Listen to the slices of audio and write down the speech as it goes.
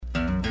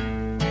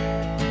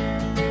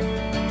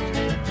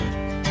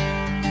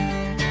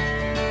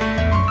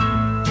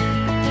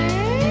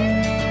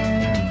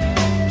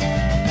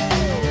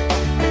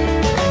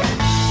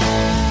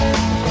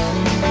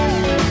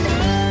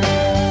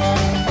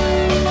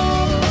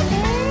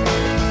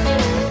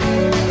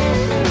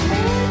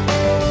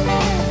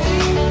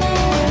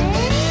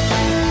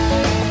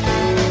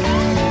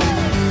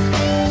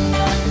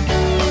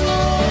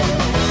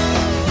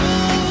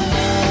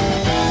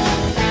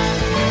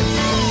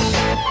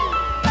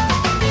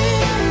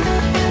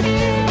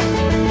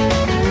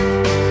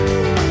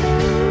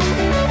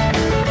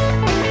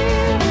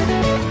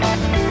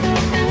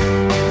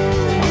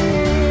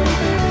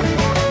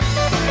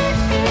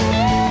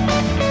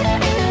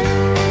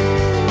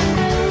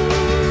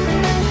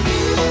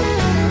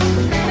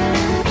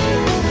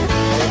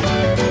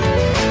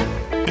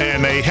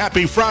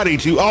happy Friday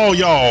to all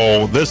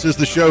y'all. This is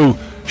the show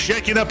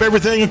shaking up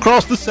everything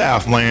across the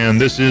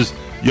Southland. This is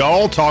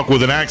Y'all Talk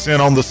with an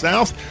Accent on the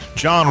South.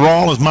 John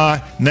Rawl is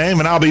my name,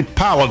 and I'll be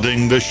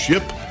piloting the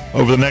ship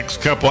over the next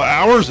couple of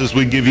hours as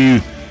we give you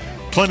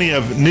plenty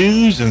of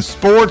news and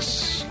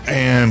sports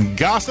and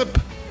gossip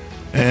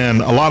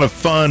and a lot of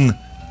fun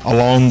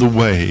along the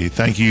way.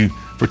 Thank you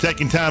for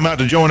taking time out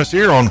to join us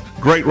here on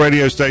great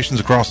radio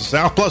stations across the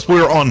South. Plus,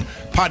 we're on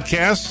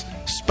podcasts,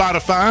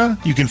 Spotify.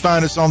 You can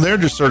find us on there.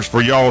 Just search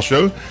for Y'all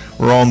Show.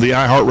 We're on the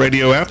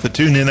iHeartRadio app, the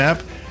TuneIn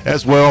app,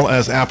 as well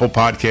as Apple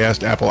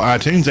Podcast, Apple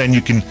iTunes, and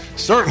you can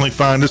certainly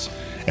find us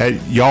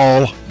at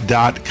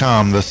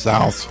y'all.com, the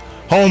South's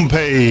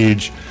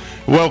homepage.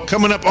 Well,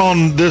 coming up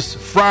on this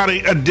Friday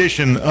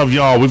edition of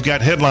Y'all, we've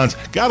got headlines.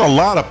 Got a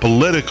lot of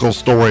political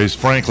stories,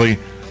 frankly,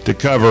 to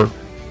cover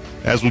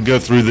as we go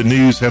through the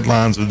news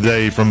headlines of the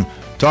day, from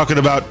talking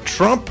about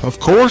Trump, of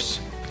course,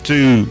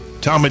 to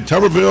Tommy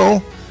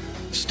Tuberville,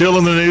 still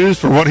in the news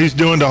for what he's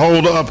doing to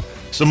hold up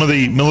some of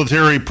the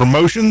military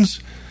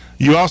promotions.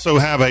 You also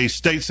have a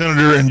state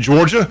senator in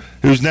Georgia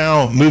who's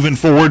now moving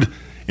forward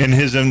in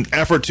his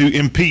effort to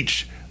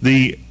impeach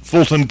the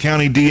Fulton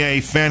County DA,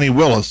 Fannie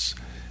Willis.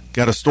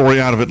 Got a story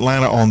out of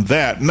Atlanta on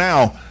that.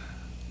 Now,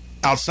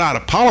 outside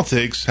of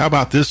politics, how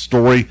about this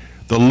story?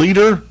 The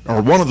leader,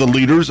 or one of the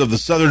leaders of the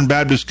Southern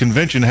Baptist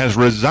Convention, has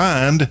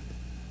resigned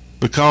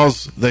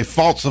because they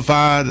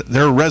falsified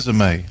their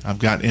resume. I've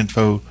got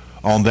info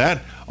on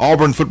that.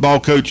 Auburn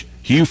football coach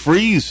Hugh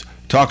Freeze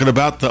talking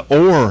about the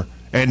Orr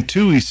and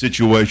Toohey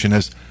situation,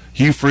 as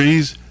Hugh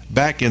Freeze,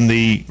 back in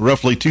the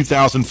roughly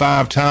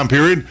 2005 time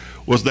period,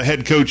 was the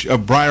head coach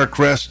of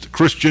Briarcrest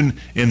Christian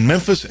in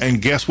Memphis.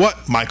 And guess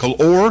what? Michael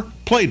Orr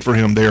played for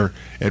him there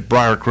at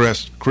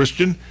Briarcrest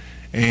Christian.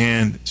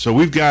 And so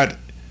we've got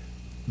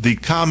the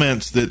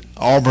comments that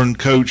Auburn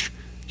coach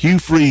Hugh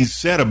Freeze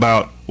said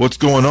about what's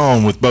going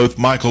on with both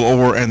Michael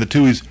Orr and the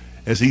Tooheys,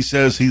 as he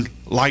says he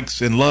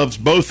likes and loves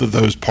both of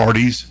those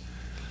parties.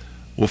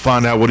 We'll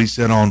find out what he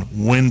said on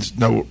Wednesday.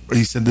 No,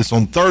 he said this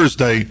on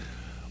Thursday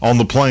on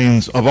the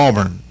plains of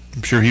Auburn.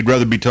 I'm sure he'd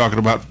rather be talking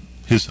about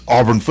his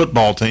Auburn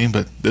football team,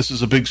 but this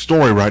is a big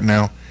story right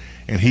now,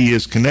 and he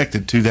is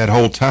connected to that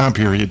whole time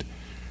period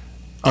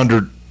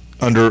under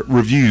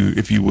review,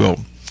 if you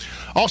will.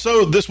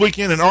 Also, this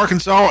weekend in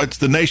Arkansas, it's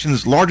the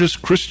nation's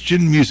largest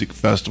Christian music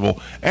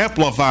festival,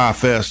 Amplify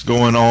Fest,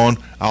 going on.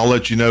 I'll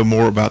let you know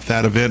more about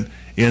that event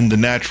in the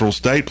natural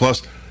state.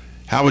 Plus,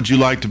 how would you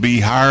like to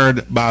be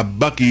hired by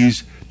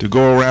Buc-ee's to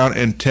go around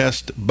and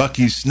test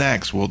Buc-ee's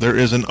snacks? Well, there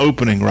is an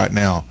opening right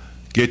now.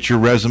 Get your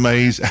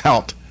resumes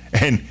out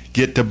and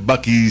get to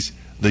Buc-ee's,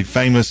 the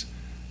famous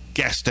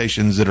gas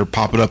stations that are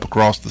popping up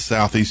across the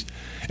Southeast.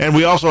 And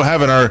we also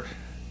have in our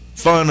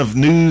fun of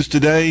news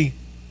today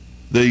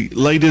the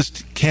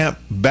latest Camp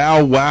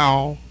Bow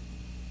Wow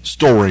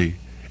story.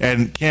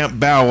 And Camp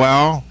Bow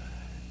Wow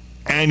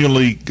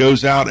annually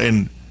goes out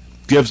and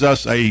gives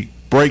us a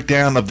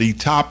breakdown of the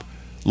top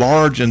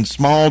large and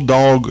small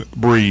dog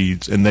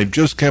breeds, and they've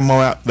just come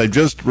out. They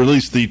just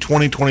released the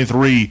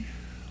 2023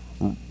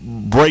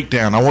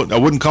 breakdown. I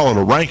wouldn't call it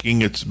a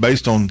ranking. It's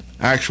based on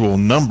actual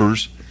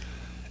numbers,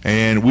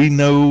 and we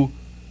know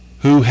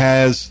who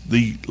has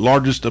the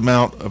largest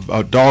amount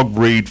of dog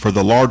breed for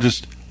the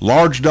largest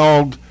large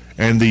dog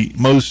and the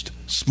most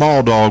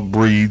small dog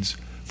breeds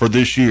for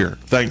this year,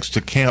 thanks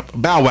to Camp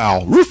Bow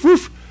Wow. Roof,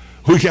 roof.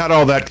 We got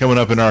all that coming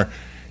up in our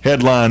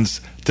headlines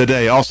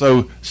today.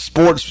 Also,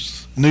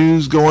 sports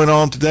news going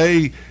on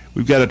today.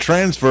 We've got a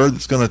transfer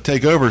that's going to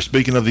take over.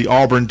 Speaking of the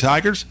Auburn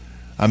Tigers,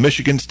 a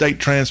Michigan State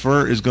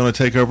transfer is going to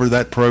take over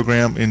that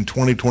program in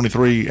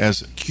 2023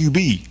 as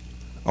QB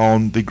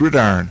on the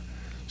gridiron.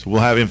 So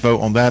we'll have info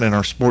on that in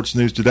our sports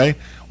news today.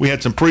 We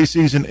had some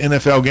preseason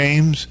NFL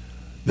games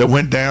that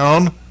went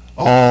down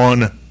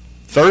on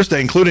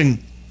Thursday,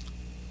 including,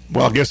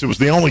 well, I guess it was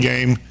the only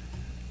game,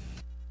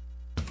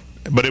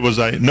 but it was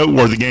a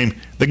noteworthy game.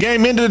 The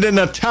game ended in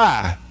a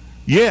tie.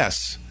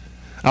 Yes.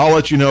 I'll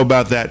let you know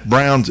about that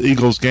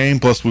Browns-Eagles game.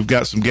 Plus, we've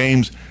got some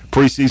games,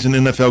 preseason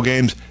NFL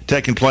games,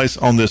 taking place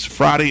on this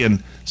Friday,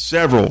 and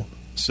several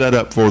set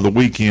up for the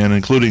weekend,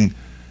 including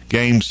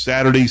games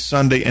Saturday,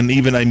 Sunday, and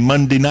even a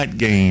Monday night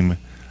game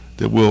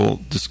that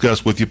we'll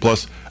discuss with you.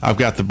 Plus, I've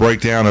got the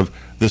breakdown of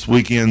this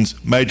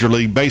weekend's Major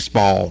League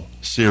Baseball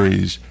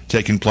series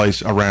taking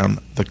place around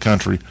the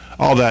country.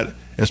 All that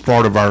as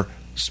part of our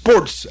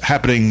sports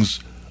happenings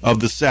of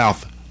the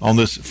South on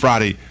this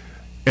Friday.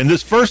 In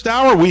this first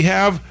hour, we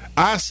have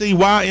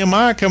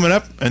ICYMI coming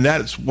up, and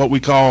that's what we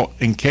call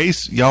In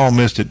Case Y'all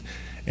Missed It.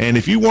 And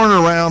if you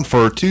weren't around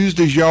for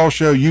Tuesday's Y'all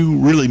Show, you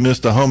really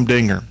missed a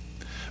humdinger,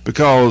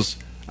 because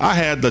I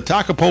had the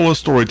Takapola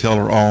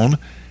storyteller on,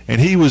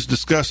 and he was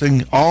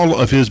discussing all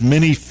of his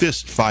many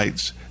fist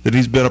fights that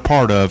he's been a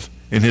part of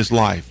in his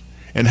life,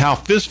 and how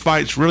fist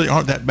fights really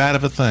aren't that bad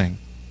of a thing.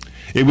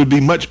 It would be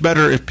much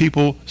better if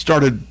people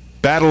started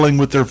battling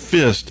with their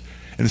fist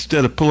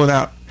instead of pulling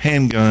out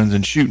handguns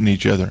and shooting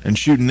each other and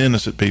shooting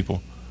innocent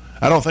people.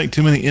 I don't think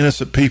too many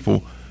innocent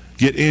people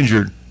get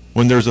injured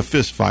when there's a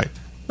fist fight.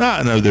 Now,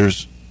 I know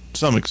there's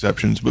some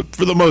exceptions, but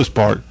for the most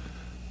part,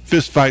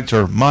 fist fights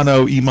are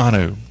mano a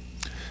mano.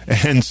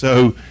 And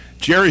so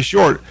Jerry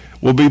Short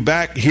will be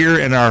back here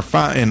in our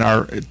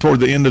toward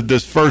the end of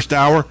this first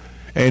hour,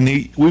 and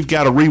we've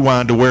got to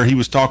rewind to where he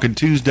was talking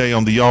Tuesday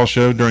on the Y'all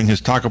Show during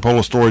his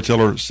Takapola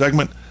Storyteller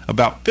segment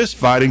about fist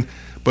fighting,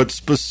 but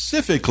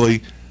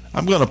specifically,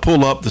 I'm going to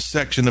pull up the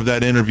section of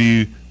that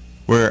interview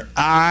where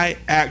I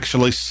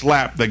actually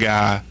slapped the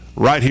guy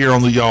right here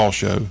on the Y'all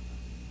Show,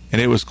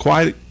 and it was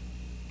quite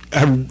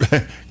an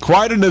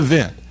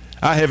event.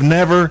 I have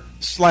never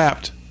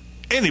slapped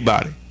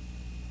anybody,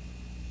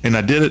 and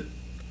I did it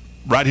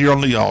right here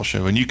on the Y'all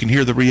Show, and you can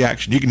hear the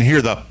reaction. You can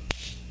hear the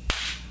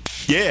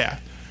yeah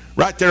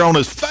right there on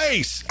his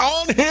face,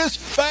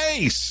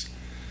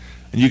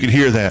 and you can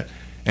hear that.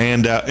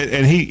 And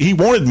he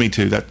wanted me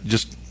to. That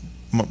just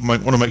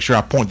want to make sure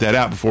I point that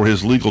out before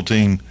his legal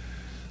team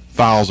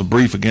files a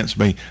brief against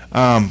me.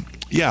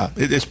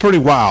 It's pretty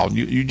wild.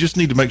 You just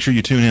need to make sure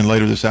you tune in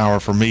later this hour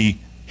for me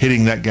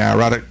hitting that guy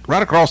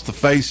right across the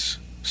face,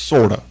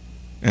 sorta.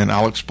 And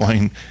I'll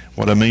explain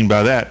what I mean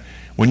by that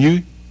when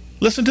you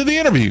listen to the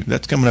interview.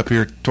 That's coming up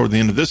here toward the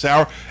end of this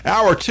hour.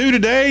 Hour 2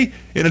 today,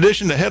 in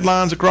addition to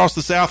headlines across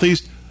the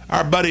Southeast,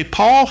 our buddy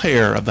Paul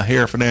Hare of the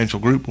Hare Financial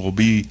Group will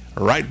be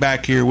right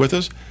back here with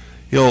us.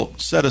 He'll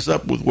set us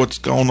up with what's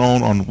going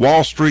on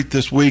Wall Street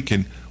this week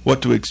and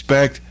what to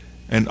expect,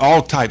 and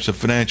all types of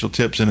financial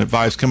tips and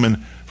advice coming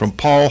from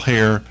Paul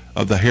Hare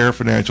of the Hare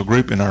Financial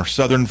Group in our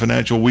Southern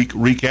Financial Week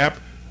recap,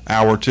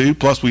 Hour 2.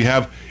 Plus, we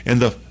have in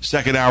the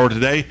second hour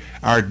today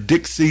our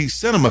Dixie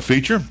Cinema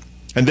feature.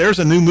 And there's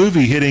a new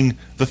movie hitting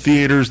the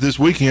theaters this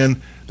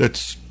weekend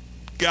that's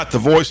got the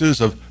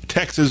voices of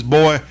Texas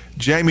boy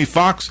Jamie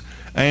Foxx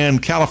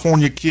and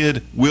California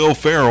kid Will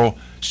Ferrell.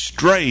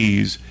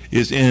 Strays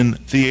is in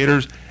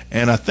theaters,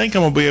 and I think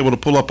I'm going to be able to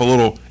pull up a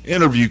little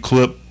interview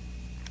clip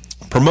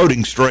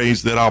promoting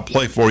Strays that I'll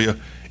play for you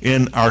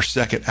in our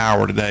second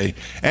hour today.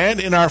 And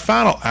in our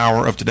final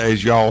hour of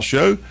today's Y'all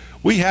Show,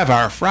 we have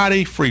our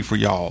Friday Free for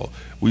Y'all.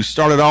 We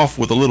started off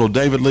with a little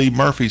David Lee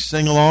Murphy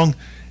sing-along,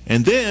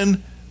 and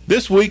then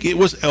this week it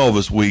was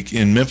Elvis Week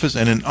in Memphis,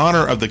 and in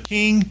honor of the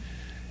King,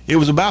 it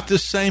was about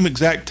this same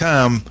exact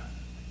time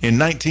in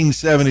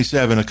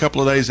 1977, a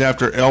couple of days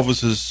after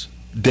Elvis's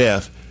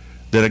death,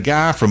 that a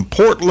guy from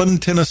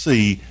Portland,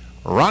 Tennessee,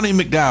 Ronnie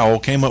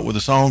McDowell, came up with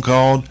a song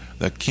called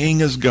The King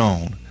Is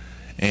Gone.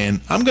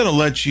 And I'm going to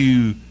let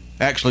you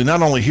actually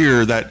not only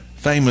hear that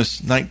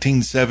famous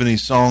 1970s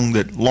song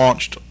that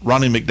launched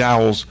Ronnie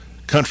McDowell's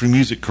country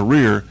music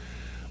career,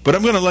 but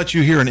I'm going to let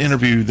you hear an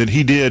interview that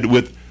he did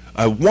with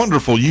a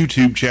wonderful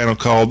YouTube channel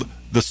called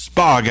The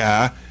Spa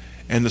Guy.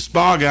 And The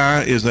Spa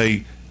Guy is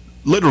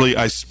literally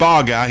a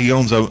spa guy. He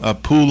owns a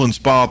pool and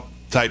spa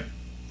type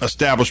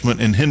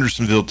establishment in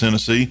Hendersonville,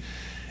 Tennessee.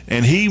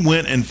 And he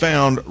went and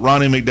found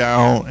Ronnie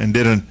McDowell and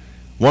did a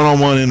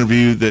one-on-one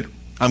interview that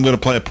I'm going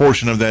to play a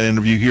portion of that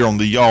interview here on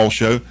the Y'all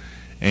Show.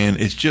 And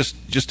it's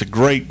just a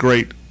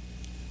great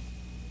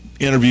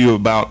interview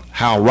about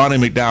how Ronnie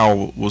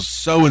McDowell was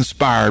so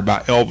inspired by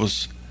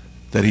Elvis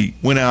that he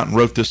went out and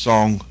wrote this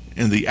song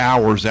in the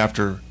hours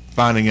after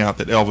finding out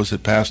that Elvis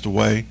had passed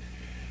away.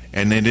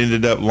 And it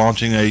ended up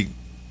launching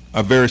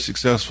a very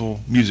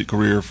successful music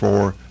career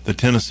for the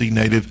Tennessee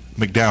native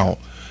McDowell.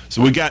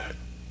 So we got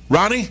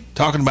Ronnie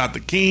talking about the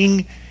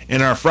King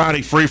in our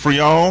Friday Free for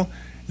Y'all.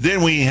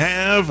 Then we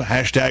have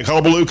hashtag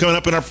Hullabaloo coming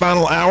up in our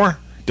final hour.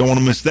 Don't want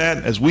to miss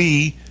that, as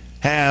we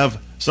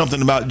have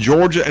something about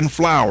Georgia and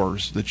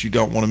flowers that you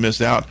don't want to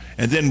miss out.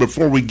 And then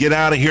before we get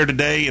out of here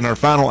today in our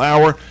final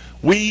hour,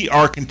 we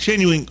are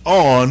continuing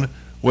on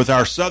with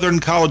our Southern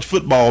College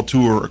football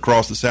tour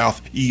across the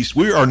Southeast.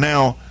 We are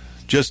now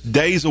just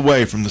days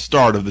away from the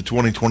start of the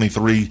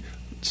 2023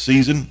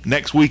 season.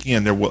 Next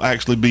weekend, there will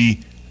actually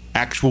be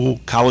actual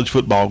college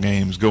football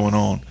games going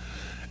on.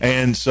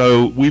 And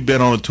so we've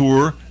been on a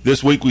tour.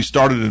 This week we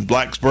started in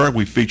Blacksburg.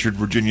 We featured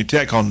Virginia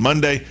Tech on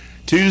Monday.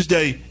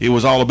 Tuesday, it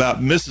was all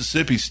about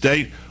Mississippi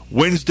State.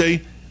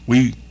 Wednesday,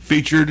 we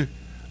featured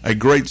a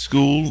great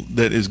school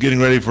that is getting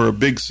ready for a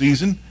big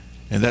season.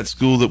 And that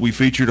school that we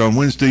featured on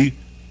Wednesday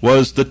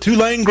was the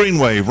Tulane Green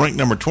Wave, ranked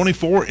number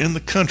 24 in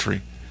the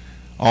country.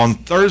 On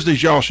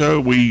Thursday's Y'all Show,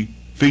 we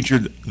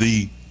featured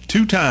the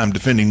two-time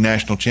defending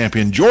national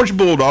champion Georgia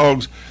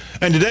Bulldogs.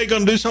 And today,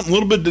 going to do something a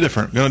little bit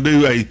different. Going to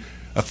do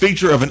a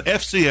feature of an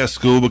FCS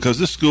school, because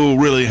this school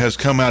really has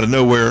come out of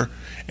nowhere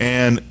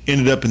and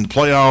ended up in the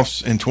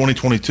playoffs in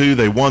 2022.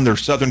 They won their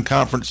Southern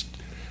Conference,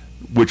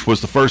 which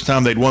was the first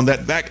time they'd won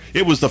that back.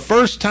 It was the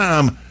first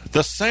time the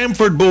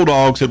Samford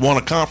Bulldogs had won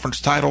a conference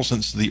title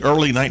since the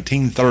early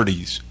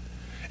 1930s.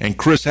 And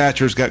Chris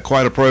Hatcher's got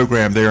quite a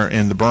program there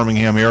in the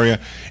Birmingham area.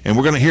 And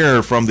we're going to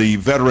hear from the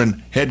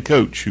veteran head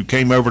coach who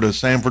came over to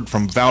Samford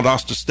from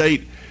Valdosta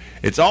State.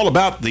 It's all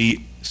about the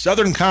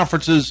Southern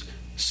Conference's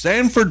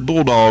Samford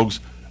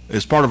Bulldogs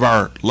as part of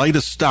our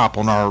latest stop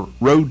on our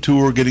road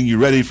tour, getting you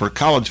ready for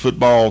college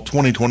football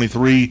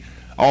 2023.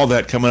 All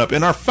that coming up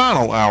in our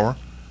final hour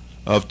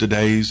of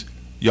today's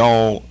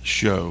Y'all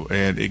Show.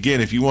 And again,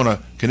 if you want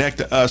to connect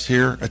to us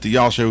here at the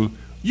Y'all Show,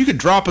 you could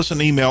drop us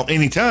an email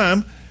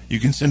anytime. You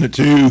can send it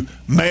to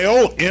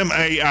mail,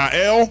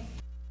 M-A-I-L,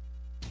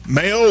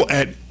 mail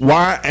at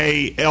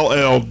YALL.com.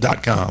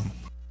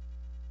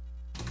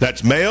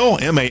 That's mail,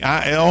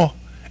 M-A-I-L,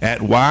 at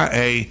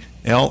YALL.com.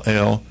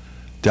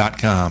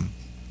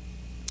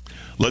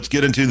 Let's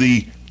get into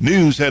the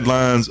news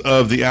headlines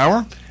of the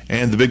hour.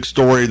 And the big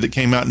story that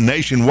came out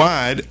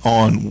nationwide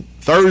on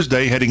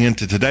Thursday, heading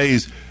into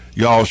today's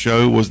Y'all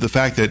Show, was the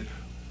fact that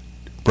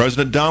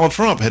President Donald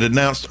Trump had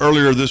announced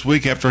earlier this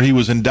week, after he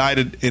was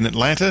indicted in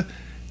Atlanta,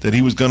 that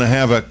he was going to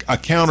have a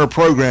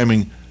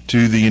counter-programming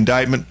to the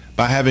indictment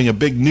by having a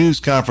big news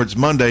conference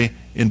Monday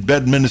in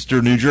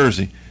Bedminster, New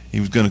Jersey. He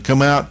was going to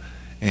come out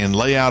and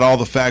lay out all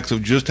the facts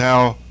of just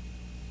how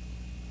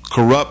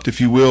corrupt, if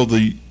you will,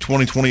 the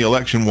 2020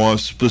 election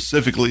was,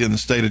 specifically in the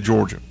state of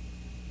Georgia.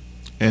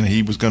 And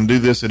he was going to do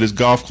this at his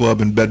golf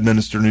club in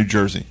Bedminster, New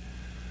Jersey.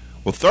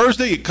 Well,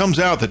 Thursday it comes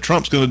out that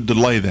Trump's going to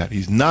delay that.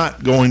 He's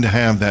not going to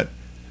have that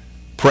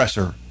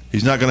presser.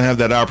 He's not going to have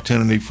that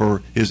opportunity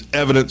for his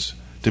evidence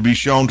to be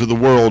shown to the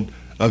world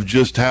of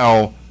just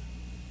how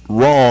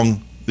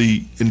wrong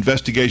the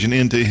investigation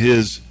into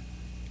his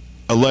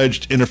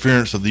alleged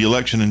interference of the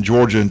election in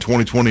Georgia in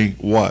 2020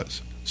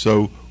 was.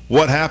 So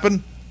what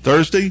happened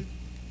Thursday?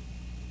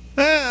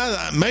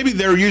 Maybe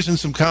they're using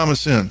some common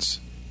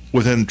sense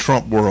within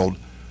Trump world.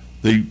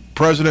 The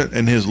president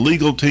and his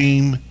legal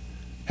team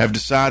have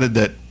decided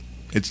that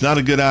it's not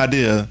a good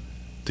idea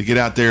to get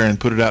out there and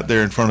put it out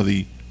there in front of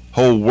the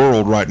whole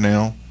world right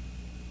now.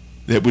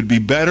 It would be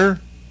better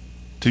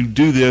to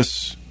do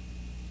this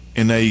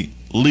in a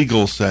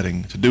legal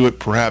setting, to do it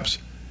perhaps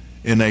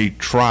in a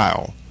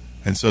trial.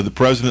 And so the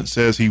president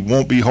says he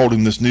won't be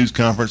holding this news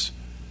conference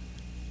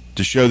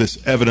to show this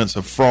evidence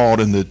of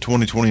fraud in the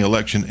 2020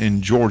 election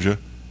in Georgia.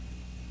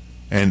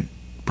 And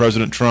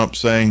President Trump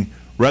saying,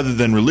 rather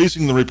than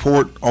releasing the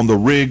report on the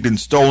rigged and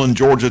stolen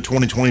Georgia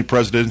 2020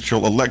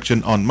 presidential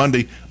election on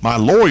Monday, my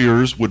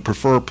lawyers would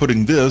prefer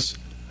putting this,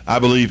 I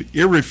believe,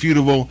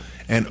 irrefutable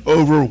and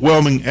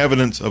overwhelming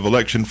evidence of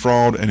election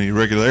fraud and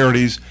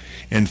irregularities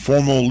in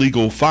formal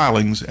legal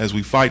filings as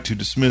we fight to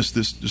dismiss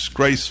this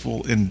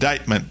disgraceful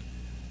indictment.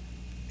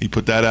 He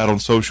put that out on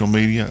social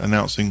media,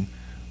 announcing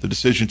the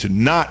decision to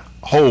not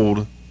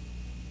hold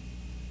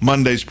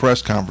Monday's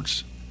press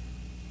conference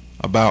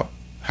about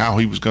how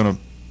he was going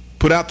to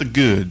put out the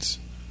goods.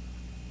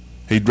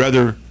 He'd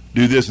rather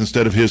do this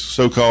instead of his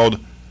so-called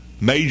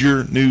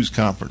major news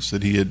conference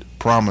that he had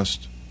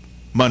promised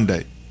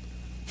Monday.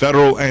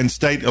 Federal and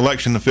state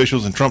election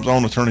officials and Trump's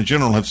own attorney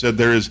general have said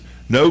there is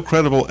no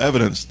credible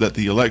evidence that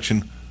the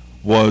election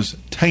was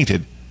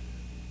tainted.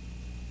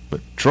 But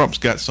Trump's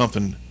got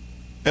something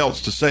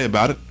else to say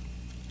about it,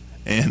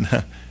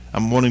 and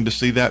I'm wanting to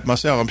see that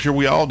myself. I'm sure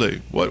we all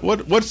do.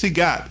 What's he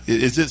got?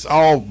 Is this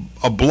all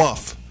a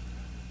bluff?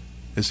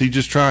 Is he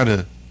just trying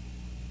to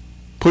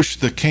push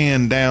the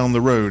can down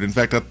the road? In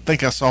fact, I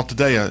think I saw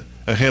today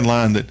a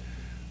headline that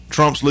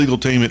Trump's legal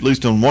team, at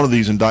least on one of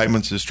these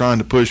indictments, is trying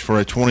to push for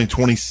a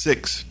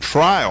 2026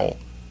 trial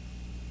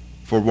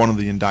for one of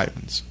the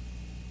indictments.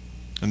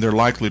 And they're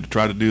likely to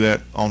try to do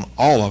that on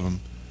all of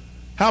them.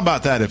 How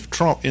about that if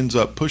Trump ends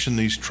up pushing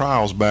these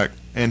trials back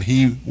and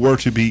he were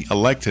to be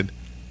elected?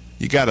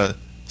 You got a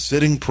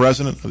sitting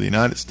president of the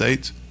United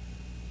States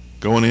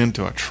going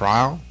into a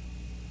trial?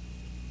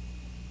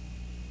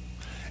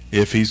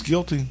 If he's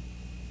guilty,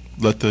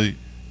 let the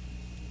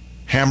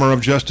hammer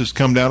of justice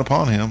come down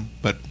upon him,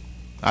 but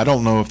I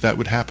don't know if that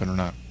would happen or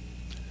not.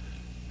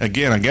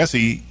 Again, I guess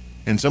he,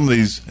 in some of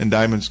these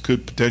indictments,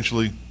 could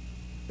potentially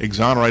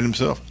exonerate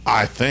himself.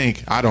 I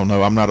think. I don't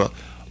know. I'm not a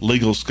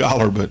legal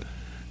scholar, but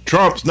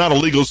Trump's not a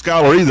legal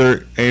scholar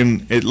either,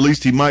 and at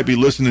least he might be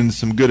listening to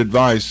some good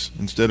advice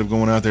instead of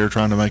going out there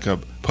trying to make a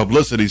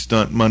publicity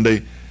stunt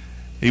Monday.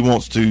 He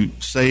wants to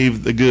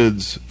save the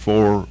goods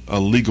for a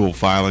legal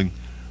filing.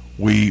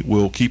 We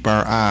will keep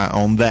our eye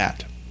on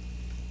that.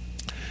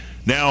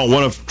 Now,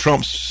 one of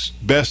Trump's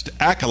best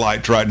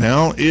acolytes right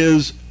now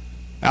is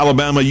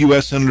Alabama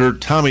U.S. Senator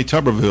Tommy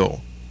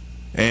Tuberville.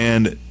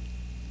 And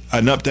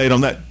an update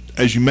on that,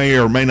 as you may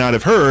or may not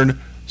have heard,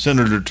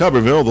 Senator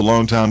Tuberville, the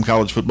longtime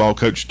college football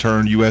coach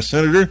turned U.S.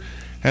 Senator,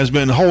 has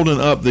been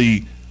holding up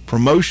the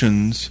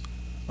promotions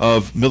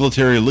of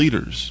military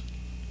leaders.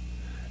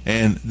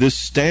 And this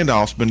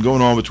standoff's been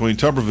going on between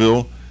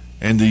Tuberville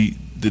and the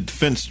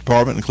Defense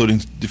Department, including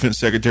Defense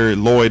Secretary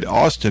Lloyd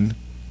Austin.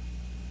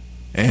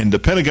 And the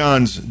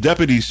Pentagon's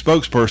deputy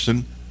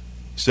spokesperson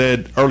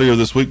said earlier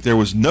this week there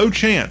was no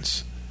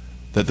chance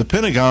that the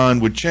Pentagon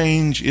would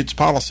change its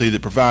policy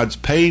that provides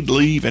paid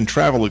leave and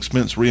travel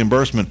expense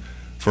reimbursement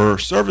for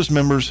service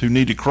members who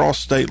need to cross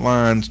state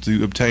lines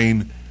to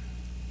obtain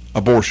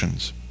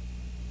abortions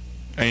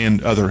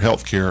and other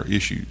health care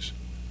issues.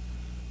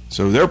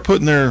 So they're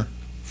putting their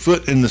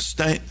foot in the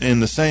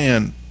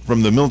sand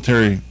from the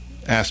military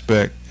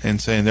aspect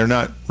and saying they're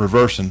not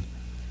reversing.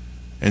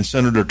 And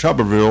Senator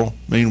Tuberville,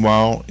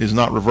 meanwhile, is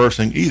not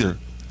reversing either.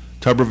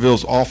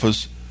 Tuberville's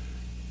office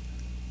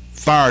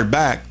fired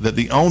back that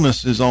the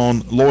onus is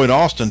on Lloyd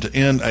Austin to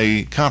end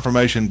a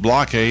confirmation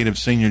blockade of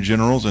senior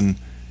generals and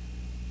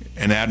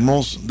and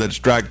admirals that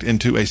striked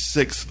into a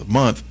 6th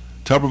month,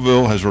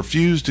 Tuberville has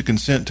refused to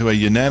consent to a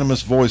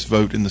unanimous voice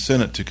vote in the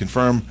Senate to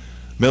confirm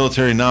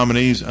military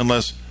nominees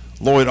unless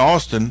Lloyd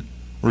Austin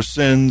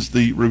rescinds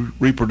the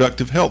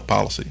reproductive health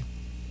policy.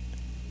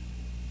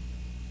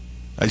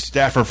 A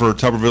staffer for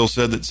Tuberville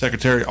said that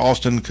Secretary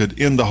Austin could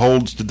end the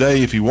holds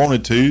today if he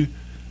wanted to,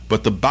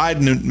 but the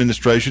Biden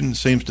administration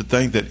seems to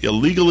think that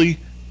illegally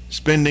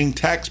spending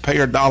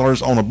taxpayer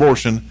dollars on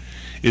abortion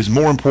is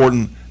more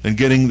important than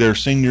getting their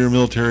senior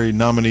military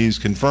nominees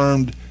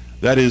confirmed.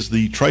 That is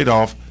the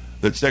trade-off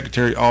that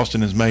Secretary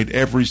Austin has made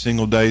every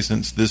single day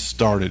since this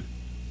started.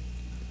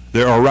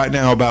 There are right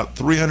now about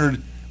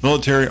 300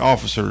 military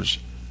officers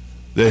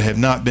that have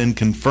not been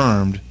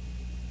confirmed.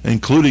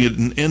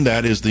 Including in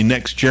that is the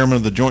next chairman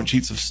of the Joint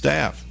Chiefs of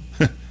Staff.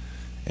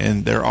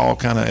 And they're all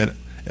kind of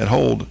at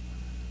hold.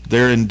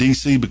 They're in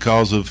D.C.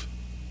 because of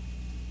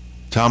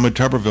Tommy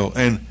Tuberville.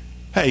 And,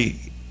 hey,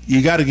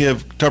 you got to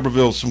give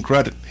Tuberville some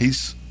credit.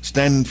 He's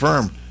standing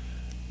firm.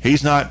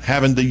 He's not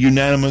having the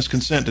unanimous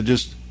consent to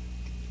just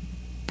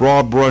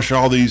broad brush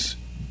all these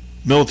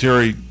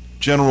military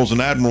generals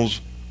and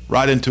admirals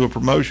right into a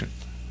promotion.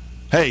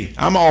 Hey,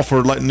 I'm all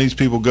for letting these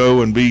people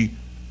go and be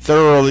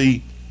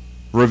thoroughly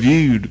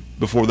reviewed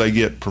before they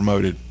get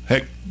promoted.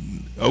 Heck,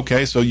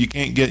 okay, so you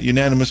can't get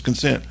unanimous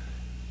consent.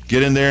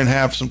 Get in there and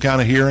have some kind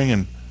of hearing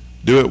and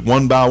do it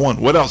one by one.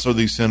 What else are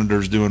these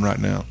senators doing right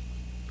now?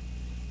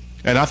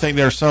 And I think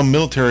there are some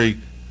military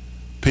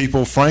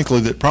people, frankly,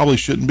 that probably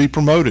shouldn't be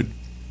promoted.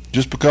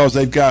 Just because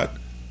they've got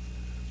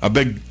a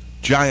big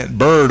giant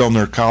bird on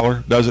their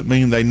collar doesn't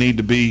mean they need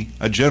to be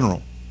a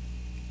general.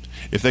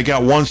 If they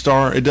got 1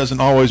 star, it doesn't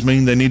always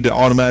mean they need to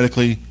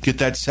automatically get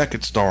that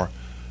 2nd star.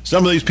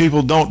 Some of these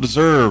people don't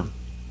deserve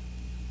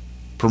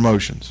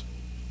promotions.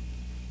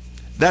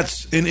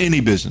 That's in any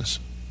business,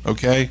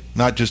 okay?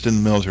 Not just in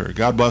the military.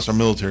 God bless our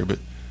military, but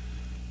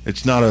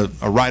it's not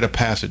a rite of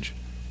passage.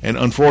 And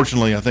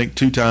unfortunately, I think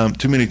too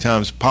many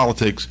times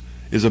politics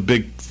is a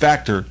big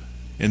factor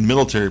in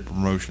military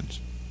promotions.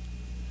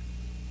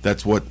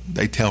 That's what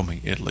they tell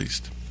me, at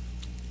least.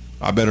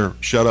 I better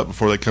shut up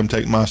before they come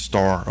take my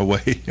star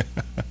away.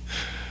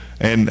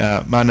 And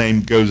my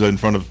name goes in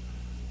front of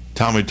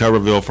Tommy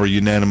Tuberville for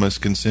unanimous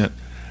consent.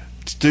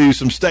 Let's do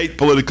some state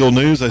political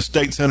news. A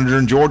state senator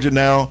in Georgia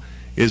now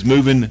is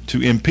moving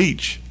to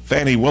impeach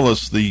Fani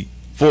Willis, the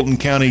Fulton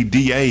County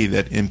DA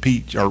that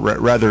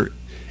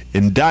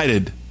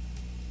indicted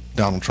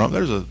Donald Trump.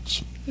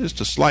 There's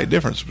just a slight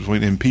difference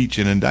between impeach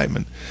and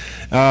indictment.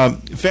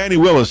 Fani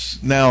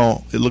Willis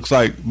now, it looks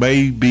like,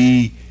 may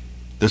be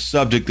the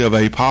subject of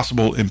a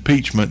possible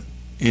impeachment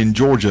in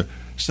Georgia.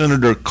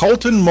 Senator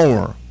Colton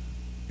Moore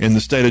in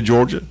the state of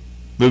Georgia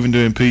moving to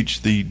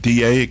impeach the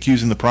DA,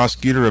 accusing the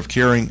prosecutor of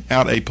carrying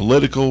out a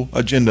political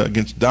agenda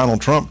against Donald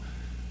Trump.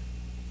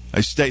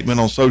 A statement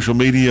on social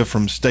media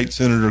from State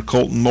Senator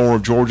Colton Moore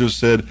of Georgia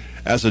said,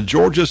 "As a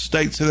Georgia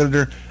state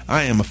senator,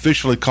 I am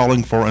officially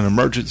calling for an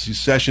emergency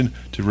session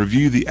to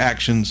review the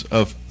actions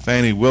of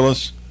Fani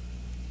Willis.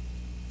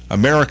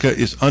 America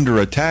is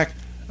under attack.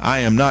 I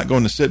am not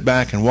going to sit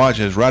back and watch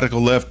as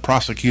radical left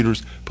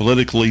prosecutors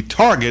politically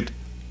target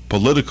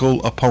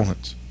political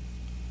opponents."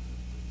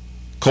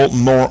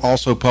 Colton Moore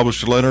also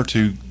published a letter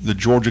to the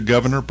Georgia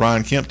governor,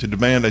 Brian Kemp, to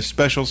demand a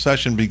special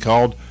session be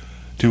called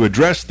to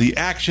address the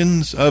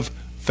actions of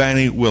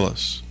Fani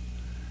Willis.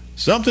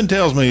 Something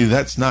tells me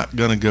that's not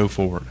going to go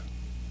forward.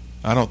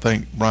 I don't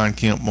think Brian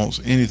Kemp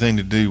wants anything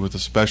to do with a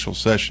special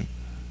session.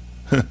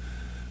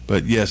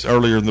 But yes,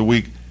 earlier in the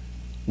week,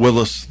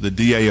 Willis, the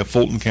DA of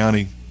Fulton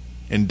County,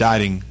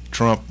 indicting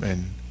Trump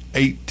and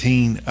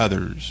 18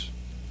 others.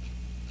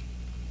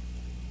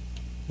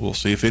 We'll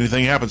see if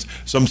anything happens.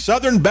 Some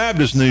Southern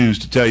Baptist news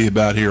to tell you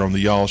about here on the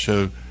Y'all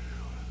Show.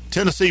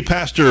 Tennessee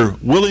pastor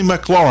Willie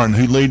McLaurin,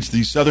 who leads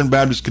the Southern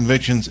Baptist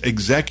Convention's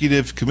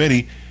executive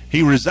committee,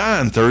 he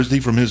resigned Thursday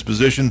from his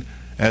position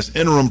as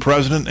interim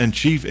president and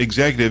chief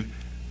executive.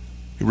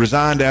 He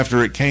resigned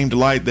after it came to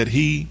light that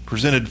he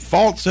presented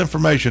false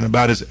information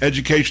about his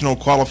educational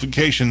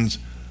qualifications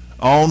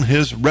on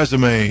his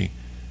resume.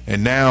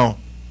 And now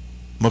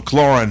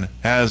McLaurin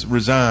has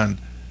resigned.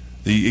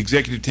 The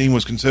executive team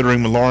was considering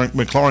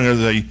McLaurin as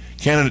a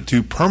candidate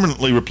to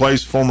permanently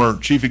replace former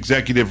chief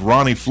executive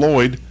Ronnie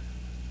Floyd.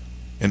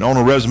 And on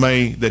a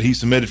resume that he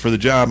submitted for the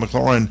job,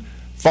 McLaurin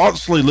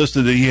falsely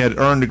listed that he had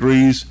earned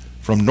degrees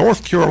from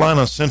North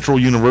Carolina Central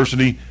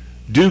University,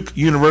 Duke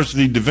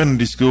University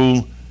Divinity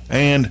School,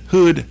 and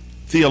Hood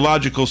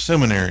Theological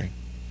Seminary.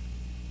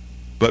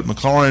 But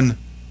McLaurin,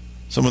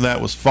 some of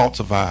that was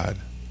falsified.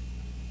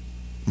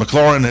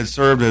 McLaurin had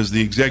served as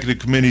the executive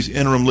committee's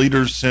interim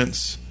leader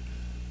since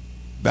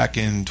back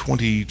in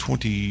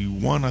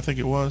 2021, I think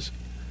it was,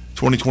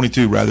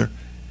 2022 rather,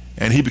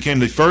 and he became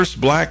the first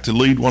black to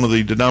lead one of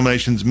the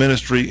denomination's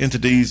ministry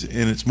entities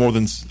in its more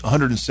than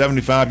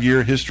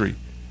 175-year history.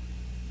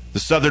 The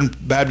Southern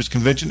Baptist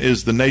Convention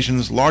is the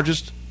nation's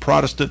largest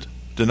Protestant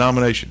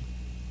denomination.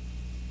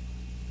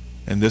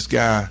 And this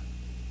guy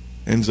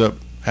ends up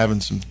having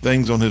some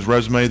things on his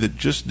resume that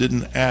just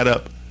didn't add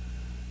up.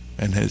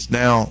 and has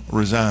now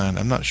resigned.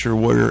 I'm not sure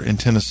where in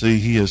Tennessee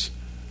he is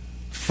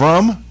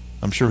from.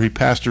 I'm sure he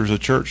pastors a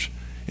church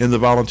in the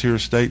Volunteer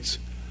States.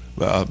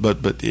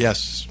 But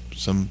yes,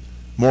 some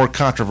more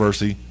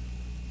controversy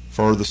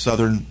for the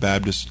Southern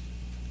Baptist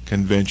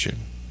Convention.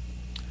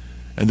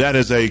 And that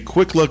is a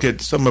quick look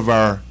at some of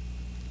our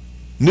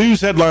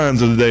news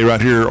headlines of the day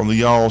right here on the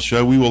Y'all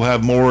Show. We will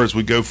have more as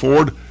we go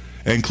forward,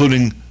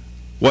 including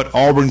what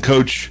Auburn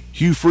coach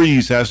Hugh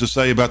Freeze has to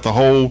say about the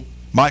whole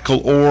Michael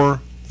Orr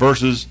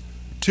versus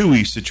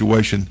Tui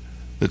situation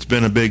that's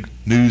been a big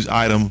news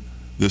item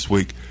this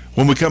week.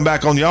 When we come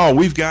back on Y'all,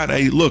 we've got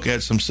a look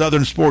at some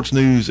Southern sports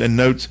news and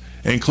notes,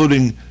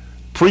 including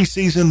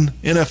preseason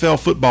NFL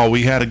football.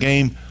 We had a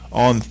game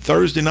on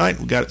Thursday night.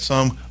 We got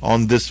some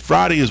on this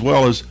Friday as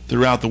well as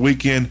throughout the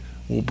weekend.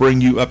 We'll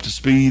bring you up to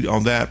speed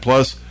on that.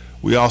 Plus,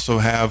 we also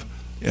have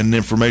an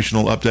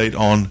informational update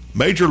on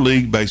Major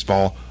League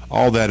Baseball.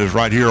 All that is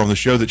right here on the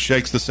show that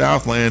shakes the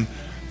Southland.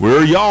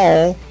 We're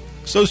Y'all,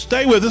 so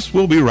stay with us.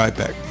 We'll be right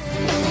back.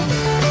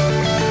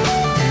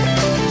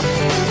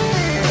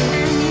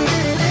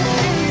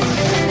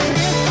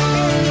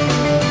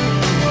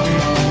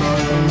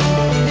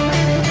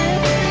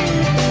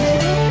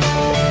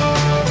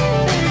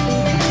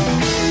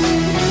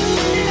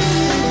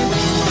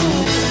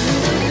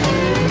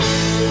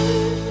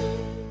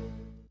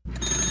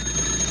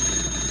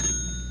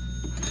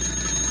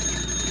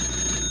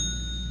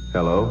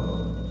 Hello?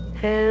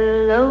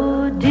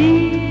 Hello,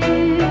 dear.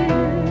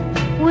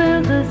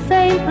 Will the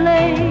same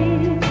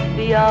place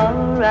be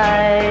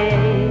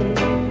alright?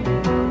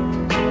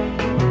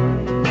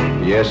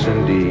 Yes,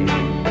 indeed.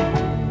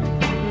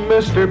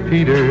 Mr.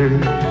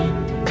 Peters,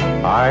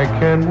 I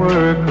can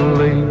work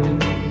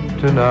late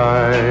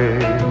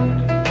tonight.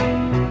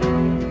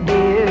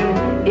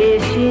 Dear,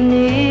 is she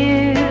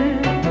near?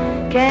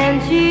 Can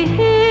she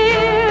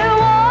hear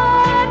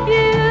what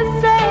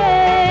you say?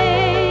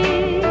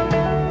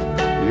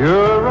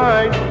 You're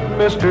right,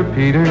 Mr.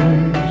 Peters,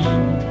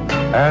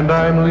 and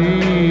I'm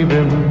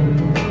leaving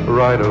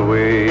right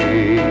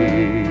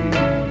away.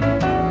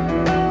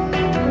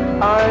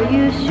 Are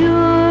you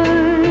sure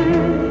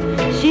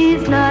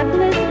she's not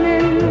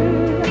listening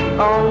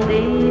on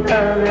the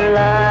other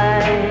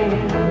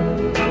line?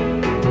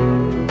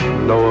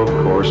 No, of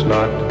course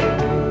not.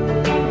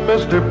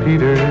 Mr.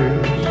 Peters,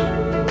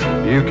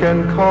 you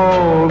can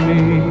call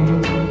me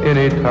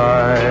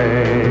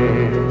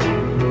anytime.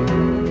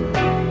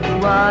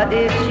 What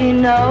if she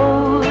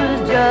knows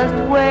just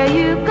where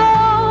you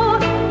go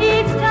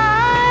each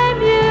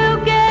time you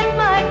get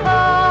my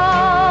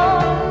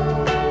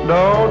call?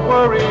 Don't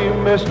worry,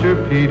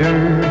 Mr.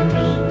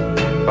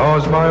 Peters,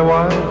 'cause my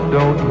wife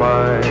don't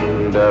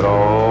mind at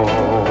all.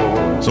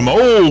 Some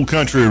old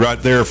country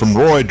right there from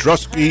Roy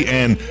Drusky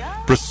and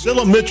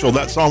Priscilla Mitchell.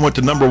 That song went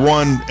to number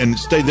one and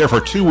stayed there for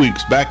 2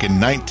 weeks back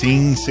in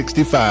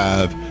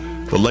 1965.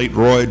 The late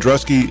Roy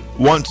Drusky,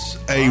 once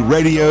a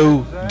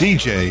radio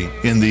DJ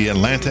in the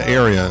Atlanta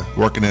area,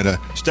 working at a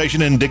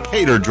station in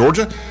Decatur,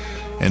 Georgia,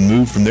 and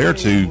moved from there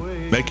to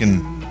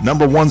making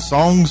number one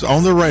songs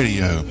on the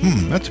radio.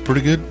 That's a pretty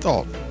good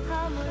thought.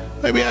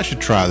 Maybe I should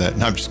try that.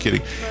 No, I'm just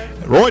kidding.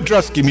 Roy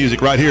Drusky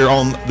music right here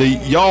on the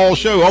Y'all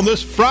Show on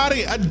this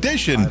Friday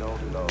edition,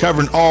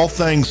 covering all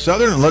things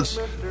Southern. And let's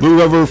move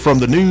over from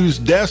the news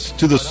desk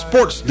to the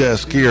sports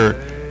desk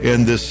here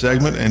in this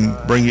segment and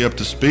bring you up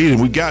to speed. And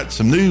we got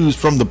some news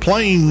from the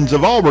Plains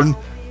of Auburn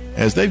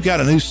as they've got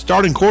a new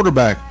starting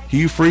quarterback.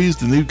 Hugh Freeze,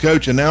 the new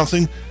coach,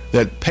 announcing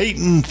that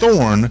Peyton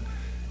Thorne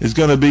is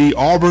going to be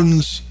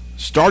Auburn's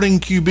starting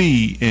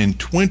QB in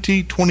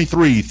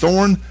 2023.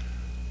 Thorne,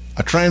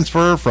 a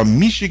transfer from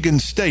Michigan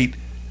State,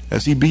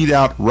 as he beat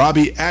out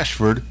Robbie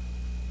Ashford,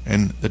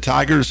 and the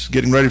Tigers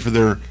getting ready for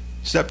their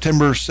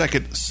September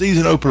 2nd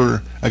season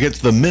opener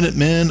against the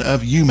Minutemen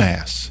of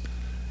UMass.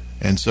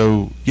 And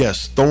so,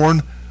 yes,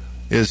 Thorne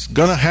is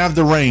going to have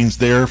the reins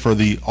there for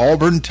the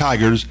Auburn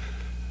Tigers.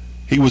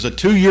 He was a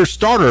 2-year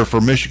starter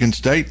for Michigan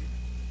State,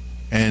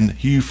 and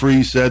Hugh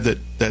Freeze said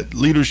that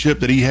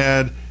leadership that he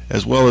had,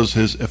 as well as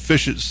his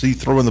efficiency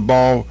throwing the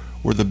ball,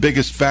 were the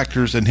biggest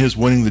factors in his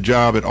winning the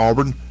job at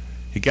Auburn.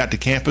 He got to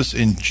campus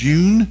in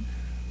June.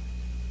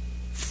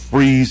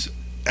 Freeze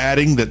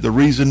adding that the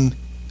reason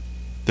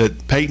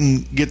that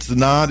Peyton gets the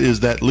nod is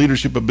that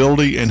leadership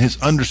ability and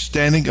his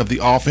understanding of the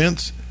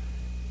offense,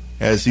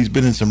 as he's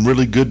been in some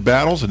really good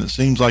battles, and it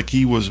seems like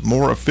he was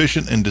more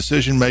efficient in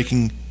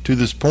decision-making to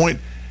this point.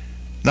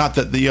 Not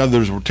that the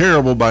others were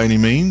terrible by any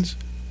means.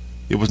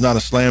 It was not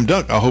a slam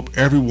dunk. I hope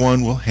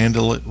everyone will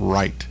handle it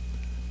right.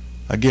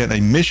 Again,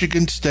 a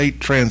Michigan State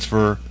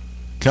transfer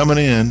coming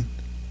in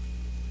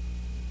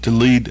to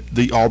lead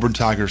the Auburn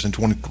Tigers in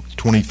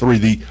 2023.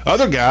 The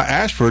other guy,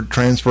 Ashford,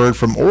 transferred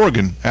from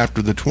Oregon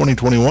after the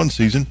 2021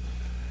 season,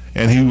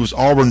 and he was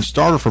Auburn's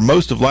starter for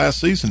most of last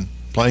season,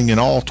 playing in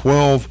all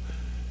 12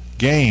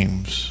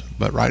 games.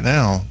 But right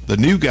now, the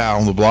new guy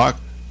on the block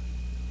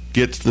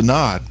gets the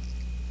nod.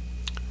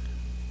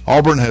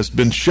 Auburn has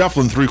been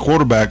shuffling three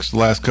quarterbacks the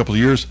last couple of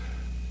years.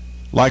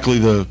 Likely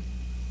the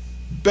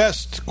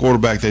best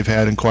quarterback they've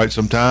had in quite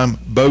some time,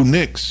 Bo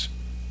Nix,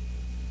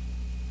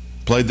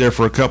 Played there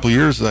for a couple of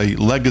years, a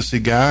legacy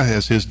guy,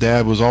 as his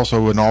dad was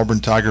also an Auburn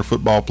Tiger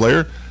football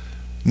player.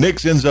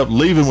 Nix ends up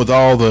leaving with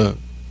all the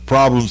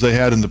problems they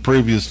had in the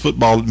previous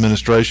football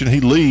administration. He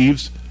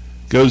leaves,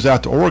 goes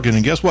out to Oregon,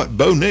 and guess what?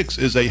 Bo Nix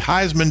is a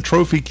Heisman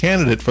Trophy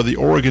candidate for the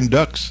Oregon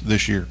Ducks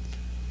this year.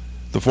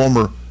 The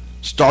former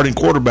starting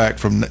quarterback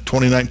from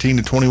 2019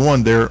 to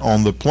 21 there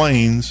on the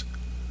Plains,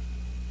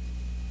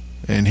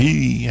 and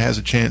he has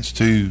a chance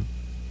to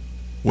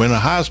win a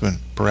Heisman,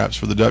 perhaps,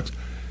 for the Ducks.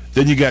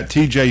 Then you got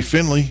T.J.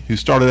 Finley, who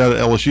started out at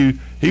LSU.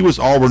 He was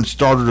Auburn's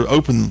starter to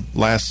open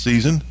last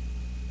season.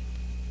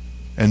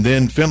 And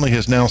then Finley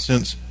has now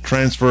since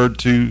transferred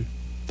to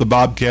the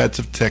Bobcats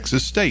of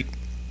Texas State.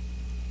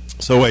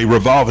 So a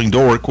revolving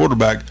door at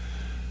quarterback,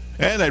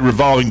 and a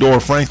revolving door,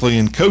 frankly,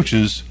 in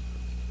coaches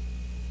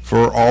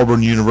for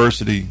Auburn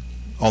University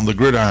on the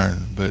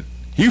gridiron. But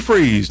Hugh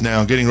Freeze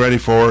now getting ready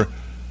for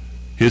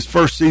his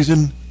first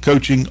season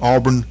coaching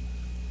Auburn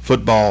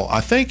football.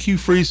 I think Hugh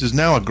Freeze is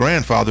now a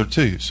grandfather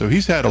too, so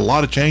he's had a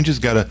lot of changes.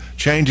 Got a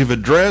change of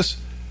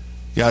address,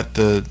 got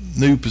the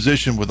new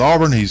position with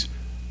Auburn. He's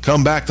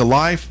come back to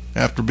life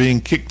after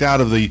being kicked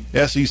out of the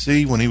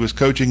SEC when he was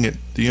coaching at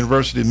the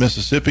University of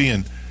Mississippi,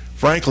 and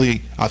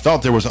frankly, I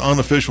thought there was an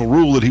unofficial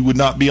rule that he would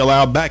not be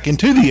allowed back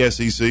into the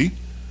SEC.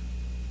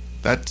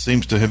 That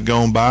seems to have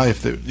gone by,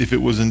 if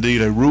it was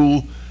indeed a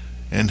rule.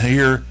 And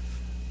here,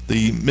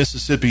 the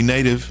Mississippi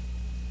native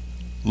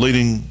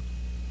leading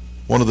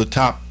one of the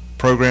top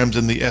programs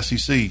in the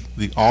SEC,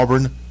 the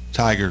Auburn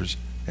Tigers,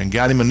 and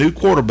got him a new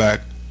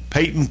quarterback,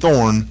 Peyton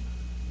Thorne,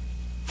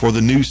 for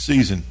the new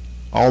season.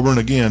 Auburn,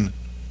 again,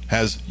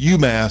 has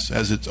UMass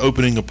as its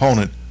opening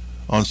opponent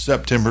on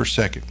September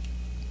 2nd.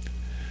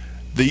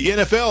 The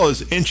NFL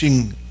is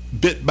inching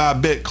bit by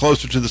bit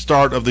closer to the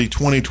start of the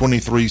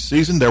 2023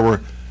 season.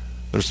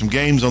 There's some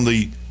games on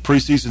the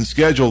preseason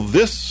schedule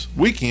this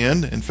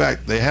weekend. In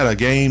fact, they had a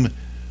game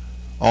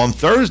on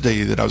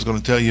Thursday that I was going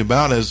to tell you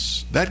about,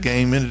 as that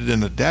game ended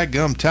in a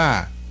dadgum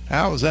tie.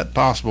 How is that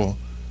possible?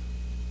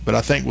 But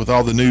I think with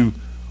all the new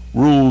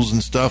rules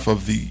and stuff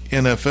of the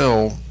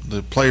NFL,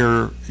 the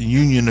player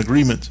union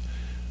agreements,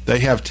 they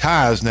have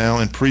ties now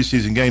in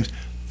preseason games.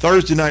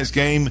 Thursday night's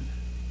game,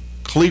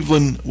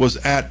 Cleveland was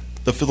at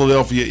the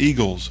Philadelphia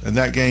Eagles, and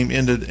that game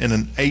ended in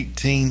an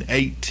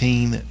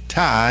 18-18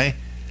 tie.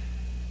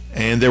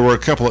 And there were a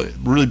couple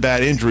of really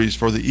bad injuries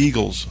for the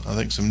Eagles, I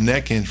think some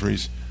neck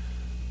injuries.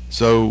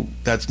 So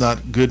that's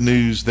not good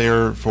news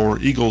there for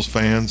Eagles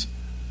fans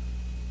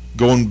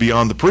going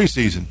beyond the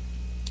preseason.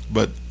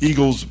 But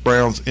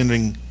Eagles-Browns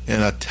ending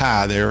in a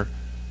tie there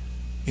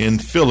in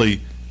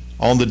Philly.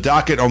 On the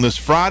docket on this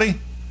Friday,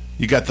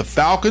 you got the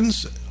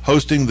Falcons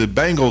hosting the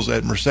Bengals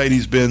at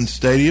Mercedes-Benz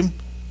Stadium.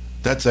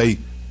 That's a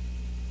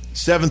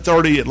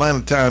 7:30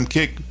 Atlanta time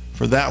kick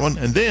for that one.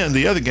 And then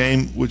the other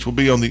game, which will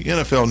be on the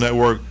NFL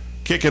Network,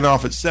 kicking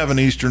off at 7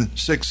 Eastern,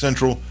 6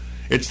 Central.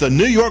 It's the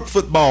New York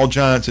Football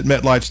Giants at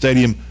MetLife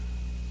Stadium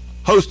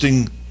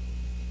hosting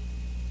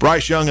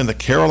Bryce Young and the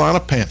Carolina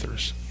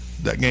Panthers.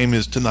 That game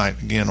is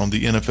tonight, again, on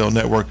the NFL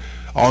Network.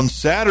 On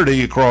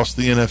Saturday across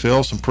the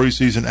NFL, some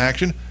preseason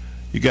action.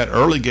 You got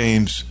early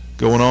games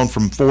going on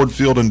from Ford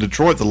Field in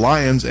Detroit. The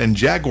Lions and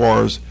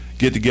Jaguars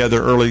get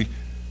together early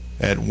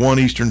at 1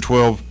 Eastern,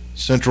 12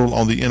 Central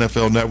on the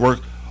NFL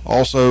Network.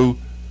 Also,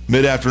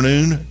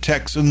 mid-afternoon,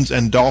 Texans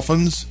and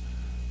Dolphins.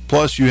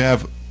 Plus, you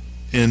have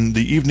in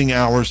the evening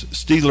hours,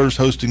 Steelers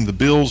hosting the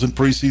Bills in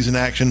preseason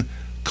action.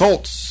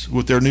 Colts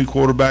with their new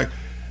quarterback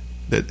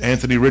that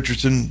Anthony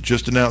Richardson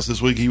just announced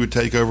this week he would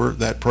take over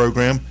that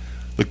program.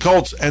 The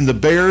Colts and the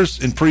Bears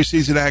in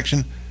preseason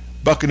action.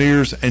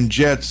 Buccaneers and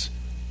Jets.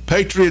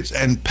 Patriots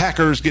and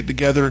Packers get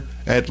together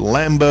at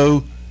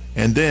Lambeau.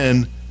 And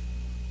then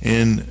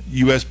in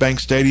U.S. Bank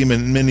Stadium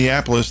in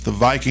Minneapolis, the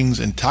Vikings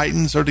and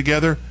Titans are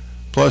together.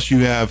 Plus you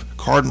have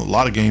a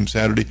lot of games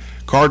Saturday.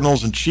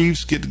 Cardinals and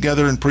Chiefs get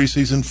together in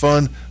preseason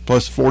fun,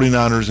 plus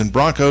 49ers and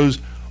Broncos.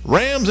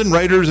 Rams and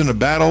Raiders in a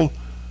battle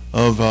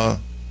of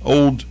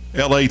old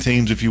L.A.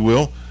 teams, if you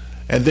will.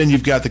 And then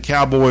you've got the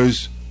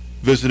Cowboys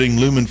visiting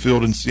Lumen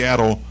Field in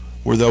Seattle,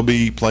 where they'll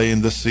be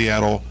playing the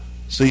Seattle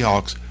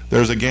Seahawks.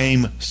 There's a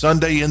game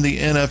Sunday in the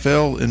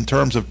NFL in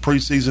terms of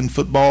preseason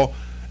football,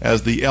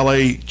 as the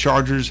L.A.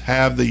 Chargers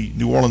have the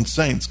New Orleans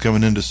Saints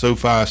coming into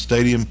SoFi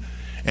Stadium.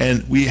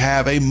 And we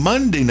have a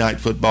Monday night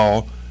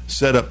football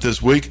set up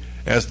this week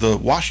as the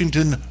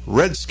Washington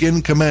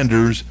Redskin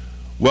Commanders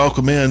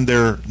welcome in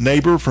their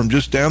neighbor from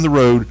just down the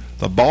road.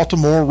 The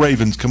Baltimore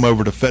Ravens come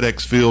over to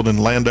FedEx Field in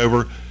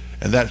Landover,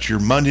 and that's your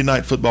Monday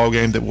night football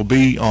game that will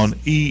be on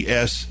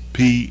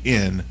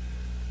ESPN.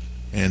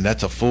 And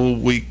that's a full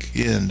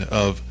weekend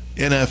of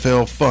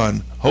NFL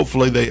fun.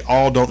 Hopefully they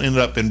all don't end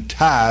up in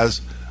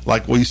ties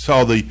like we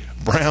saw the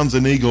Browns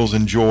and Eagles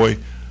enjoy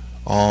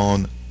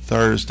on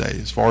Thursday.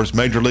 As far as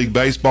Major League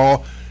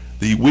Baseball,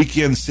 the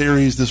weekend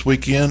series this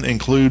weekend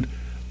include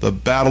the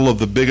battle of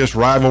the biggest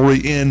rivalry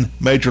in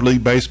Major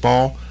League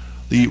Baseball.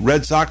 The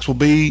Red Sox will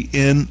be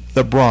in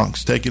the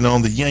Bronx taking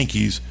on the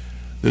Yankees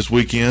this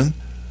weekend.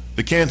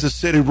 The Kansas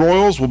City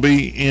Royals will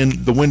be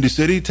in the Windy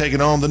City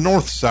taking on the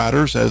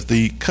Northsiders as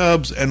the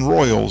Cubs and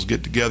Royals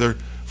get together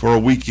for a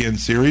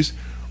weekend series.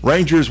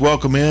 Rangers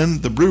welcome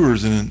in the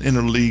Brewers in an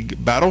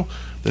interleague battle.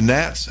 The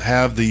Nats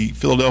have the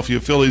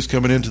Philadelphia Phillies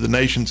coming into the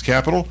nation's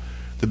capital.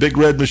 The Big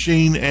Red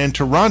Machine and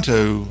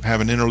Toronto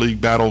have an interleague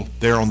battle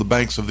there on the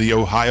banks of the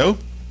Ohio.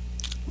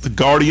 The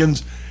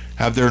Guardians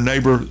have their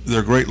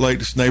Great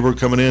Lakes neighbor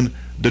coming in.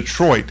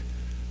 Detroit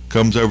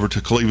comes over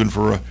to Cleveland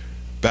for a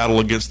battle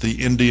against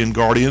the Indian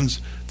Guardians.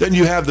 Then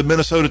you have the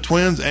Minnesota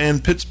Twins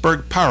and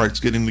Pittsburgh Pirates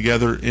getting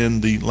together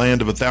in the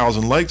land of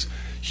 1,000 lakes.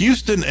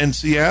 Houston and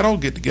Seattle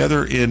get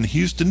together in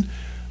Houston.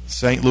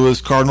 St. Louis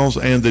Cardinals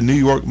and the New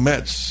York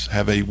Mets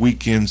have a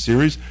weekend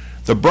series.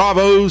 The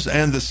Bravos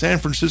and the San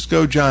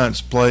Francisco Giants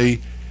play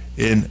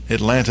in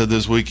Atlanta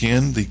this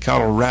weekend. The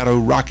Colorado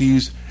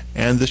Rockies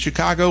and the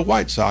Chicago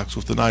White Sox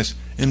with a nice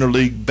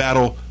interleague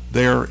battle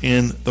there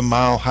in the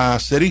Mile High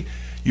City.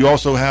 You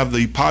also have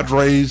the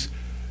Padres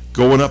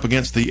going up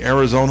against the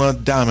Arizona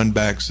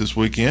Diamondbacks this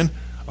weekend.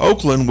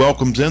 Oakland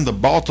welcomes in the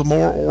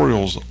Baltimore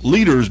Orioles,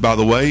 leaders, by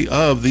the way,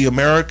 of the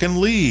American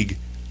League,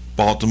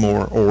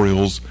 Baltimore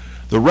Orioles.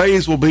 The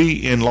Rays will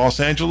be in Los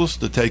Angeles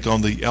to take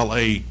on the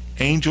L.A.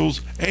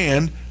 Angels,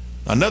 and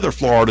another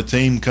Florida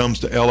team comes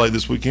to L.A.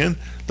 this weekend.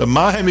 The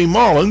Miami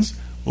Marlins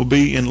will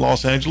be in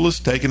Los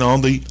Angeles taking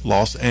on the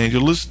Los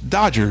Angeles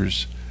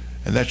Dodgers.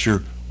 And that's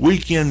your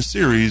weekend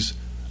series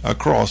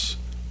across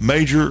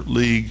Major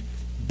League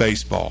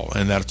Baseball.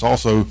 And that's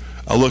also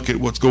a look at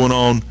what's going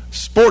on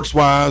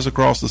sports-wise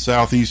across the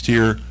Southeast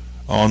here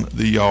on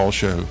the Y'all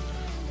Show.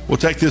 We'll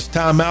take this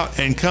time out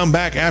and come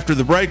back after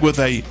the break with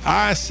a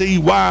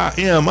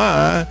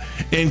ICYMI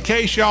in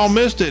case y'all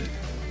missed it.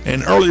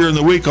 And earlier in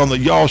the week on the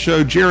Y'all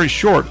Show, Jerry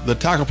Short, the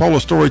Takapola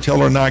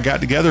storyteller, and I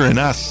got together and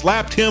I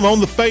slapped him on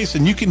the face,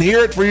 and you can hear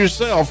it for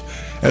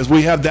yourself as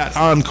we have that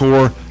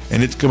encore,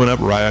 and it's coming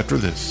up right after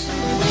this.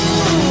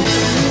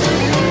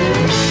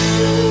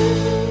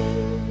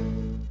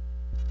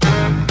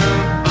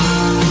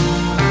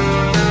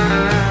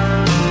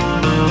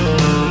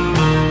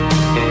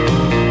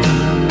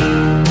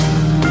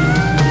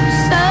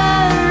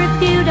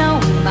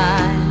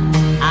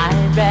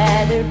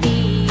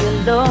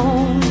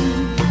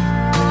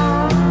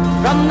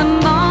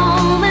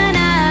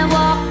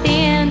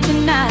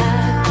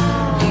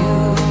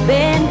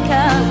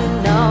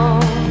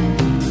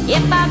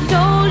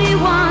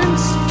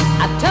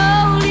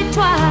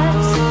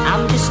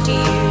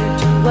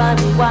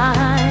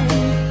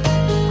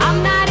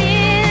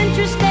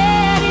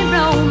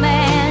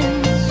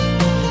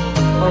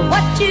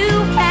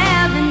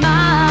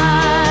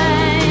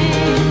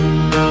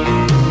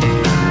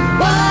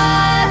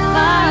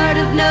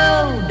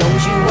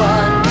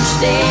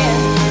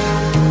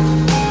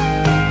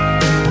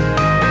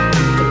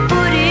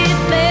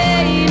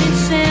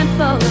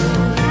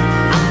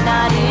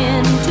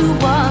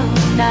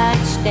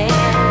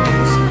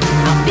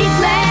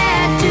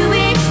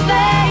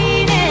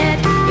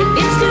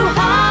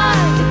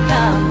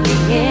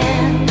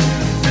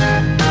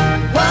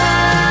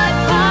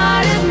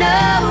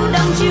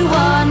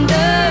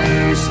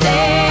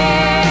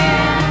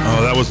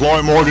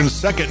 Loy Morgan's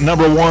second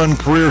 #1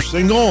 career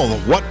single,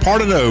 What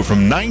Part of No,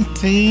 from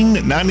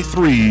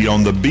 1993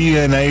 on the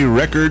BNA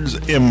Records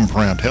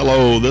imprint.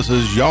 Hello, this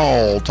is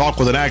Y'all Talk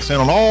with an Accent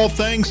on all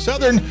things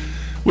Southern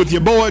with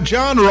your boy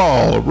John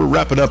Rawl. We're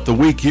wrapping up the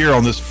week here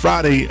on this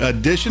Friday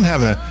edition,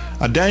 having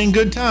a dang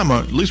good time.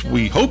 At least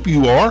we hope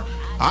you are.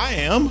 I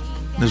am.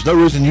 There's no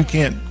reason you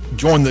can't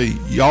join the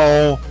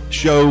Y'all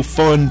Show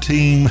fun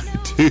team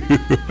too.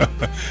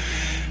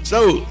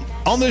 So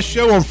on this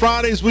show on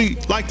Fridays, we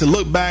like to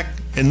look back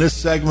in this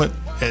segment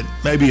at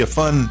maybe a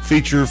fun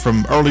feature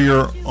from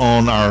earlier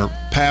on our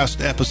past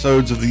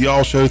episodes of the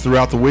Y'all Show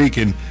throughout the week.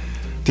 And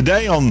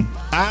today on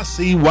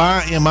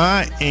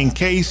ICYMI, in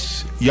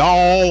case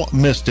y'all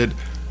missed it,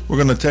 we're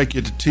going to take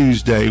you to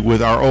Tuesday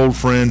with our old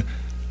friend,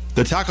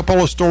 the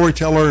Takapola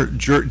storyteller,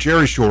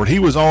 Jerry Short. He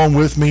was on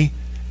with me,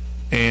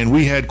 and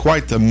we had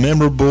quite the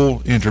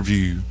memorable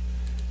interview.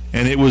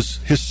 And it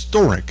was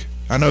historic.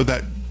 I know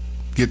that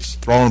gets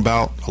thrown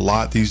about a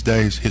lot these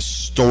days,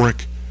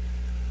 historic.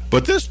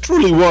 But this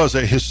truly was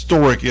a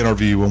historic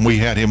interview when we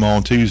had him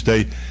on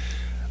Tuesday,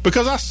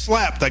 because I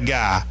slapped a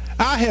guy.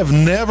 I have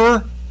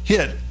never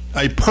hit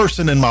a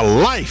person in my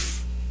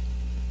life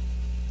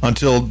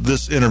until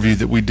this interview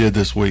that we did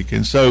this week.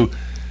 And so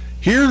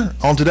here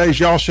on today's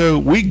Y'all Show,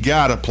 we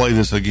got to play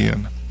this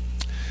again.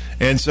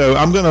 And so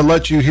I'm going to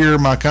let you hear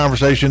my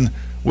conversation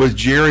with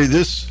Jerry.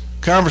 This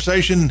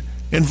conversation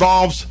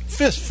involves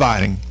fist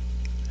fighting.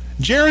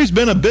 Jerry's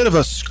been a bit of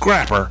a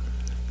scrapper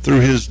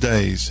through his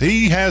days.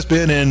 He has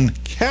been in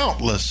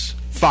countless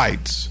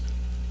fights.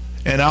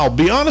 And I'll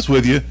be honest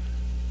with you,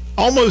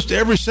 almost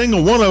every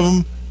single one of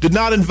them did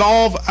not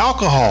involve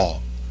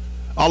alcohol.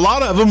 A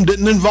lot of them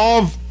didn't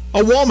involve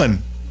a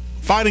woman,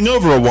 fighting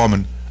over a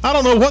woman. I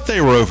don't know what they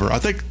were over. I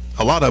think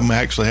a lot of them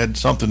actually had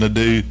something to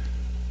do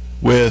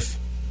with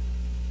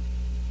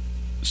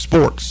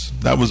sports.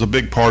 That was a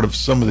big part of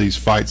some of these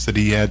fights that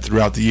he had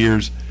throughout the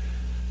years.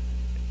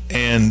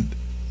 And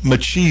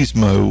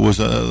machismo was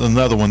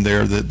another one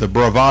there. The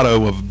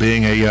bravado of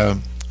being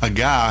a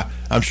guy,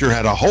 I'm sure,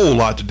 had a whole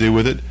lot to do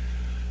with it.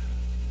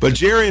 But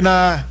Jerry and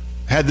I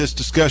had this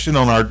discussion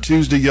on our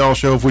Tuesday Y'all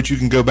Show, of which you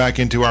can go back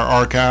into our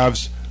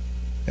archives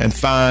and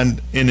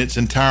find in its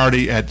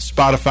entirety at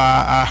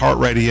Spotify,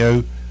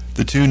 iHeartRadio,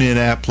 the TuneIn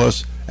app,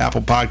 plus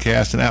Apple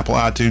Podcasts and Apple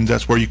iTunes.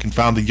 That's where you can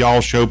find the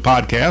Y'all Show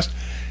podcast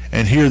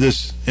and hear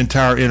this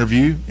entire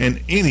interview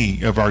and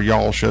any of our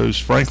Y'all shows,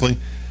 frankly.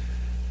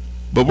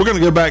 But we're going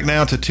to go back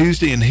now to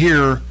Tuesday and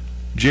hear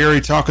Jerry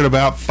talking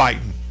about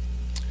fighting.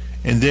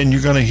 And then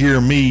you're going to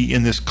hear me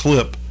in this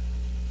clip,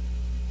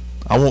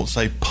 I won't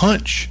say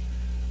punch,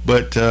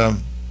 but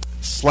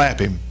slap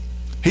him.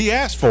 He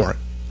asked for it.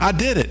 I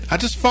did it. I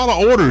just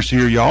follow orders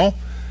here, y'all.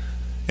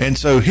 And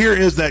so here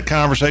is that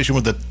conversation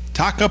with the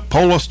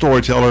Takapola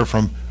storyteller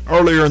from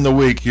earlier in the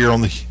week here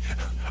on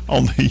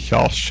the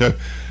Y'all Show.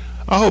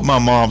 I hope my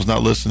mom's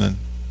not listening.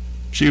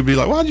 She would be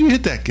like, "Why'd you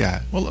hit that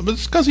guy?" Well,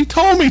 it's because he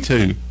told me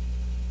to.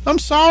 I'm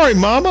sorry,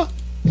 Mama.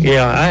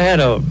 Yeah, I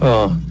had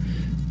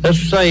let's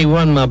say he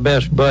wasn't my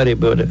best buddy,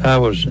 but I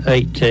was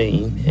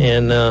 18,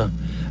 and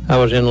I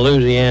was in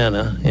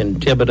Louisiana, in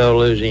Thibodaux,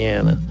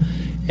 Louisiana,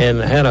 and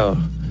had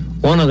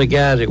one of the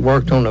guys that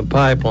worked on the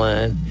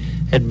pipeline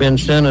had been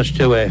sentenced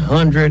to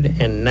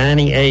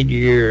 198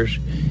 years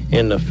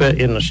in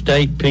the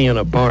state pen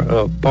of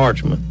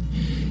Parchment.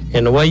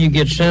 And the way you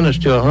get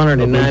sentenced to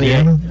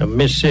 198 of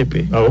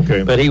Mississippi. Oh,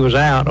 okay. But he was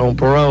out on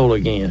parole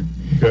again.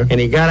 Okay. And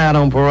he got out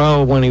on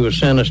parole when he was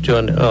sentenced to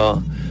a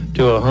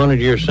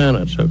 100-year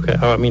sentence. Okay,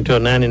 to a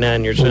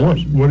 99-year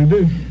sentence. What did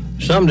he do?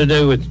 Something to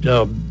do with,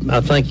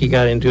 I think he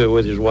got into it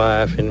with his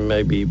wife and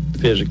maybe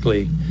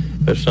physically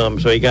or something.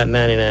 So he got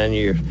 99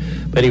 years.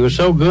 But he was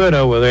so good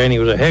over there, and he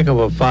was a heck of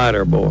a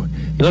fighter, boy.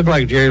 He looked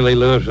like Jerry Lee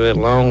Lewis with that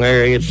long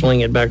hair. He'd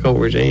sling it back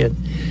over his head.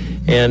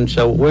 And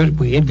so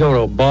he'd go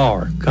to a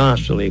bar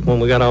constantly. When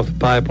we got off the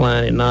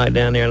pipeline at night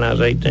down there and I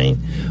was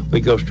 18,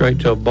 we'd go straight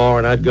to a bar,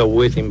 and I'd go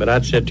with him, but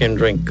I'd sit there and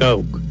drink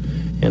Coke.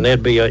 And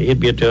he'd be at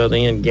the other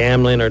end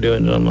gambling or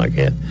doing something like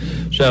that.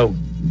 So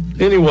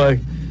anyway,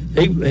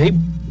 he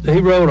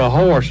rode a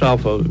horse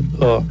off of,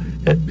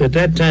 at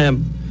that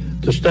time,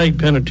 the state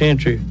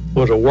penitentiary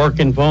was a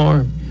working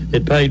farm.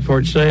 It paid for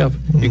itself.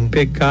 Mm-hmm. You could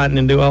pick cotton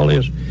and do all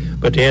this.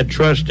 But they had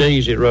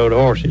trustees that rode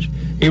horses.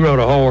 He rode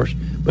a horse,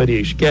 but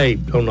he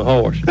escaped on the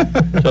horse.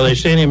 So they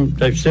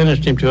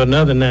sentenced him to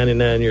another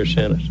 99-year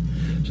sentence.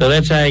 So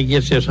that's how he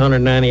gets this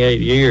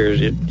 198 years.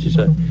 He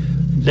said,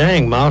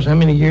 "Dang, Moss, how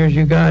many years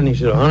you got?" And he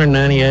said,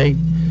 198.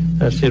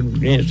 I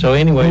said, so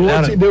anyway.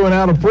 Well, what's he doing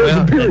out of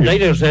prison, period? They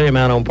just set him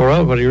out on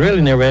parole, but he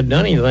really never had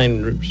done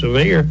anything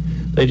severe.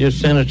 They just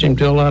sentenced him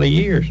to a lot of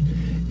years.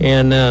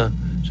 And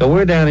so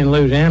we're down in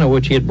Louisiana,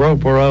 which he had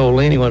broke parole.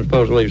 He wasn't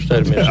supposed to leave the state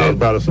of Mississippi. I was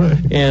about to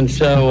say. And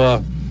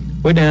so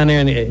we're down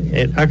there,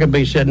 and I could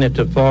be sitting at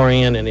the far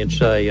end, and it'd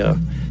say,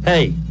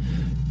 "Hey,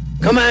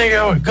 come on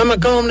here, come on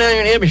down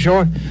here and help me,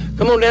 short.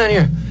 Come on down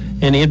here."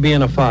 And he'd be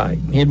in a fight.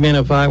 He'd be in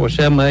a fight with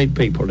 7 or 8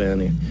 people down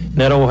there. And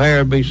that old Hare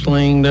would be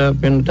slinged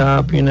up in the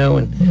top, and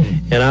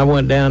I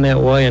went down that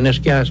way, and this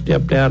guy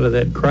stepped out of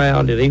that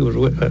crowd that he was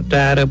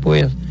tied up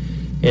with,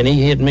 and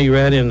he hit me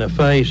right in the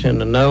face and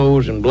the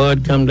nose, and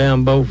blood come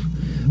down both.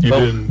 You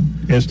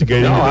didn't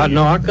instigate anything?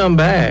 No, I come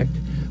back,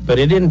 but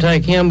it didn't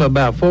take him but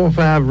about 4 or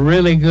 5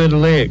 really good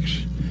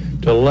licks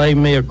to lay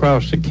me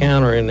across the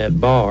counter in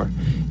that bar.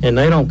 And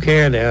they don't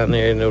care down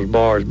there in those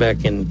bars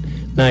back in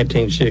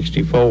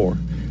 1964.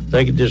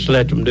 They could just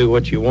let them do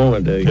what you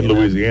want to do. In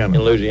Louisiana.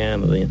 In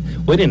Louisiana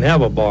then. We didn't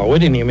have a bar. We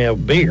didn't even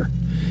have beer.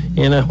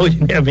 We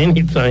didn't have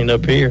anything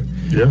up here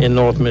in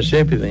North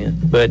Mississippi then.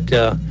 But,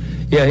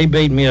 he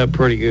beat me up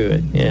pretty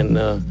good. And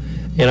I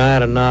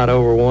had a knot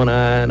over one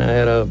eye, and I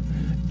had a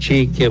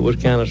cheek that was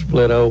kind of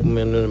split open,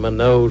 and then my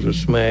nose was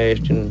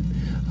smashed and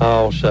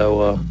all.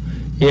 So,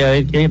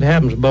 it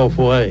happens both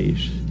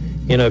ways.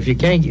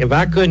 If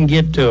I couldn't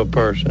get to a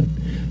person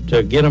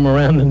to get them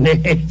around the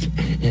neck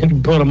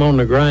and put them on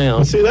the ground.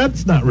 Well, see,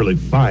 that's not really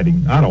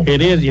fighting.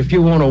 It is if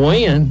you want to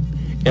win,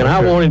 and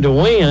I wanted to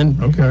win.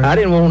 Okay. I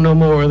didn't want no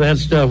more of that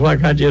stuff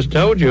like I just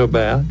told you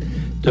about.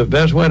 The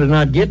best way to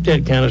not get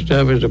that kind of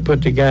stuff is to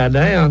put the guy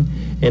down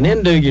and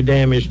then do your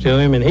damage to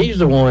him, and he's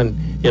the one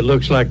it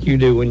looks like you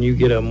do when you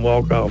get up and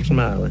walk off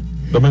smiling.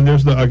 I mean,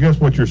 I guess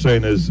what you're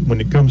saying is when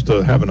it comes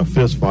to having a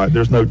fist fight,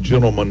 there's no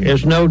gentleman.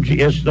 It's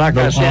like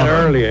I said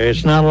earlier.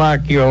 It's not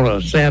like you're on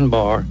a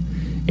sandbar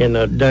in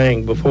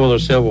the before the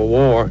Civil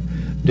War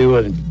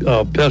doing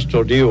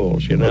pistol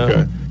duels,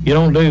 Okay. You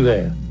don't do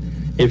that.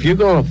 If you're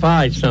going to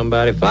fight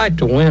somebody, fight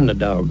to win the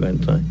doggone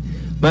thing.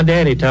 My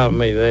daddy taught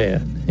me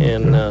that.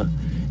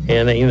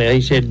 And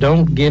he said,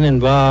 don't get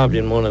involved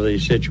in one of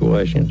these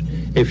situations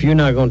if you're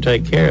not going to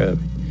take care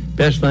of it.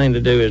 Best thing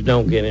to do is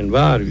don't get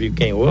involved if you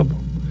can't whip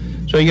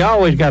them. So you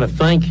always got to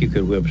think you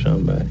could whip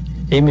somebody.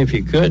 Even if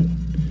you couldn't,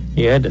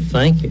 you had to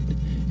think it.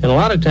 And a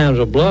lot of times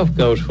a bluff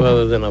goes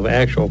further than an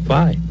actual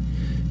fight.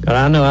 Because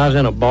I know I was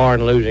in a bar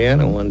in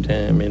Louisiana one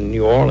time in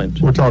New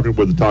Orleans. We're talking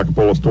with the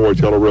Takapola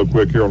storyteller real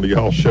quick here on the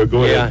Y'all Show.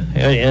 Go ahead.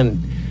 Yeah,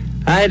 and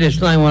I had this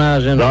thing when I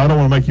was in. No, I don't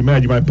want to make you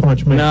mad. You might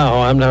punch me.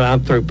 No, I'm not.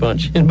 I'm through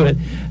punching. But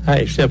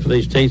except for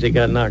these teeth that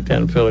got knocked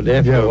out in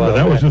Philadelphia. Yeah, but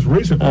that was just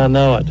recently. I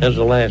know it. That's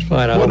the last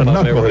fight I hope I'm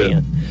ever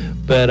in.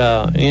 But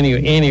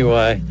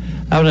anyway,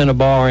 I was in a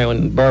bar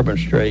on Bourbon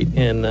Street,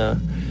 and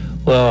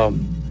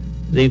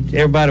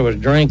everybody was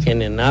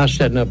drinking, and I was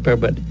sitting up there.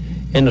 But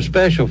in the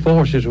Special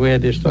Forces, we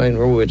had this thing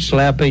where we would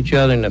slap each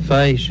other in the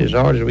face as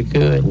hard as we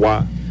could.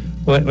 Why?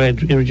 Well,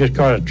 it was just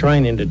part of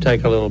training to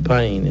take a little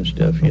pain and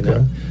stuff, you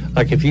know.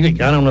 Like if you, I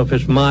don't know if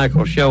it's Mike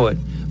will show it,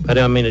 but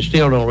I mean, it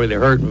still don't really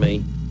hurt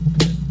me.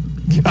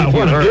 God,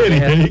 what did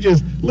he? He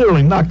just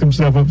literally knocked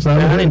himself upside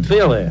the head. I didn't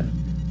feel that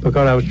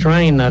because I was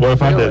trained not to feel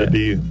that. What if I did it to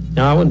you?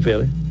 No, I wouldn't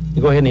feel it.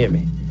 You go ahead and hit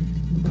me.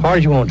 Hard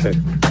as you want to.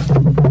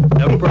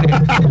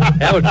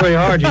 That was pretty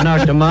hard. You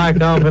knocked the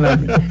mic off,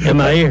 and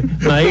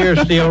my ear's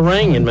still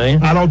ringing,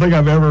 man. I don't think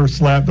I've ever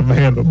slapped a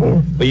man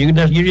before. Well, you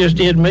just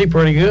did me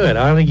pretty good.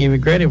 I only give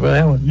you credit for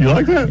that one. You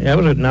like that? That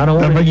was not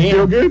only that make again. You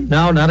feel good?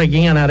 No, not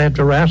again. I'd have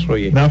to wrestle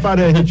you. Now, if I'd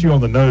hit you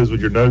on the nose,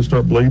 would your nose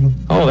start bleeding?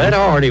 Oh, that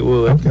hard it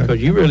would,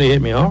 because you really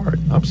hit me hard.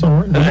 I'm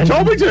sorry. You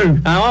told me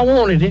to. I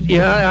wanted it.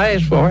 Yeah, I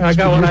asked for it. I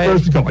got what I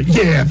asked. Supposed to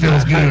go, yeah, it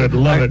feels good.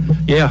 Love it.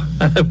 Yeah,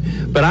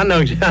 but I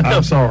know.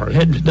 I'm sorry.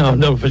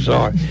 No, for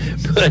sorry.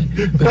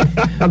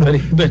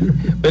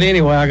 But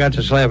anyway, I got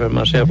to slapping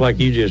myself like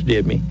you just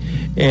did me,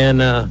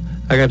 and I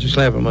got to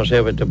slapping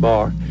myself at the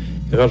bar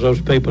because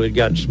those people had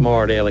gotten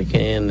smart aleck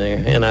in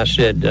there, and I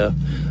said,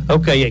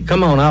 "Okay,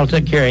 come on, I'll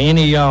take care of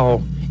any of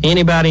y'all,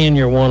 anybody in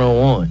your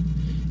one-on-one,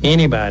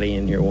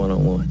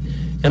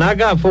 and I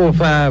got 4 or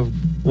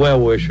 5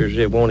 well-wishers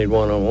that wanted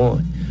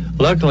one-on-one.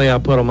 Luckily, I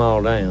put them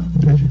all down.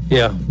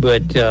 Yeah,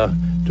 but the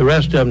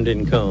rest of them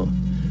didn't come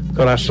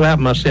because I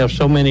slapped myself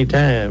so many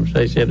times.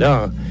 They said,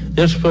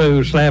 this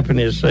fool slapping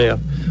himself.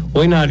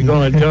 We're not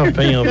going to jump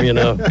him,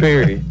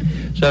 period.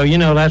 So,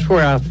 that's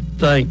where I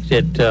think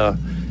that,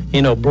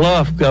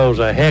 bluff goes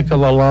a heck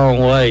of a long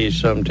way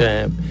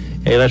sometimes.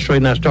 Hey, that's the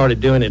reason I started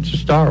doing it to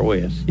start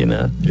with,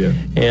 Yeah.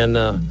 And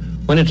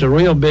when it's a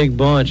real big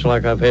bunch,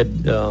 like I've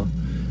had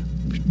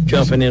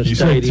jumping in you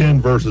stadium. said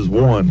 10 versus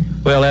 1.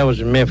 Well, that was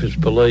the Memphis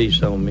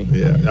Police on me.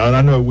 Yeah, and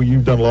I know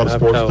you've done a lot of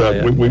sports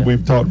stuff.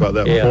 We've talked about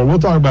that before. We'll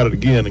talk about it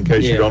again in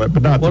case you don't,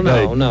 but not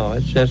today. No,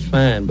 that's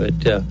fine. But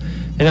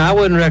and I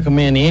wouldn't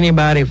recommend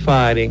anybody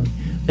fighting.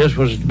 This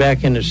was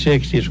back in the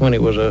 60s when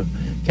it was a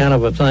kind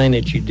of a thing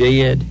that you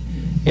did.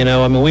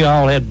 We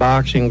all had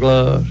boxing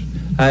gloves.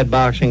 I had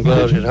boxing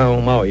gloves at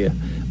home. Oh, yeah.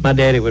 My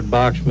daddy would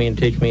box me and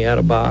teach me how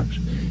to box.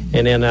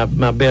 And then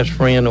my best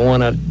friend, the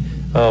one I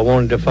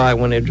wanted to fight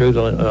when they drew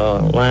the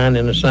line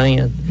in the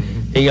sand,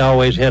 he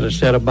always had a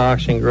set of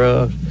boxing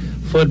gloves.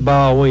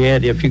 Football, we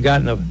had, if you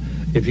got a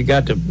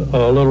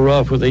little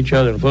rough with each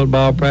other in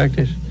football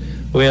practice,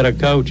 we had a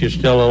coach that's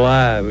still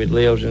alive. He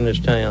lives in this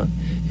town.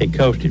 He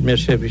coached at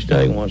Mississippi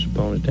State once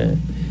upon a time,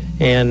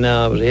 and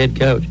was a head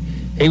coach.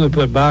 He would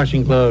put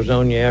boxing gloves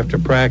on you after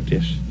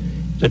practice,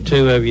 the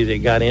two of you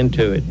that got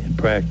into it in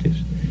practice,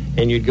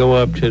 and you'd go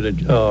up to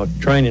the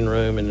training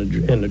room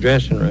in the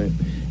dressing room,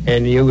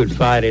 and you would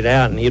fight it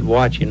out, and he'd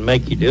watch you and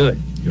make you do it.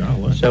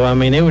 Golly. So,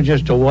 it was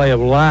just a way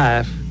of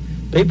life.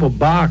 People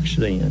boxed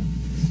then.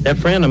 That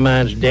friend of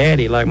mine's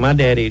daddy, like my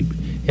daddy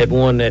had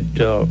won that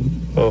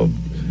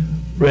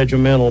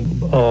regimental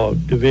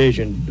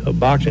division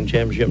boxing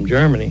championship in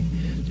Germany.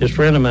 This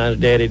friend of mine's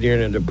daddy during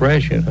the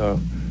Depression,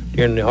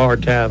 during the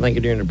hard time, I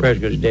think during the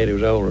Depression because his daddy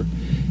was older,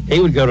 he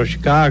would go to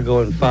Chicago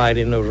and fight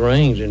in those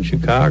rings in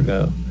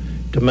Chicago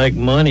to make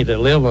money to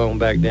live on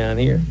back down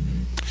here.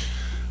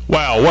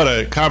 Wow, what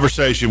a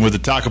conversation with the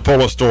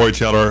Takapola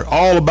storyteller,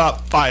 all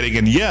about fighting.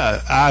 And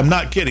yeah, I'm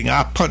not kidding.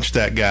 I punched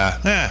that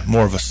guy.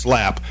 More of a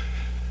slap.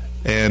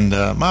 And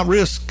my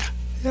wrist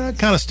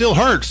kind of still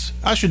hurts.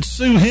 I should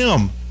sue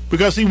him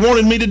because he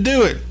wanted me to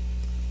do it.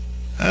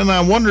 And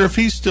I wonder if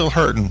he's still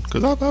hurting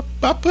because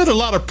I put a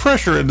lot of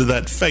pressure into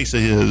that face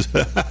of his.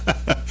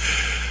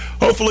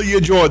 Hopefully you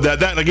enjoyed that.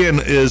 That,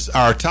 again, is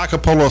our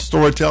Takapola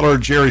storyteller,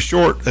 Jerry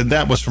Short. And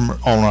that was on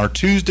our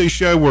Tuesday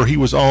show where he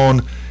was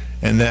on.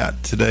 And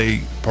that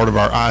today, part of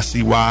our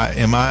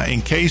ICYMI,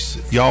 in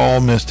case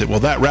y'all missed it. Well,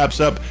 that wraps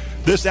up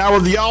this hour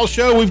of the Y'all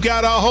Show. We've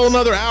got a whole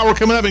nother hour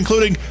coming up,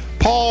 including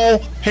Paul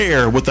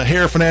Hare with the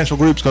Hare Financial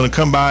Group is going to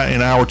come by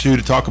in hour 2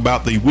 to talk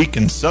about the week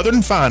in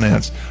Southern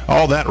finance.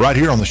 All that right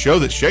here on the show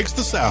that shakes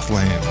the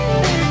Southland.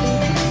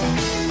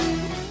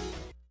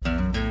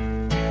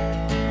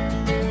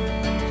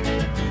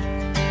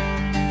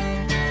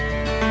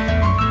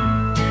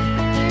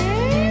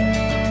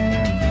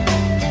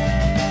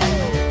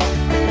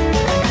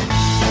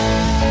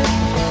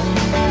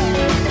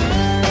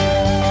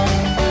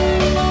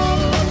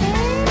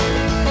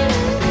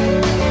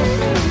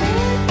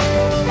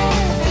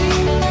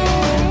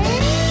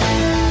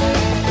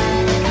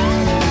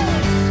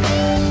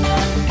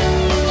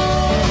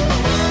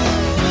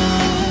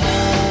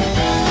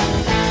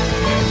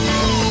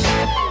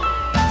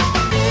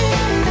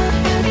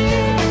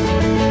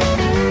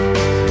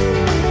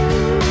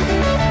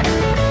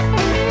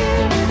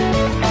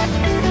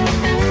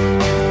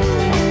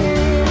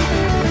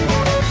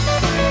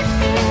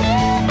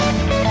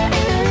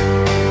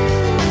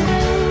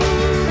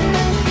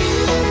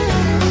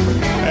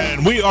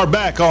 And we are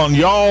back on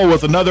y'all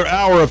with another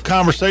hour of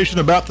conversation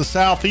about the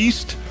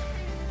Southeast.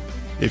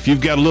 If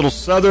you've got a little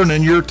Southern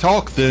in your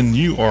talk, then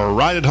you are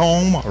right at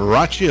home,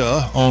 right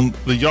here on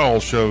the Y'all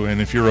Show.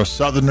 And if you're a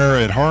Southerner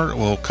at heart,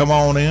 well, come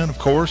on in, of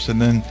course.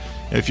 And then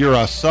if you're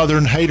a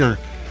Southern hater,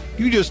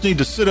 you just need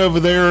to sit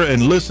over there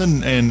and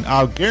listen, and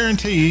I'll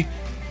guarantee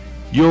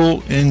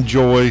you'll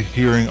enjoy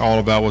hearing all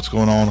about what's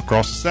going on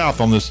across the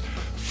South on this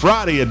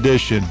Friday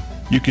edition.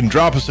 You can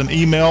drop us an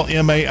email,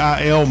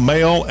 mail,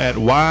 mail at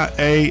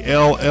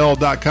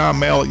yall.com.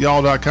 Mail at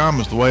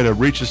y'all.com is the way to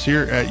reach us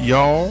here at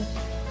y'all.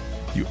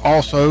 You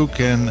also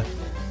can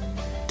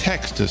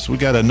text us. We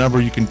got a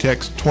number you can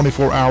text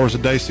 24 hours a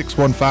day,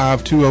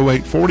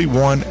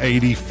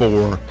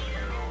 615-208-4184.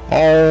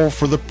 All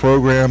for the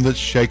program that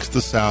shakes the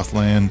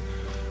Southland.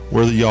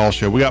 We're the Y'all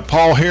Show. We got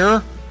Paul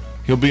Hare.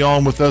 He'll be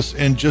on with us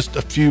in just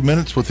a few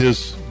minutes with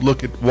his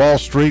look at Wall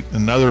Street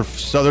and other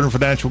Southern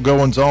financial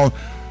goings-on.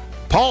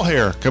 Paul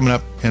Hare coming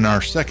up in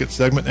our second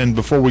segment. And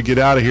before we get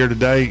out of here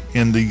today,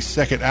 in the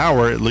second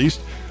hour at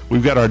least,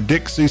 we've got our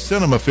Dixie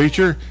Cinema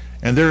feature.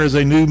 And there is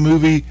a new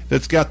movie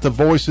that's got the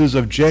voices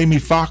of Jamie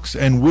Foxx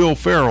and Will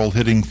Ferrell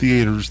hitting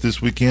theaters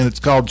this weekend.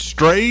 It's called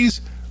Strays.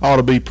 Ought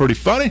to be pretty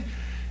funny.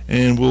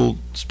 And we'll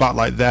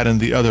spotlight that and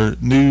the other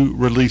new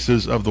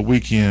releases of the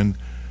weekend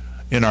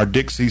in our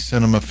Dixie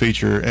Cinema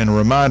feature. And a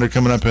reminder,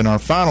 coming up in our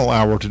final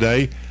hour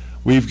today,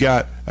 we've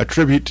got a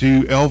tribute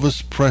to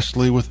Elvis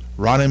Presley with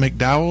Ronnie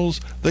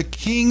McDowell's The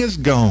King Is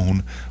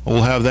Gone.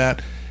 We'll have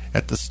that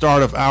at the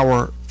start of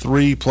hour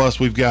 3. Plus,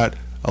 we've got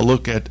a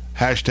look at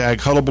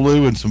hashtag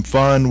Hullabaloo and some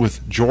fun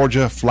with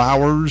Georgia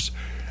Flowers.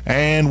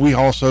 And we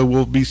also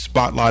will be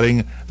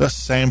spotlighting the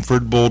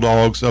Samford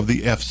Bulldogs of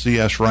the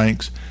FCS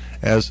ranks,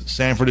 as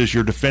Samford is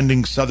your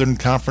defending Southern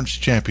Conference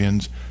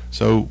champions.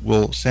 So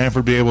will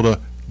Samford be able to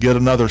get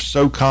another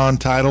SoCon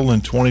title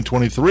in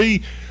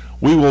 2023?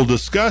 We will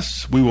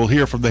discuss. We will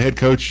hear from the head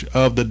coach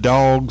of the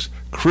Dogs,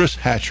 Chris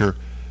Hatcher,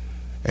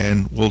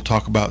 and we'll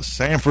talk about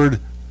Samford,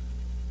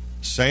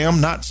 Sam,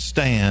 not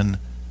Stan,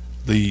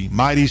 the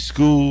mighty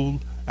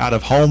school out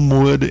of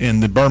Homewood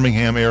in the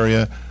Birmingham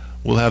area.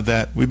 We'll have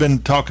that. We've been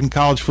talking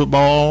college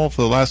football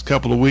for the last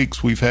couple of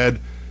weeks. We've had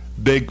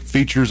big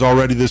features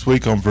already this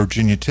week on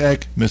Virginia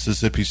Tech,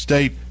 Mississippi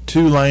State,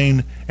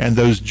 Tulane, and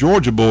those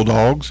Georgia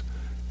Bulldogs.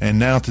 And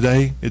now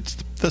today, it's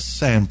the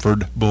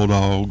Samford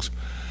Bulldogs.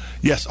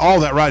 Yes, all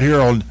that right here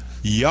on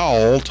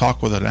Y'all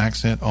Talk with an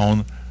Accent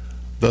on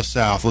the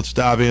South. Let's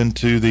dive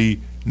into the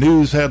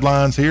news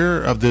headlines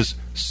here of this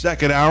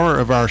second hour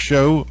of our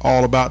show,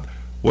 all about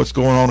what's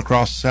going on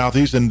across the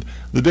Southeast. And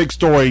the big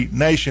story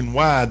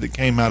nationwide that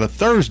came out of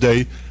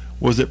Thursday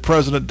was that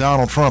President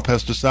Donald Trump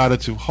has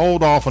decided to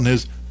hold off on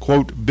his,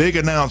 quote, big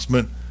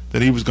announcement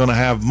that he was going to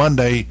have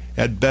Monday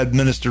at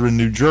Bedminster in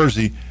New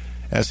Jersey,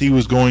 as he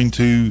was going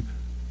to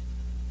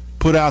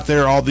put out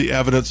there all the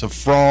evidence of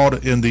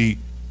fraud in the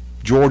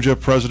Georgia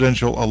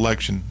presidential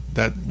election.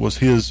 That was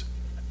his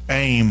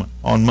aim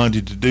on Monday,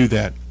 to do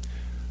that.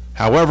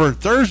 However,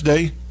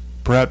 Thursday,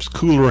 perhaps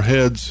cooler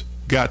heads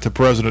got to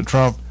President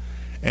Trump,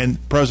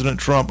 and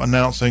President Trump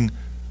announcing,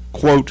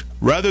 quote,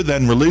 rather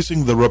than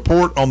releasing the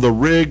report on the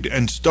rigged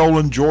and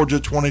stolen Georgia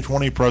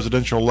 2020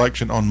 presidential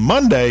election on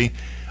Monday,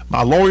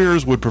 my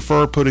lawyers would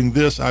prefer putting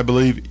this, I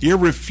believe,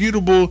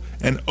 irrefutable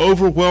and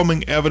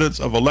overwhelming evidence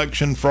of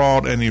election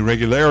fraud and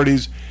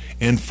irregularities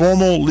in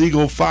formal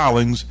legal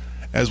filings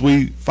as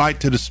we fight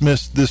to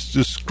dismiss this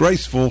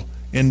disgraceful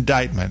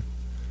indictment.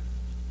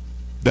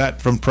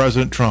 That from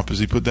President Trump as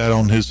he put that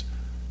on his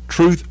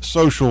Truth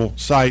Social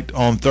site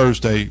on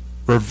Thursday,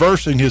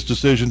 reversing his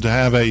decision to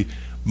have a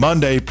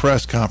Monday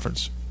press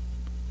conference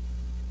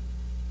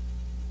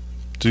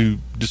to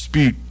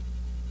dispute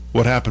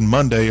what happened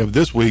Monday of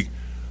this week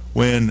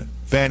when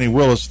Fannie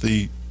Willis,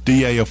 the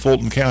DA of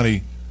Fulton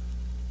County,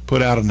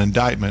 put out an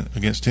indictment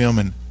against him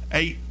and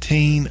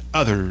 18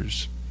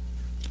 others.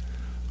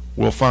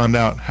 We'll find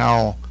out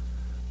how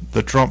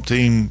the Trump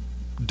team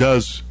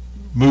does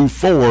move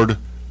forward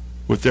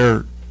with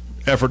their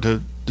effort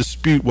to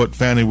dispute what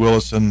Fannie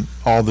Willis and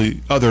all the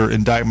other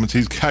indictments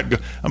he's got.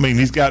 I mean,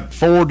 he's got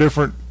 4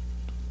 different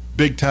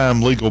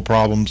big-time legal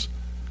problems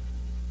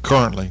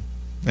currently.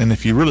 And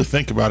if you really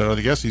think about it, I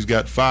guess he's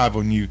got 5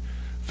 when you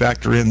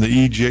factor in the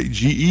E.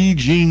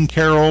 Jean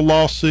Carroll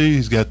lawsuit.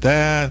 He's got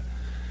that.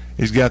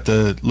 He's got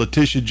the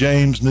Letitia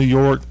James, New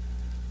York.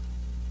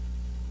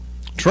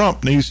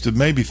 Trump needs to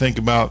maybe think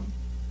about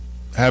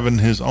having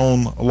his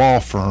own law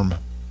firm,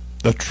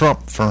 the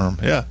Trump firm.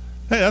 Yeah.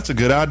 Hey, that's a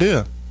good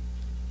idea.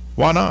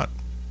 Why not?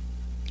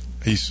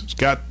 He's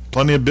got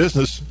plenty of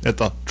business at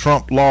the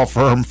Trump law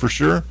firm for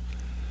sure.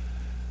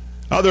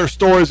 Other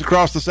stories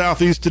across the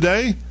Southeast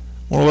today.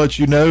 I want to let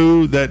you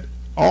know that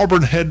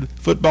Auburn head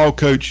football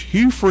coach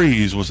Hugh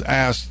Freeze was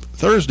asked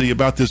Thursday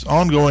about this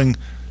ongoing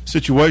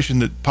situation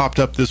that popped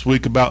up this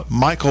week about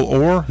Michael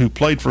Orr, who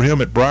played for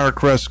him at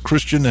Briarcrest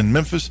Christian in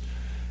Memphis,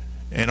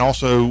 and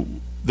also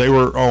they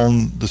were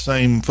on the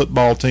same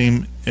football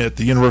team at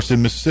the University of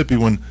Mississippi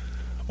when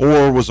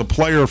Orr was a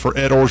player for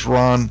Ed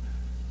Orgeron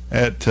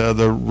at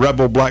the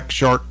Rebel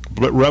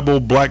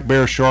Black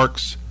Bear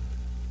Sharks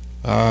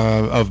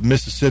of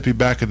Mississippi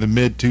back in the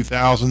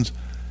mid-2000s,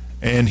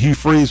 and Hugh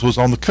Freeze was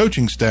on the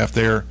coaching staff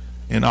there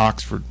in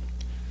Oxford.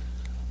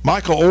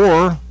 Michael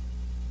Orr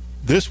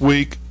this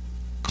week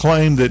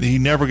claimed that he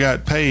never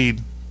got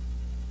paid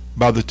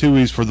by the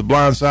Tuohys for The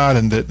Blind Side,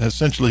 and that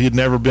essentially he'd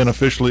never been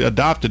officially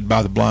adopted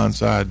by The Blind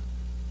Side,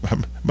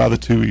 by the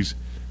Tuohys,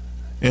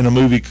 in a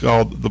movie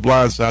called The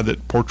Blind Side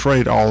that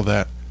portrayed all of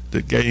that,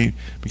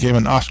 became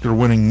an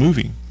Oscar-winning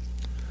movie.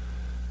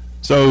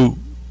 So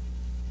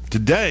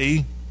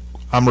today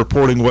I'm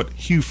reporting what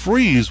Hugh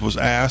Freeze was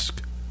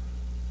asked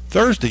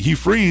Thursday. Hugh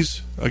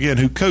Freeze, again,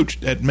 who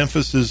coached at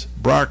Memphis's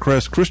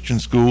Briarcrest Christian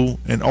School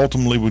and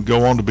ultimately would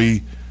go on to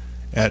be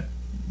at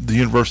the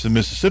University of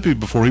Mississippi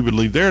before he would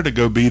leave there to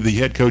go be the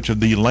head coach of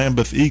the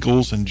Lambeth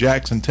Eagles in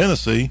Jackson,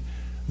 Tennessee,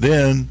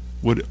 then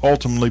would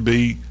ultimately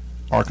be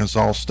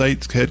Arkansas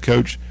State's head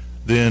coach,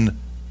 then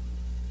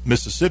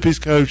Mississippi's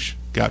coach,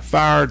 got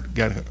fired,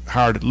 got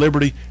hired at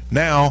Liberty,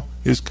 now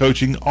is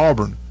coaching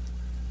Auburn.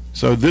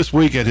 So this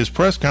week at his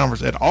press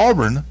conference at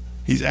Auburn,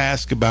 he's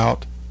asked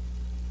about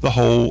the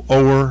whole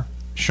Orr,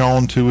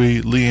 Sean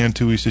Tuohy, Leanne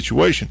Tuohy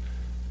situation.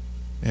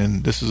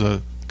 And this is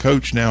a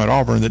coach now at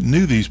Auburn that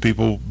knew these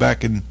people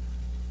back in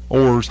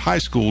Orr's high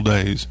school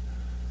days.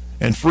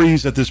 And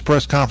Freeze at this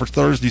press conference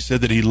Thursday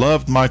said that he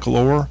loved Michael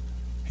Orr.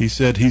 He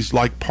said he's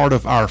like part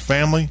of our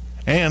family,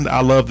 and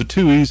I love the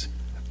Tuohys.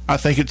 I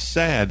think it's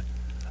sad.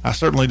 I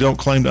certainly don't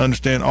claim to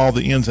understand all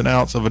the ins and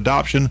outs of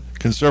adoption,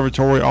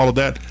 conservatory, all of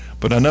that,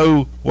 but I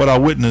know what I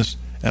witnessed,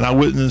 and I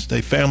witnessed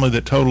a family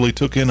that totally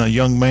took in a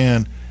young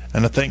man,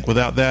 and I think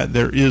without that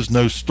there is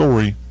no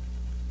story.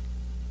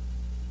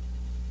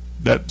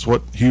 That's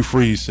what Hugh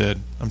Freeze said.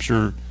 I'm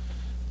sure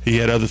he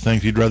had other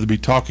things he'd rather be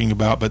talking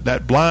about, but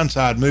that Blind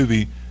Side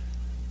movie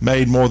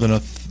made more than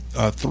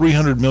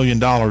 $300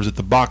 million at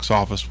the box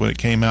office when it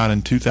came out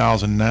in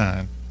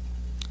 2009.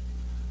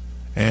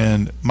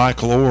 And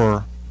Michael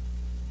Orr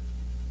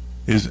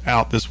is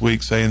out this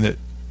week saying that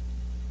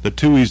the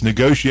Tuohys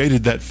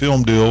negotiated that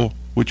film deal,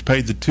 which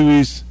paid the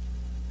Tuohys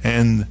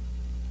and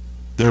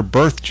their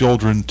birth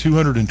children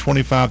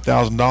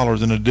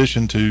 $225,000 in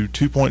addition to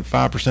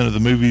 2.5% of the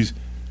movie's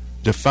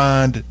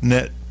defined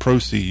net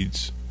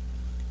proceeds.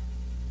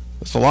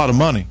 That's a lot of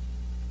money.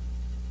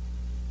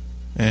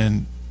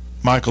 And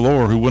Michael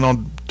Orr, who went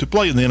on to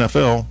play in the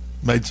NFL,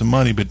 made some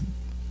money, but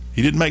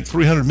he didn't make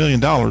 $300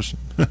 million.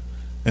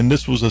 And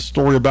this was a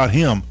story about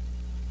him,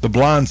 The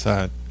Blind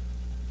Side.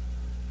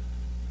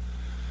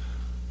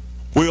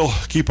 We'll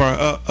keep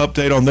our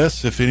update on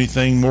this if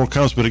anything more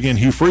comes. But again,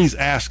 Hugh Freeze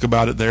asked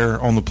about it there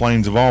on the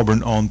plains of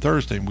Auburn on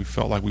Thursday, and we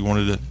felt like we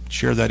wanted to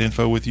share that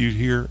info with you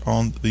here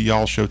on the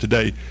Y'all Show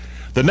today.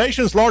 The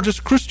nation's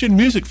largest Christian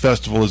music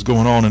festival is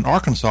going on in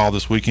Arkansas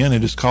this weekend.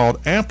 It is called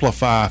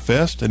Amplify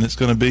Fest, and it's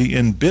going to be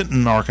in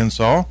Benton,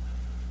 Arkansas.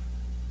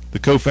 The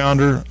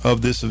co-founder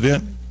of this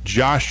event,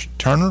 Josh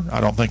Turner,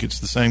 I don't think it's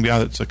the same guy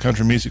that's a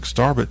country music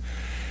star, but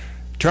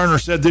Turner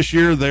said this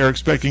year they are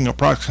expecting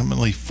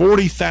approximately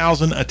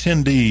 40,000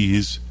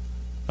 attendees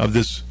of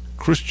this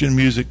Christian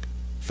music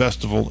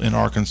festival in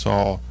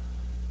Arkansas,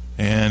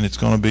 and it's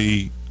going to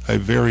be a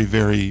very,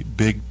 very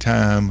big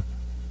time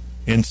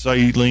in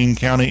Saline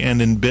County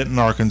and in Benton,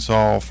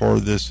 Arkansas for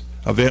this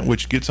event,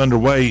 which gets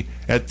underway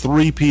at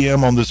 3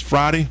 p.m. on this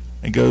Friday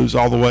and goes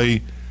all the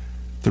way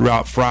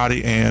throughout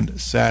Friday and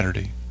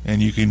Saturday.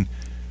 And you can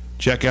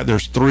check out,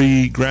 there's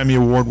 3 Grammy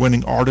Award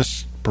winning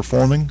artists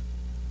performing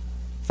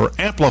for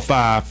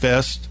Amplify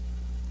Fest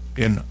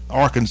in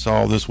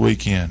Arkansas this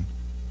weekend.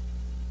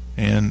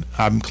 And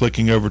I'm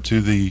clicking over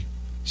to the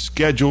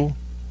schedule.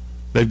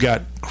 They've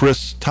got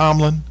Chris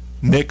Tomlin,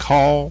 Nick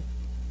Hall,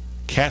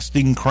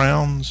 Casting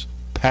Crowns,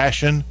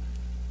 Passion,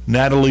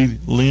 Natalie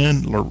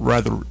Lane,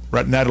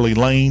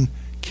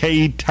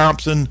 Cade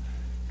Thompson,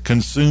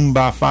 Consumed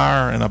by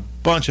Fire, and a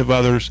bunch of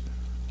others,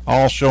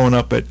 all showing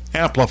up at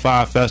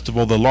Amplify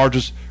Festival, the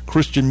largest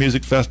Christian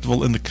music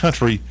festival in the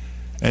country,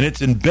 and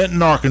it's in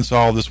Benton,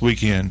 Arkansas this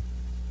weekend.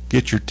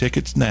 Get your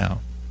tickets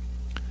now.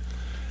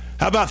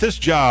 How about this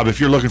job if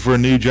you're looking for a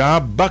new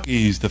job?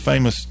 Buc-ee's, the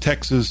famous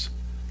Texas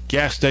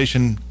gas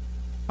station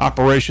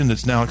operation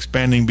that's now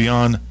expanding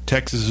beyond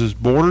Texas's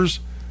borders,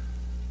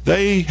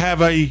 they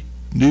have a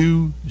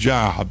new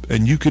job,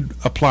 and you could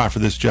apply for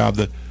this job.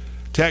 The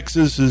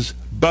Texas's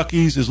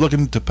Buc-ee's is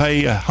looking to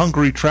pay a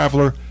hungry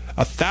traveler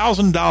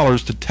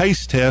 $1,000 to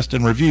taste test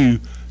and review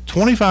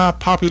 25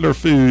 popular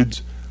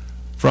foods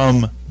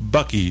from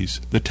Buc-ee's.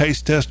 The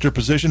taste tester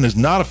position is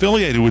not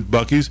affiliated with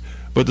Buc-ee's,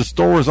 but the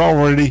store is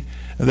already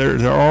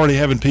they're already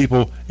having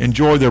people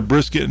enjoy their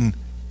brisket and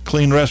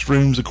clean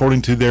restrooms,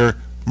 according to their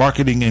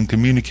marketing and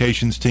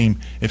communications team.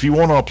 If you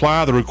want to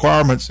apply, the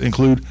requirements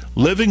include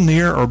living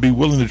near or be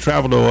willing to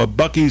travel to a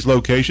Buc-ee's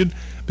location,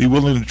 be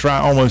willing to try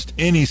almost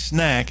any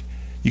snack.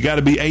 You got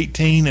to be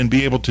 18 and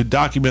be able to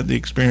document the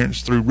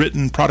experience through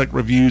written product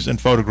reviews and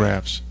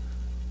photographs.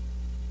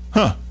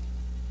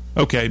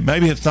 Okay,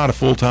 maybe it's not a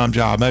full-time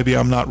job. Maybe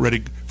I'm not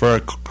ready for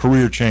a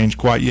career change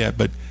quite yet,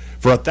 but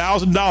for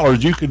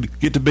 $1,000 you could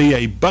get to be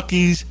a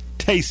Buc-ee's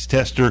taste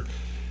tester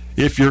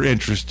if you're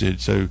interested.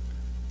 So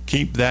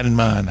Keep that in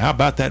mind. How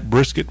about that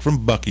brisket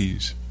from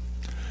Buc-ee's?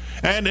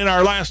 And in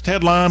our last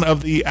headline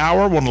of the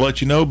hour, I want to let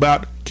you know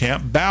about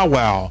Camp Bow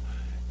Wow.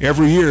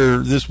 Every year,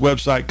 this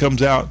website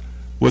comes out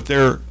with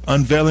their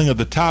unveiling of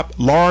the top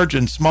large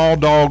and small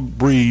dog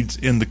breeds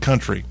in the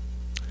country.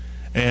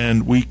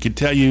 And we can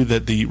tell you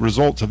that the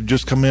results have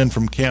just come in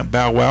from Camp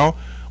Bow Wow,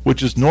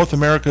 which is North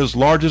America's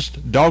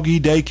largest doggy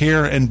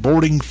daycare and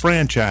boarding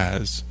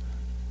franchise.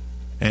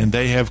 And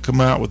they have come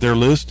out with their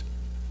list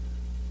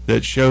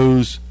that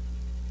shows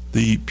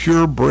the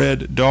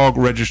purebred dog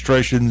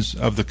registrations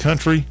of the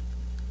country.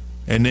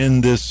 And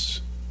in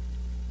this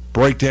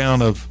breakdown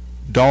of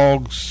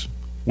dogs,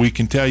 we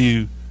can tell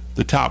you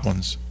the top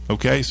ones.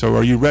 Okay, so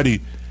are you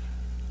ready?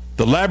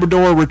 The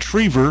Labrador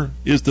Retriever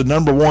is the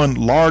number one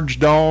large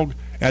dog,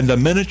 and the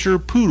miniature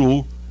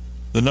poodle,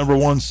 the number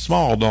one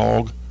small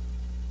dog.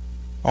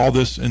 All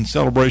this in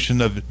celebration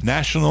of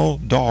National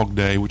Dog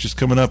Day, which is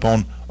coming up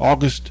on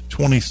August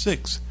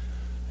 26th.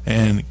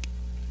 And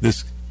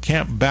this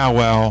Camp Bow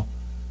Wow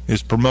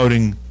is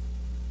promoting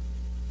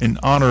in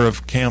honor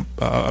of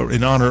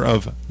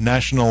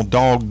National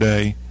Dog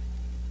Day,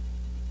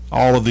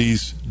 all of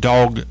these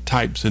dog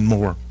types and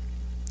more.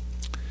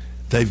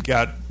 They've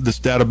got this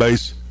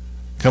database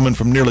coming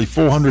from nearly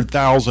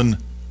 400,000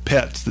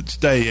 pets that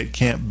stay at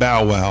Camp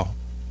Bow Wow.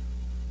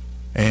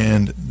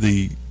 And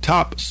the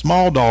top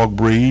small dog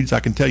breeds,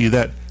 I can tell you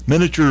that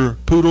miniature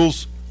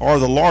poodles are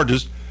the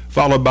largest,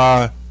 followed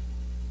by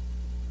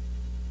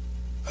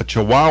a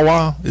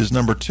Chihuahua is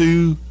number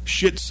 2,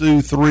 Shih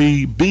Tzu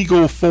 3,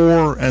 Beagle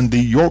 4, and the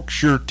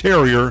Yorkshire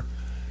Terrier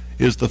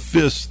is the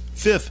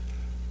fifth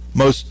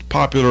most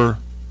popular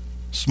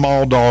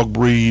small dog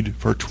breed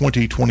for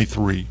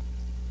 2023.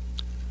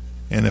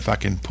 And if I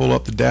can pull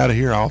up the data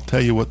here, I'll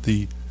tell you what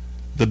the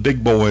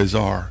big boys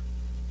are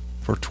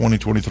for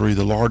 2023,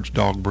 the large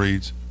dog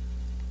breeds.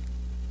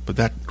 But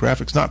that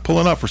graphic's not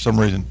pulling up for some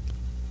reason.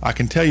 I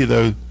can tell you,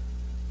 though,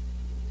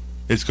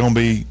 it's going to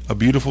be a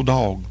beautiful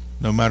dog,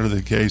 no matter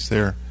the case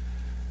there,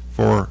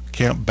 for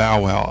Camp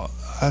Bow Wow.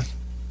 I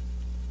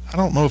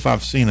don't know if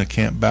I've seen a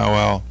Camp Bow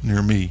Wow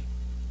near me.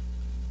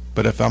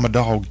 But if I'm a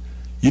dog,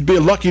 you'd be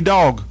a lucky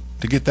dog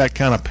to get that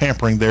kind of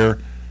pampering there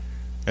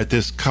at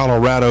this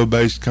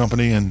Colorado-based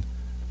company and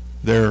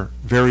their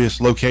various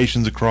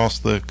locations across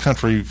the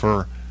country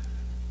for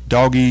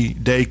doggy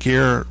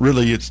daycare.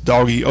 Really, it's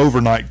doggy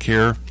overnight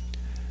care.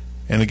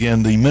 And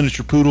again, the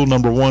miniature poodle,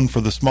 number 1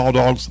 for the small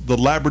dogs. The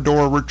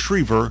Labrador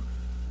Retriever,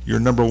 your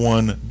number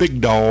 1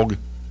 big dog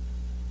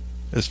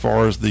as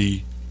far as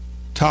the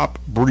top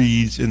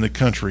breeds in the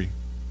country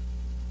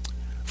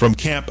from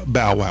Camp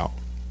Bow Wow.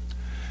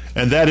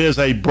 And that is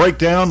a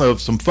breakdown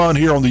of some fun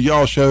here on the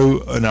Y'all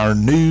Show and our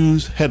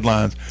news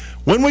headlines.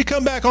 When we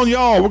come back on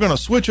Y'all, we're going to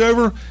switch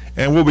over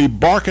and we'll be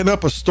barking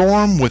up a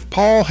storm with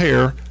Paul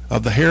Hare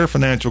of the Hare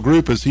Financial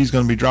Group, as he's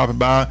going to be dropping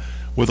by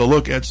with a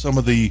look at some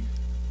of the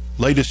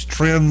latest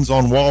trends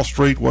on Wall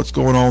Street, what's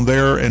going on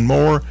there, and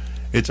more.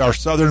 It's our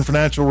Southern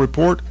Financial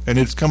Report, and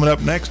it's coming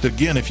up next.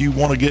 Again, if you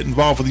want to get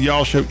involved with the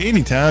Y'all Show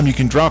anytime, you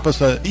can drop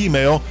us an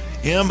email,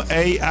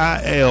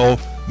 MAIL,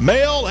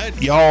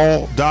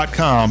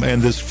 mail@y'all.com.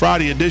 And this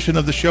Friday edition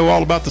of the show,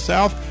 All About the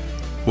South,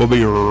 we'll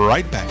be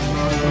right back.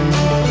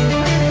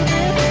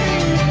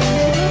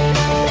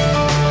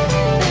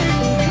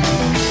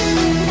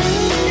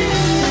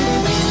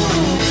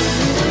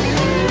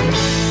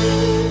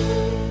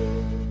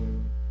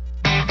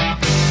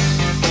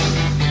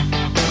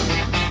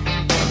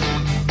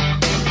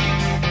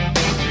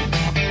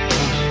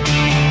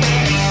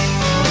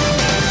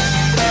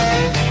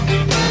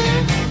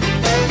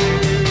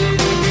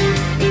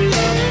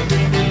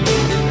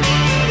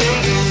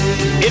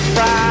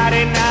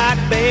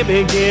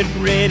 Baby, get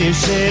ready,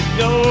 set,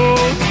 go.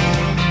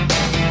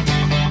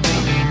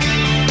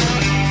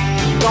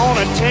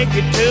 Gonna take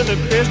you to the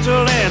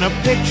Crystal and a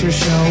picture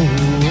show.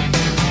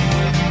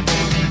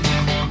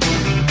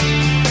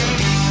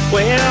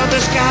 Well, the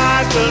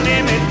sky's the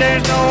limit,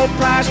 there's no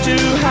price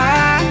too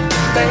high.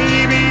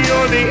 Baby,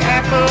 you're the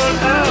apple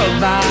of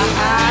my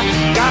eye.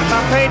 Got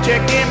my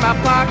paycheck in my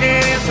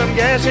pocket and some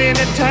gas in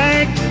the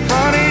tank.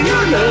 Honey,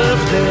 your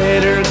love's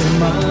better than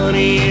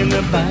money in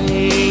the bank.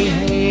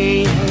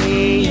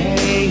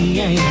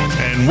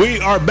 And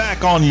we are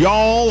back on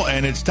Y'all,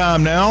 and it's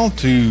time now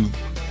to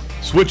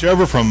switch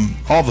over from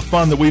all the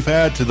fun that we've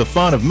had to the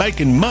fun of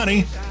making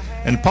money.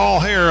 And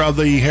Paul Hare of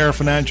the Hare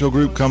Financial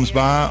Group comes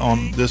by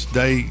on this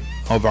day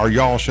of our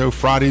Y'all Show,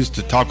 Fridays,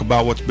 to talk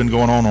about what's been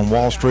going on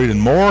Wall Street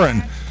and more.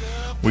 And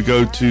we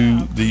go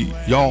to the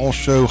Y'all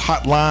Show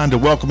hotline to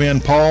welcome in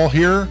Paul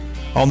here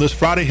on this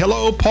Friday.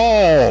 Hello,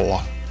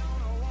 Paul.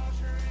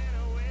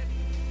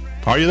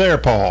 Are you there,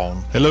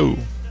 Paul? Hello.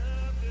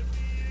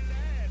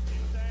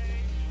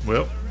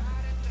 Well,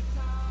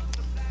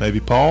 maybe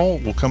Paul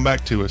will come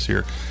back to us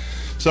here.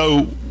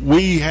 So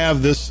we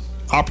have this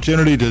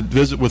opportunity to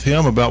visit with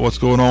him about what's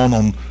going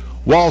on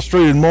Wall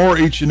Street and more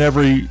each and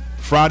every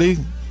Friday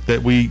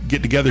that we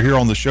get together here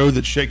on the show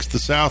that shakes the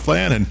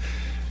Southland. And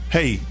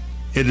hey,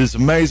 it is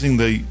amazing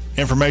the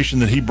information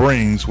that he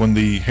brings when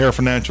the Hare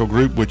Financial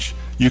Group, which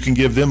you can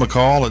give them a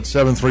call at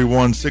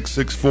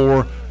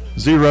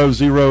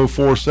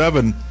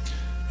 731-664-0047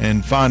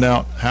 and find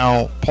out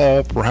how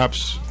Paul,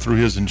 perhaps through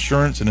his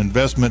insurance and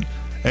investment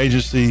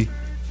agency,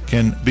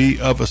 can be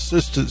of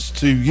assistance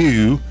to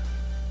you,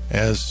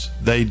 as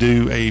they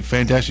do a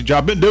fantastic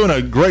job. Been doing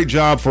a great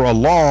job for a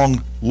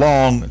long,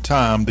 long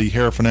time, the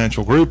Hare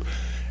Financial Group,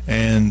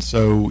 and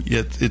so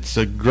it's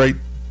a great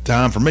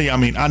time for me. I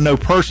mean, I know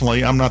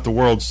personally I'm not the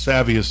world's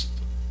savviest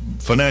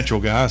financial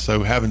guy,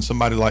 so having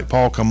somebody like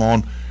Paul come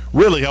on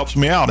really helps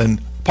me out.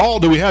 And Paul,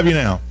 do we have you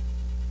now?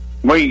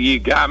 Well, you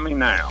got me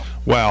now.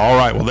 Wow, all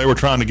right. Well, they were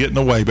trying to get in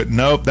the way, but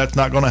nope, that's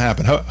not going to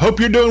happen.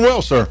 Hope you're doing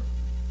well, sir.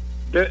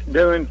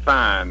 Doing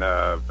fine.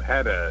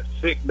 Had a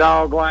sick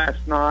dog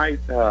last night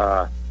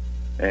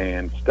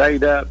and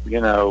stayed up,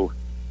 their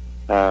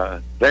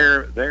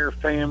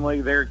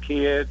family, their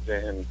kids,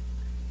 and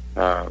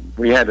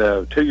we had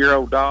a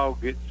 2-year-old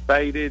dog get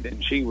spaded,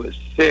 and she was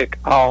sick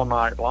all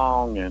night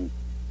long, and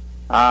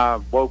I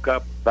woke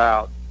up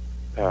about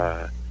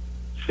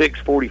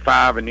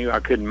 6:45 and knew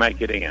I couldn't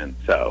make it in.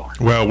 So,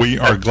 well, we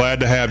are glad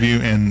to have you,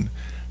 and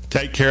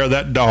take care of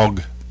that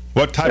dog.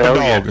 What type of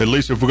dog? Yeah. At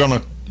least if we're going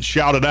to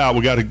shout it out,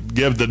 we got to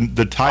give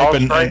the type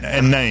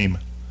and name.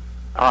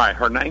 All right,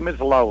 her name is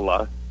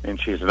Lola, and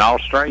she's an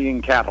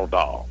Australian cattle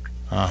dog.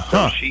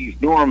 So she's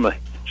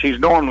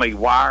normally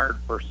wired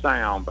for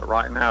sound, but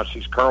right now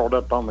she's curled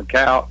up on the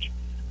couch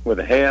with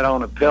a head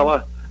on a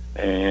pillow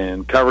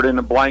and covered in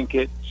a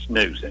blanket,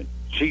 snoozing.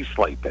 She's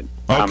sleeping.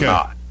 Okay. I'm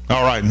not.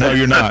 All right, no,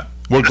 you're not.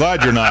 We're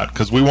glad you're not,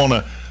 because we want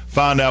to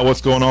find out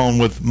what's going on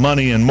with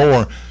money and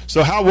more.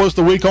 So how was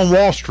the week on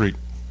Wall Street?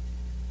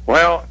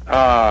 Well,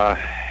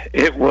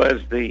 it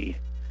was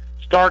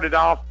started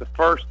off the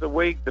first of the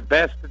week, the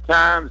best of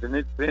times, and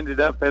it's ended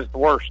up as the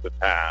worst of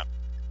times.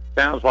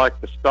 Sounds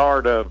like the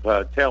start of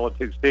Tale of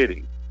Two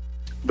Cities.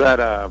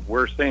 But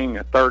we're seeing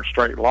a third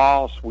straight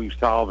loss. We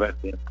saw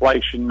that the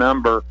inflation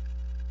number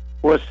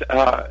was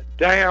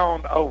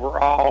down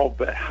overall,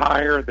 but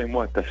higher than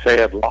what the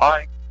Fed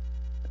liked.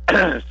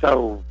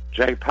 So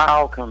Jay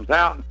Powell comes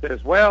out and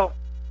says, well,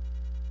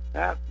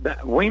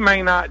 we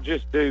may not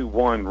just do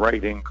one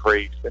rate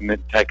increase and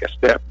then take a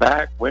step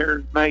back.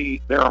 There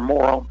are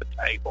more on the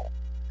table.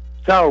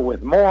 So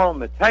with more on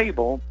the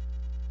table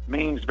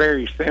means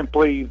very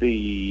simply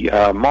the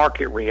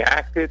market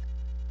reacted.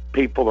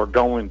 People are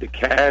going to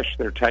cash.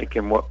 They're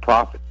taking what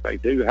profits they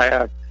do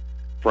have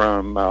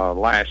from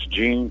last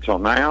June till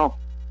now.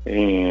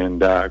 And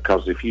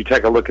because if you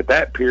take a look at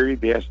that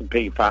period, the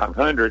S&P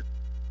 500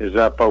 is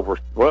up over,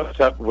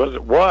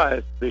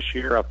 was this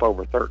year up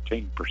over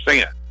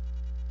 13%.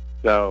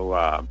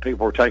 So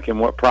people are taking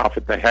what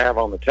profit they have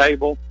on the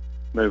table,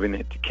 moving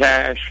it to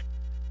cash.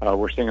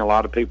 We're seeing a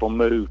lot of people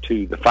move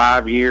to the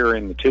 5-year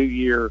and the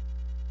 2-year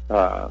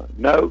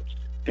notes,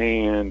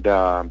 and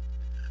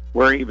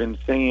we're even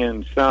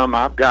seeing some.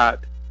 I've got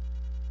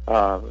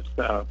a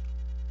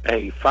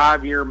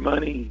 5-year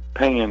money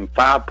paying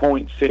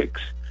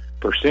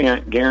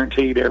 5.6%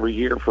 guaranteed every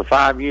year for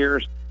 5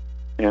 years,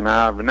 and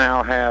I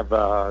now have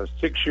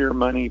 6-year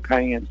money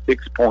paying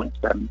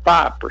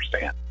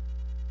 6.75%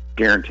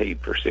 guaranteed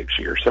for 6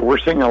 years. So we're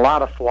seeing a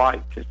lot of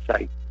flight to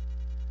safety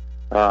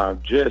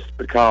just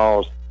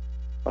because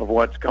of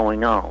what's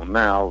going on.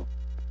 Now,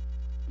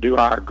 do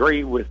I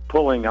agree with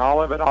pulling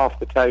all of it off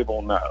the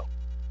table? No.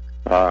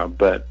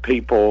 But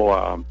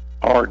people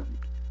are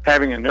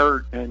having a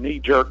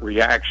knee-jerk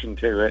reaction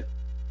to it.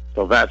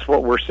 So that's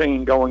what we're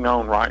seeing going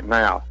on right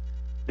now.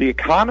 The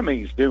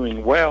economy is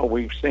doing well.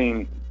 We've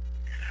seen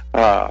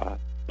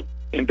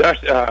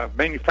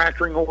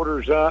manufacturing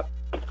orders up.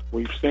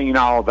 We've seen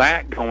all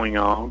that going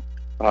on.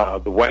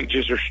 The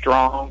wages are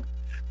strong.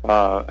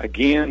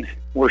 Again,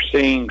 we're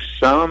seeing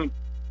some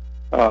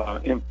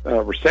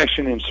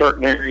recession in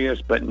certain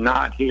areas, but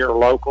not here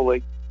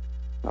locally.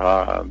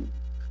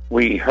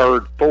 We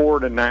heard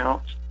Ford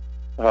announce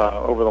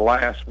over the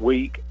last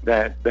week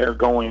that they're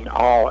going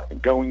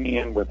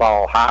in with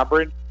all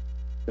hybrid.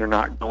 They're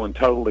not going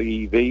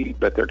totally EV,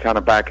 but they're kind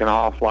of backing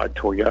off like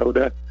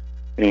Toyota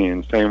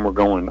and saying we're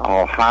going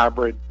all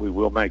hybrid. We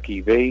will make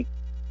EV.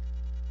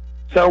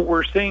 So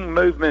we're seeing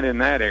movement in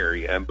that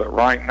area. But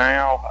right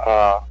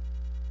now,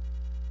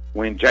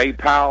 when Jay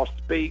Powell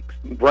speaks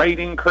rate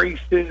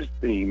increases,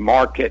 the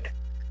market,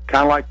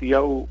 kind of like the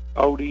old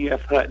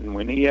E.F. Hutton.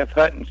 When E.F.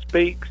 Hutton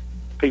speaks,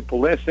 people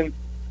listen.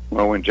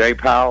 Well, when Jay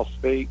Powell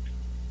speaks,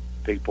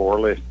 people are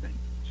listening.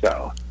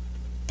 So,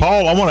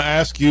 Paul, I want to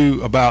ask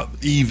you about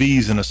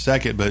EVs in a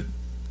second, but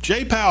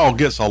Jay Powell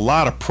gets a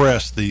lot of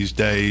press these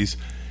days.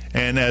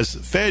 And as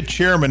Fed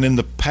chairman in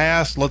the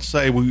past, let's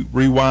say we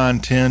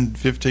rewind 10,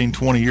 15,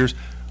 20 years,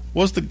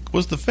 was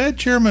the Fed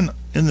chairman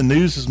in the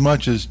news as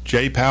much as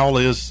Jay Powell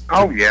is?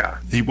 Oh, yeah.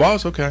 He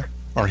was? Okay.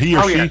 Or he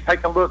or she? Yeah.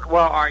 Take a look.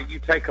 Well, all right, you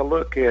take a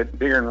look at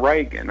during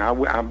Reagan. I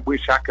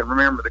wish I could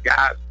remember the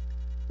guy's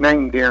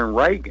name during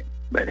Reagan,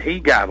 but he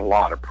got a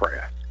lot of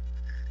press.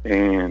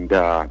 And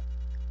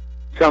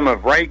some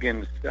of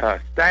Reagan's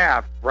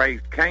staff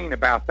raised Cain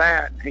about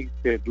that, and he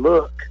said,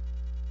 look,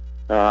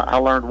 I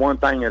learned one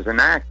thing as an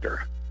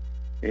actor.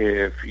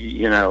 If,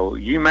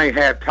 you may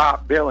have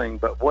top billing,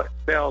 but what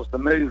sells the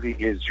movie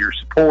is your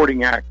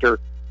supporting actor.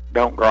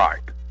 Don't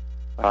gripe.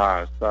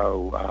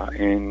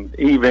 And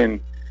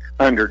even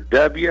under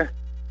W,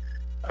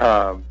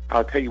 I'll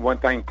tell you one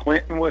thing,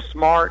 Clinton was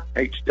smart,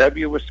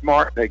 HW was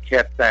smart. They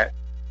kept that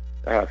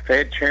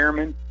Fed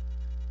chairman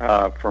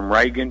from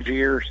Reagan's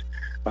years.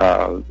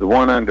 The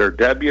one under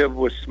W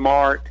was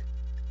smart.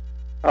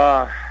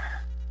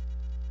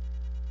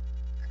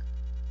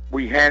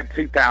 We had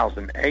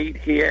 2008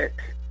 hit,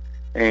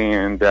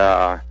 and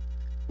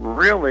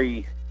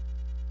really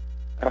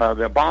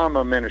the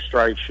Obama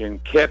administration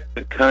kept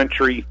the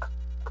country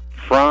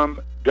from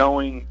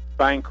going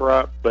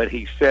bankrupt, but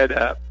he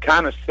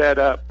kind of set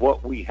up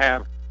what we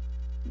have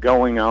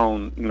going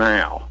on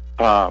now.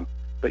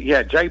 But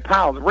yeah, Jay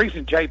Powell, the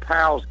reason Jay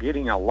Powell's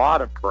getting a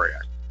lot of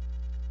press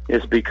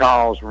is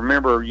because,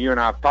 remember, you and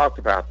I have talked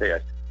about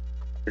this.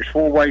 There's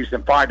 4 ways to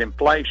fight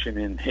inflation,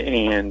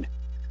 and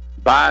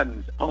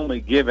Biden's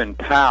only given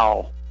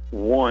Powell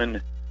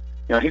one.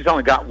 He's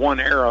only got one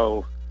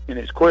arrow in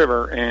his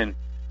quiver, and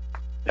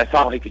that's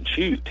all he can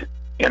shoot.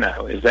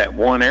 Is that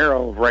one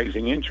arrow of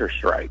raising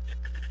interest rates.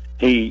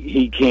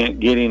 He can't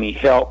get any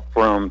help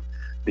from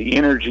the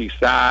energy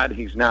side.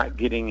 He's not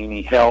getting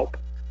any help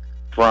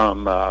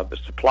from the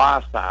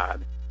supply side,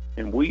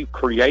 and we've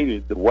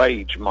created the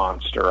wage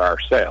monster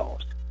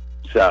ourselves.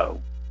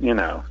 So,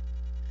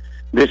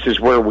 this is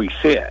where we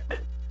sit.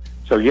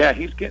 So, yeah,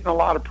 he's getting a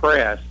lot of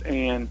press,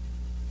 and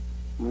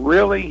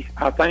really,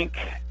 I think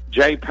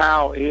Jay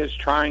Powell is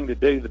trying to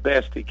do the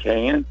best he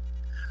can.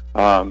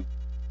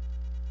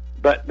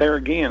 But there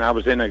again, I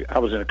was in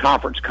a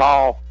conference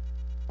call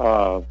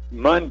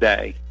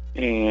Monday,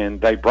 and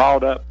they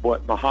brought up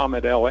what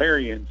Muhammad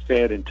El-Arian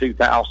said in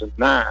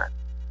 2009.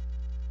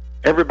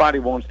 Everybody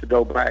wants to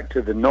go back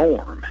to the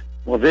norm.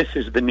 Well, this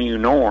is the new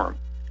norm,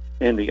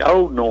 and the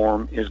old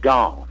norm is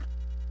gone.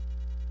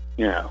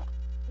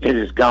 It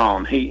is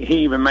gone. He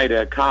even made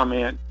a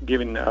comment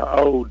giving an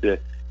ode to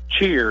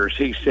Cheers.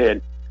 He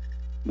said,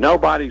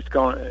 nobody's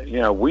going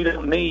to, we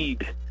don't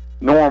need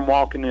Norm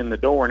walking in the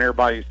door, and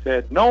everybody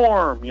said,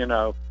 Norm,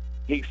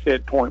 he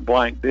said point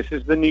blank, this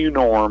is the new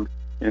norm,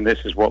 and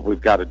this is what we've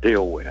got to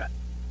deal with.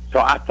 So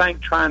I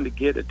think trying to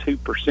get a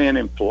 2%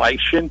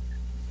 inflation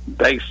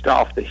based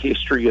off the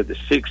history of the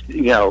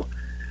 60s,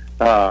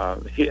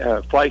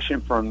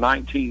 inflation from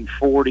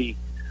 1940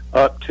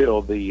 up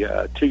till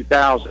the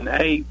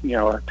 2008, a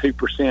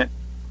 2%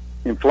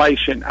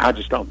 inflation, I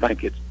just don't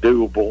think it's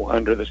doable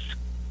under the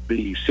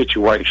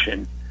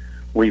situation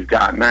we've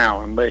got now,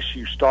 unless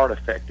you start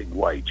affecting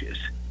wages.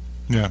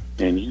 Yeah.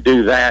 And you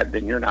do that,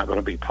 then you're not going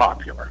to be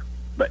popular.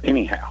 But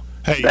anyhow,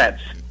 hey,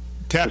 that's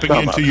tapping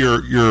into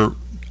your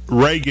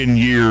Reagan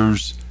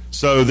years.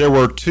 So there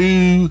were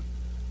 2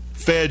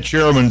 Fed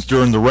chairmen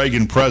during the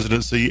Reagan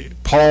presidency,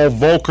 Paul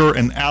Volcker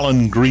and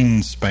Alan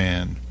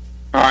Greenspan.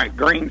 All right,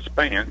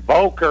 Greenspan.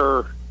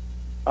 Volcker,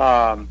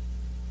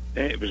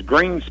 it was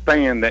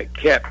Greenspan that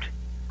kept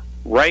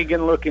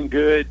Reagan looking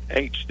good,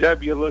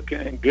 HW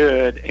looking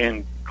good,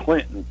 and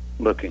Clinton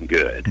looking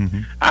good.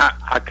 Mm-hmm.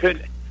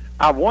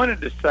 I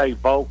wanted to say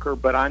Volcker,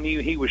 but I knew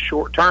he was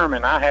short term,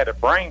 and I had a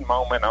brain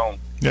moment on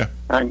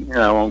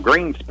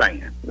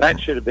Greenspan. That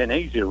should have been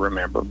easy to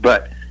remember.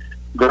 But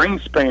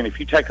Greenspan, if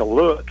you take a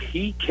look,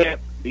 he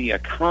kept the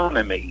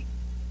economy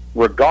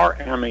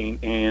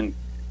and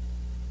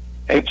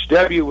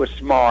HW was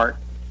smart.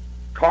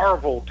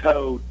 Carville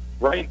told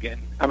Clinton,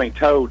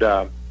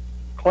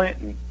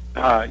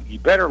 you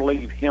better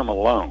leave him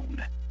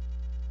alone,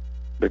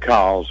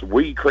 because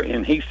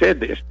and he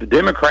said this, the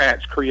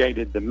Democrats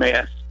created the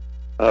mess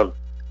of,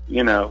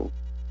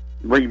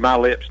 read my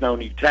lips, no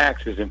new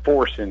taxes, and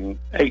forcing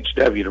HW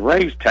to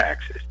raise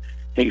taxes.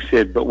 He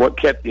said, but what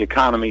kept the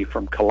economy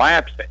from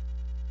collapsing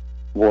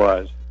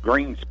was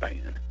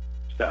Greenspan.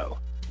 So,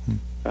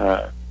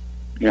 that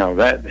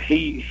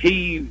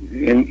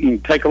and you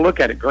take a look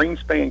at it,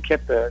 Greenspan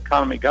kept the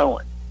economy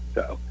going.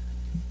 So.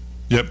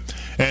 Yep.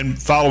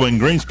 And following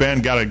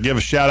Greenspan, got to give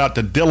a shout out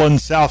to Dillon,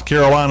 South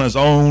Carolina's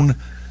own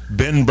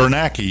Ben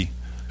Bernanke,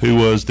 who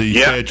was the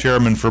Fed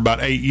chairman for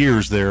about 8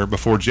 years there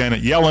before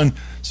Janet Yellen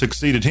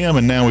succeeded him.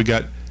 And now we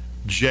got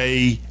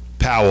Jay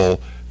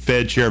Powell,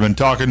 Fed chairman,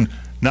 talking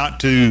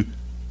not to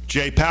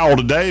Jay Powell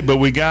today, but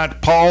we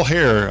got Paul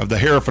Hare of the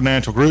Hare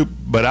Financial Group.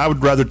 But I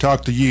would rather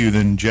talk to you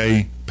than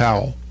Jay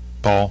Powell,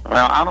 Paul.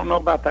 Well, I don't know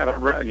about that,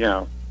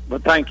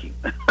 but thank you.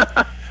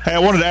 Hey, I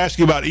wanted to ask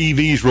you about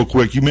EVs real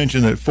quick. You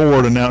mentioned that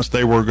Ford announced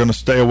they were going to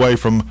stay away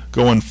from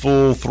going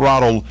full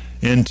throttle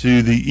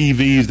into the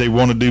EVs. They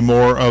want to do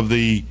more of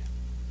the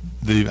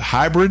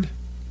hybrid?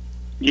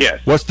 Yes.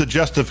 What's the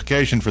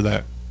justification for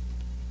that?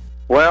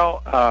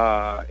 Well,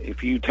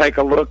 if you take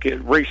a look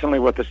at recently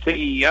what the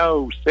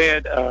CEO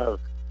said,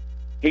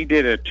 he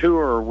did a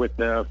tour with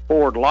the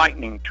Ford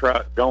Lightning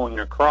truck going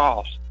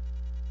across,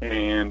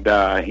 and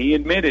he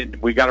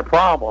admitted we got a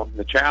problem.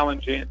 The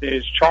challenge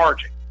is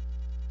charging.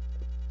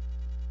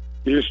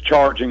 Is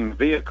charging the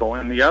vehicle,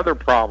 and the other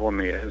problem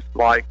is,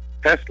 like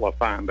Tesla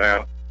found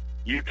out,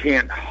 you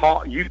can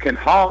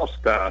haul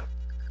stuff,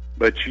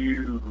 but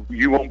you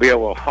won't be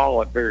able to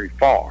haul it very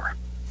far.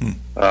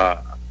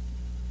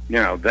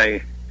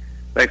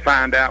 They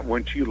find out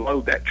once you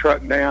load that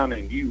truck down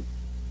and you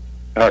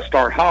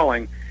start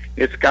hauling,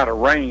 it's got a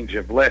range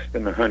of less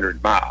than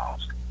 100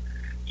 miles.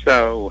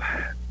 So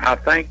I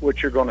think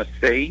what you're going to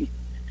see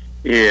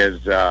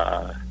is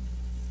the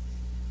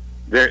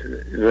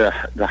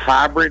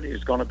hybrid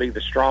is going to be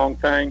the strong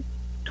thing.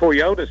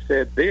 Toyota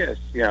said this,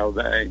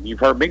 you've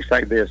heard me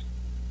say this,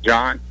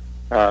 John.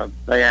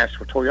 They asked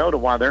for Toyota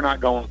why they're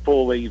not going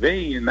full EV,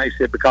 and they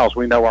said because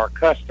we know our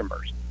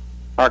customers.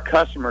 Our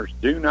customers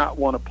do not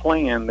want to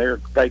plan their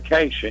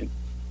vacation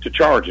to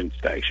charging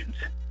stations.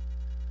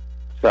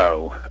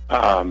 So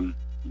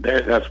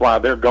that's why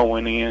they're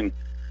going in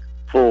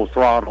full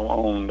throttle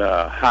on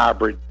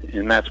hybrid,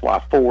 and that's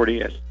why Ford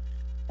is.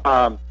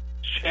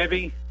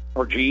 Chevy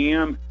or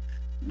GM,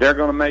 they're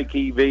going to make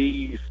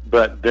EVs,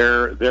 but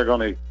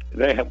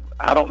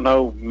I don't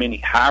know many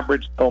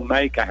hybrids they'll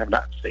make. I have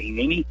not seen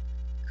any,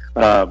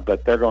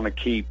 but they're going to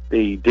keep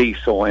the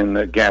diesel and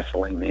the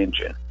gasoline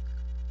engine.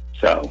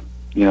 So,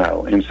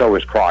 and so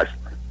is Chrysler.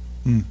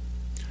 And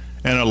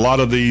a lot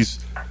of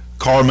these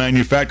car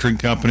manufacturing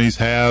companies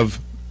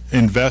have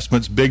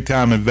investments, big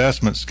time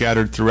investments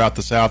scattered throughout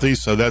the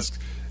Southeast. So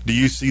do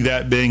you see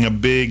that being a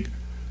big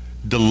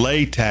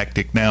delay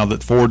tactic now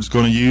that Ford's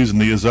going to use and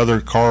these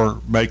other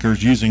car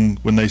makers using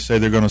when they say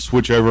they're going to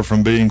switch over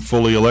from being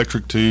fully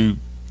electric to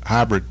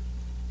hybrid?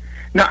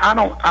 No, I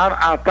don't.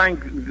 I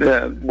think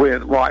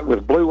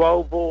with Blue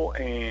Oval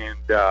and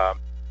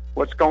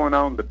what's going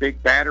on, the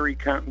big battery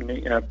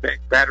company,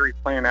 big battery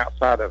plant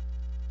outside of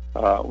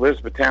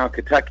Elizabethtown,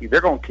 Kentucky,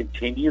 they're going to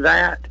continue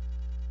that.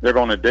 They're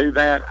going to do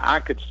that. I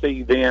could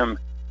see them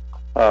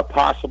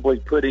possibly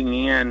putting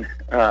in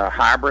a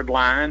hybrid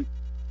line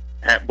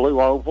at Blue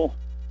Oval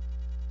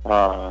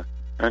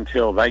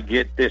until they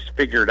get this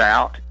figured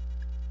out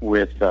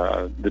with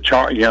the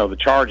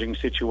charging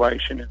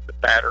situation and the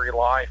battery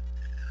life.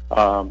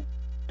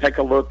 Take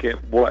a look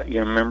at what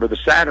remember the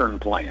Saturn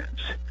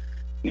plants.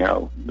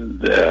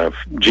 The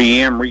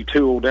GM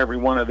retooled every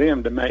one of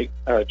them to make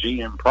a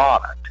GM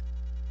product.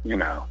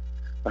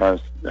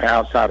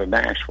 Outside of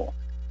Nashville,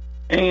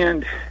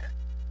 and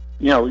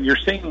you're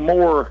seeing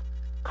more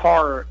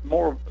car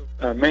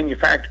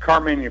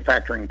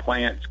manufacturing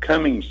plants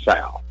coming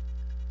south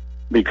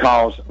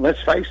because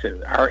let's face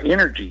it, our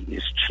energy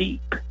is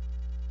cheap.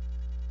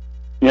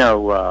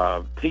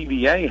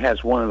 TVA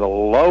has one of the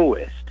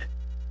lowest.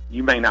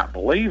 You may not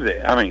believe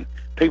it. I mean,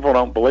 people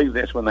don't believe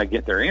this when they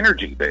get their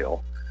energy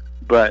bill,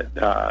 but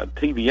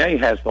TVA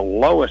has the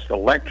lowest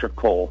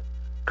electrical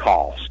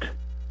cost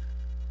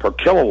per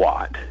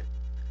kilowatt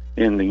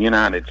in the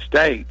United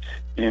States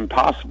and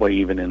possibly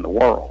even in the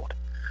world.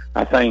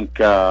 I think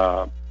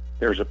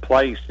there's a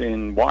place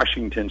in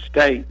Washington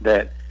State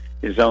that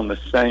is on the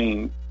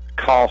same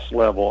cost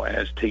level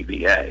as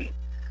TVA.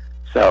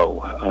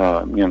 So,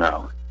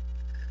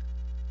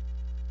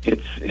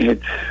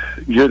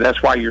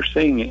 that's why you're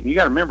seeing it. You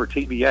got to remember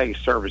TVA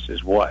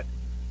services what?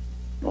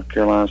 North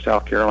Carolina,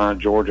 South Carolina,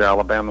 Georgia,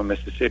 Alabama,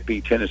 Mississippi,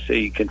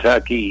 Tennessee,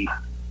 Kentucky.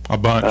 A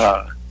bunch.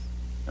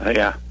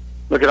 Yeah.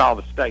 Look at all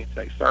the states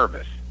they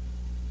service.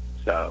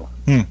 So,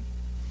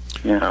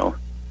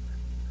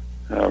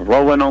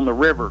 Rolling on the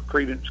River,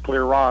 Creedence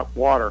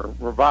Clearwater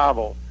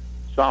Revival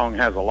song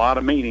has a lot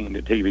of meaning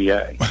to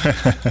TVA.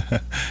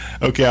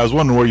 Okay, I was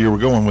wondering where you were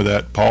going with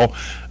that, Paul.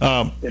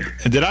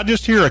 Did I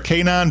just hear a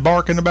canine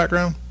bark in the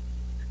background?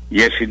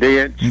 Yes, you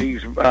did.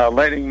 She's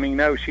letting me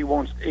know she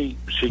wants to eat.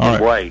 She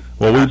can wait.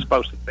 Well, we're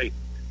supposed to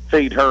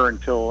feed her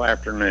until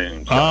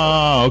afternoon. So.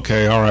 Oh,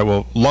 okay. All right.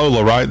 Well,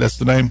 Lola, right? That's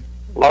the name?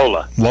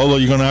 Lola,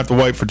 you're going to have to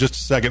wait for just a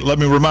second. Let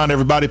me remind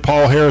everybody,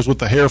 Paul Hare is with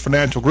the Hare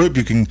Financial Group.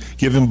 You can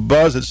give him a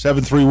buzz at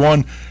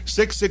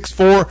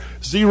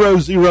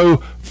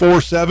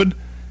 731-664-0047.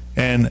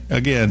 And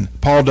again,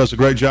 Paul does a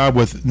great job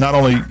with not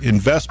only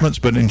investments,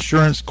 but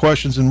insurance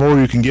questions and more.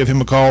 You can give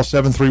him a call,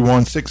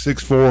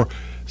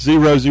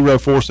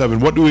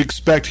 731-664-0047. What do we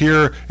expect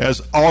here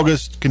as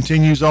August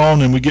continues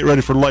on and we get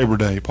ready for Labor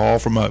Day, Paul,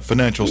 from a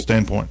financial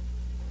standpoint?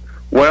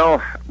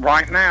 Well,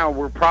 right now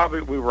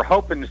we were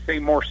hoping to see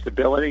more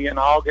stability in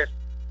August.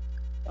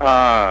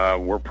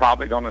 We're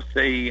probably going to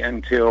see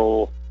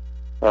until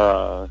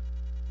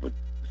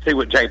see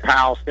what Jay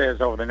Powell says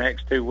over the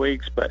next 2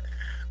 weeks, but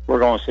we're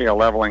going to see a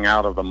leveling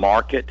out of the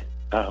market.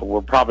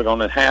 We're probably going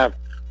to have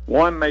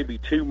one, maybe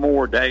 2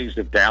 more days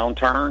of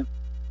downturn.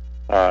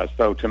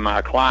 So to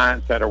my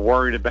clients that are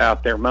worried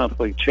about their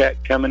monthly check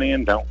coming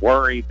in, don't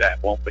worry,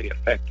 that won't be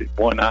affected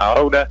one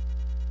iota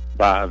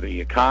by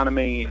the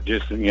economy.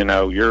 Just,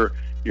 your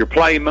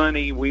play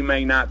money, we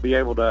may not be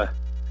able to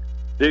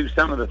do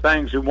some of the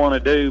things we want to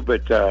do,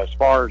 but as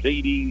far as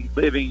eating,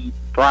 living,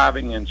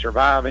 thriving, and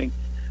surviving,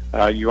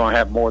 you're going to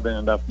have more than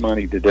enough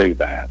money to do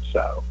that.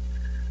 So,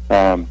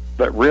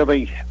 but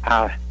really,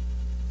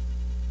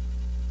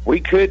 we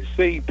could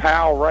see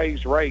Powell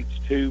raise rates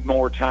 2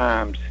 more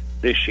times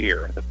this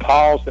year. The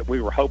pause that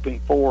we were hoping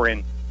for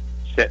in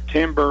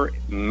September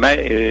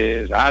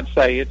is, I'd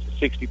say it's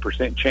a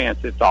 60%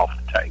 chance it's off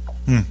the table.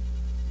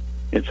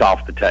 It's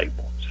off the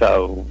table.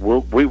 So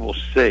we will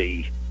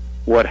see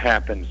what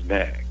happens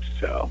next.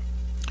 So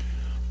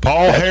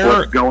Paul Hare,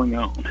 what's going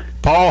on.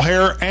 Paul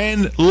Hare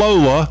and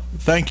Lola,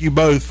 thank you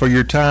both for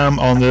your time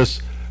on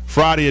this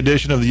Friday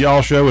edition of the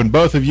Y'all Show, and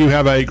both of you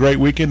have a great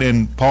weekend.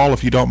 And Paul,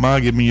 if you don't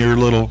mind, give me your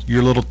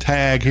little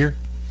tag here.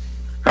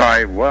 All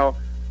right. Well,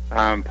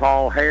 I'm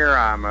Paul Hare.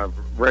 I'm a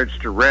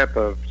registered rep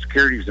of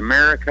Securities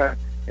America,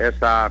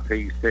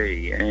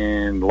 SIPC,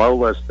 and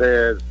Lola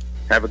says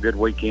have a good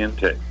weekend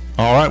too.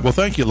 All right. Well,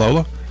 thank you,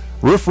 Lola.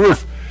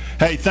 Roof.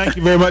 Hey, thank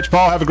you very much,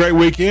 Paul. Have a great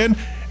weekend.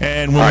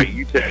 And when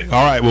you too.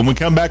 All right. When we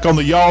come back on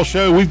the Y'all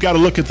Show, we've got to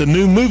look at the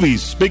new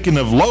movies. Speaking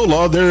of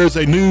Lola, there is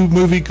a new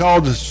movie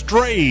called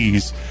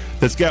Strays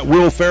that's got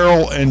Will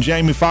Ferrell and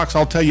Jamie Foxx.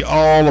 I'll tell you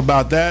all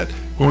about that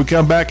when we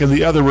come back, and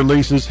the other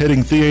releases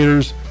hitting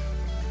theaters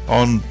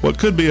on what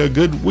could be a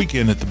good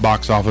weekend at the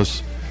box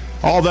office.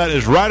 All that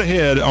is right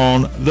ahead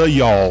on the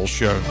Y'all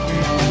Show.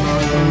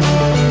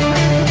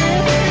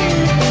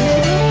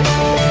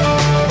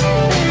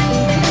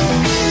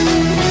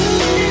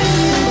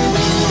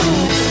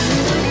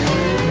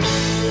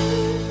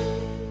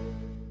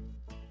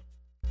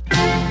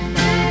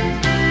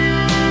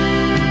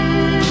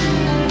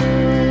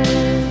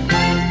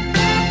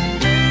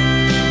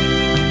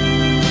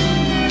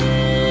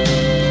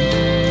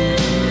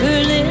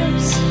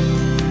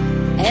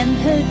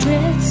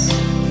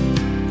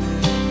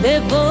 They're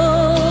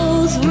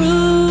both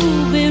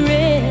ruby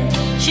red.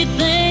 She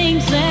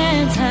thinks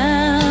that's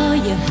how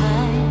you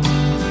hide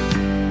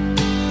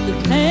the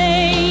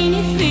pain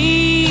you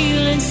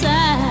feel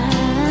inside.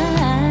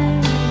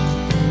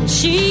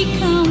 She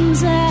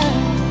comes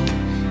out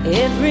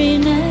every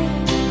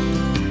night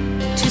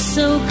to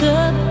soak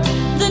up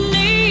the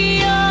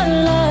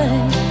neon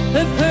light.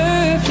 Her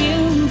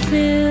perfume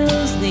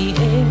fills the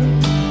air.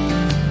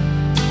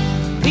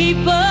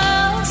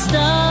 People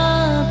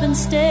stop and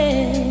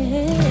stare.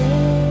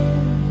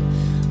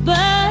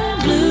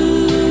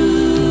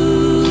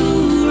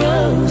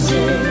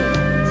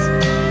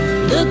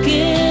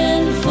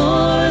 Looking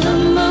for the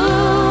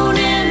moon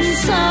in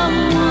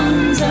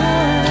someone's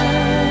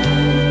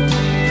eyes.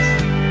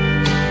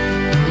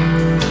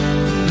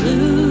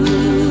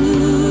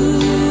 Blue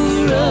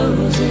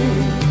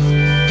roses,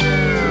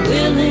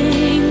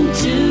 willing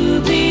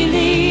to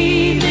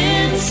believe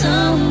in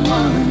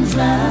someone's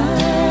lies.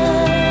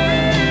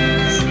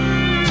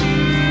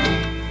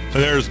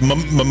 There's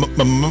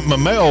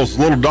Mel's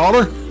little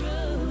daughter,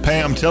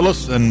 Pam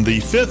Tillis, and the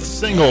fifth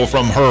single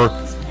from her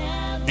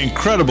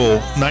incredible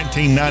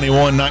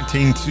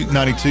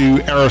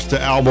 1991-1992 Arista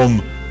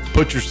album,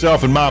 Put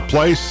Yourself in My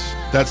Place.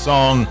 That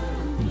song,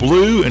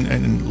 Blue,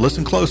 and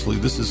listen closely.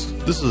 This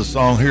is a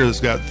song here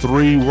that's got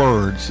 3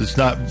 words. It's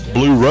not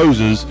Blue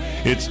Roses.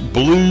 It's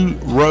Blue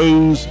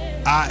Rose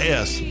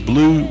is.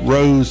 Blue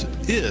Rose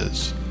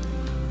is,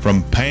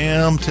 from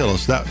Pam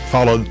Tillis. That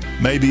followed,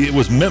 maybe it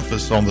was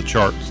Memphis on the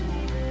charts.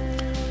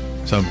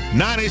 Some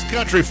 90s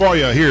country for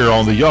you here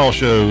on the Y'all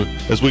Show,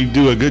 as we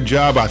do a good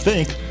job, I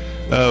think,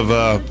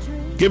 of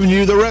giving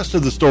you the rest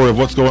of the story of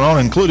what's going on,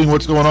 including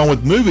what's going on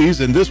with movies.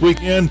 And this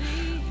weekend,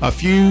 a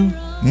few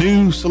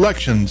new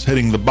selections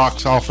hitting the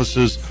box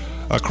offices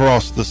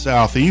across the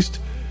Southeast.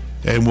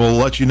 And we'll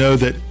let you know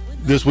that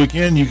this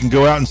weekend you can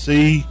go out and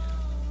see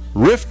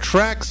Riff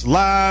Trax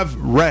Live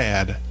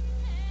Rad.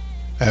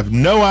 I have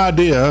no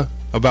idea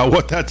about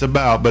what that's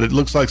about, but it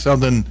looks like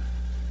something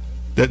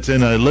that's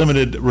in a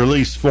limited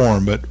release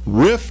form. But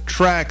Riff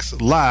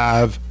Trax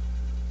Live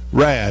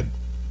Rad.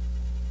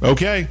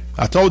 Okay,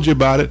 I told you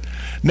about it.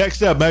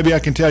 Next up, maybe I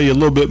can tell you a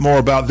little bit more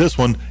about this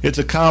one. It's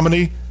a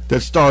comedy that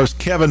stars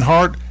Kevin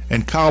Hart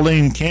and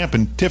Colleen Camp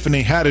and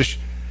Tiffany Haddish.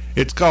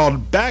 It's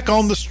called Back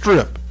on the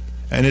Strip,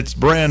 and it's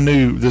brand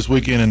new this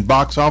weekend in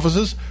box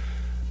offices.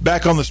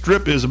 Back on the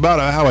Strip is about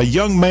how a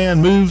young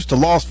man moves to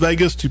Las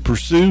Vegas to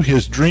pursue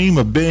his dream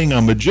of being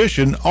a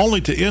magician,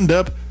 only to end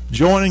up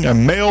joining a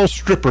male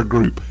stripper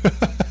group.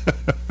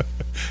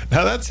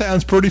 Now that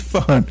sounds pretty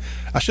fun.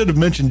 I should have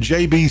mentioned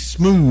J.B.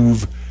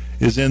 Smoove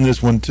is in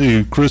this one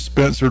too. Chris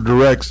Spencer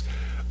directs.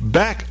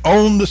 Back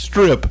on the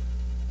Strip,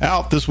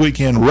 out this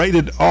weekend,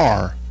 rated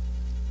R.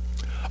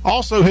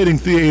 Also hitting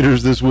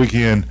theaters this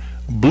weekend,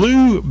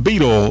 Blue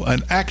Beetle,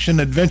 an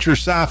action-adventure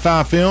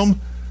sci-fi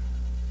film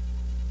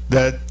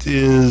that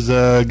is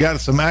got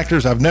some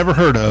actors I've never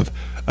heard of.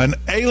 An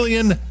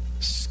alien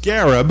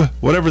scarab,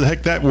 whatever the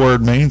heck that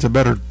word means. I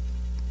better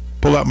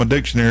pull out my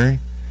dictionary.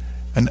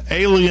 An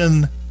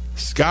alien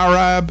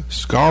scarab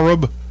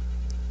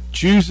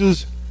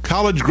chooses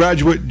college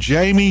graduate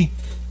Jamie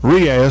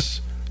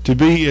Reyes to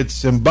be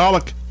its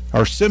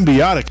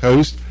symbiotic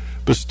host,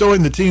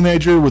 bestowing the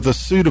teenager with a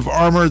suit of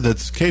armor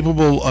that's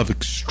capable of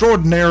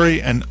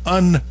extraordinary and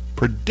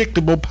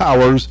unpredictable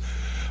powers,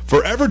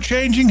 forever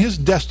changing his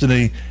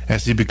destiny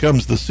as he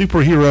becomes the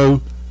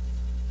superhero.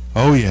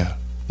 Oh yeah,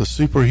 the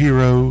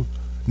superhero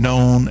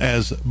known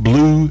as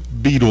Blue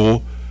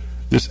Beetle.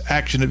 This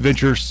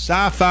action-adventure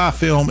sci-fi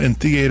film in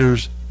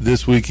theaters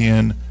this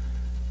weekend.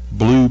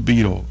 Blue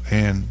Beetle.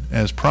 And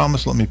as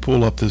promised, let me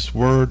pull up this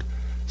word,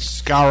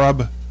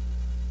 scarab,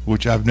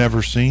 which I've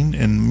never seen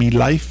in me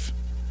life,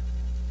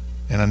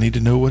 and I need to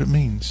know what it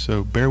means,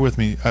 so bear with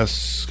me. A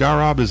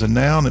scarab is a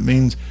noun. It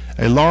means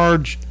a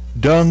large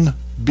dung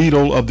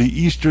beetle of the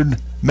eastern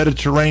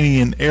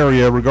Mediterranean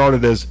area,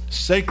 regarded as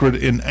sacred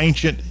in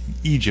ancient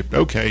Egypt.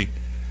 Okay,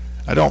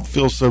 I don't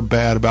feel so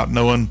bad about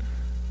knowing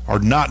or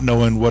not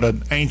knowing what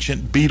an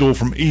ancient beetle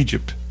from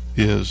Egypt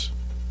is,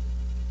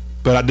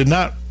 but I do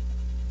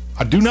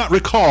not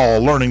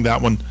recall learning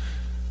that one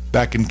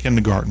back in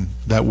kindergarten,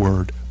 that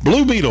word.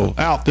 Blue Beetle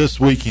out this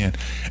weekend.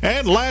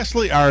 And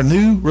lastly, our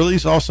new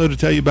release also to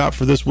tell you about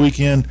for this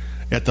weekend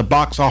at the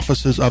box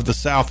offices of the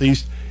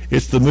Southeast.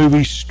 It's the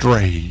movie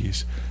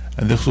Strays.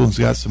 And this one's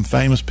got some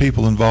famous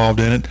people involved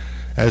in it,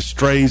 as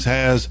Strays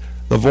has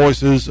the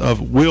voices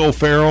of Will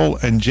Ferrell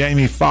and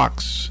Jamie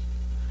Foxx.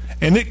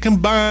 And it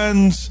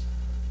combines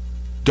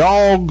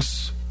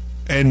dogs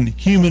and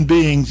human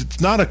beings.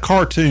 It's not a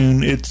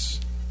cartoon.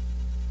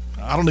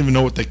 I don't even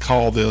know what they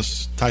call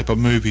this type of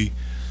movie.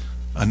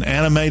 An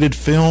animated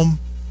film,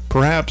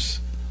 perhaps.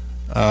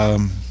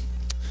 I'm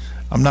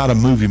not a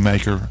movie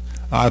maker.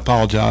 I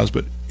apologize.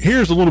 But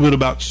here's a little bit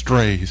about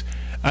Strays.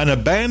 An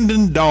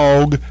abandoned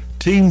dog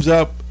teams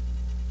up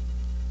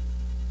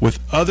with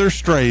other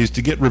strays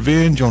to get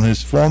revenge on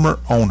his former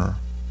owner.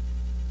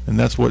 And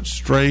that's what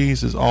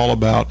Strays is all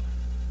about.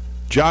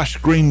 Josh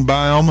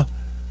Greenbaum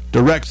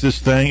directs this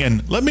thing.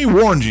 And let me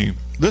warn you,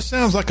 this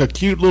sounds like a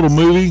cute little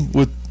movie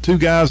with two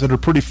guys that are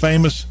pretty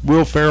famous,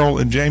 Will Ferrell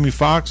and Jamie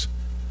Foxx.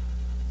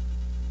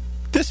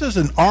 This is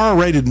an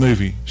R-rated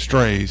movie,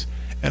 Strays.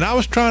 And I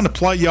was trying to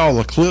play y'all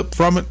a clip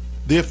from it.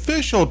 The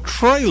official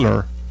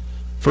trailer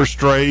for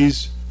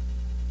Strays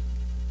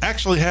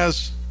actually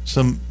has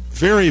some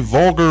very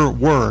vulgar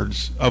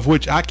words, of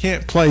which I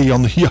can't play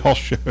on the y'all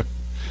show.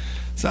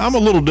 So I'm a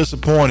little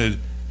disappointed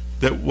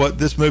that what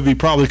this movie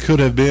probably could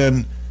have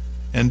been,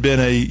 and been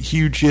a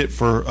huge hit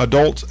for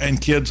adults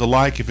and kids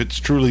alike, if it's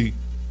truly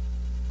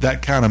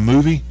that kind of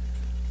movie,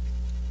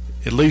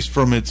 at least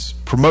from its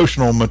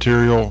promotional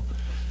material.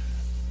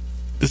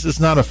 This is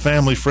not a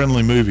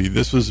family-friendly movie.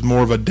 This was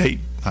more of a date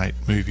night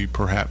movie,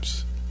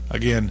 perhaps.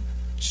 Again,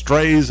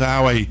 Strays,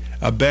 how a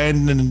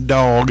abandoned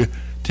dog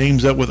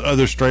teams up with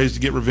other strays to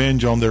get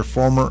revenge on their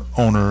former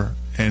owner.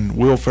 And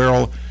Will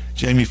Ferrell,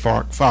 Jamie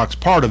Foxx,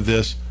 part of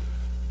this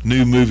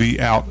new movie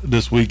out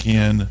this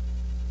weekend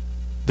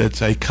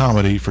that's a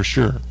comedy for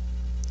sure.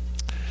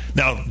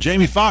 Now,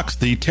 Jamie Foxx,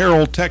 the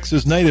Terrell,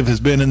 Texas native, has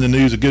been in the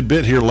news a good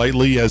bit here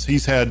lately, as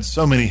he's had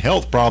so many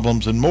health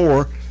problems and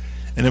more.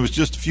 And it was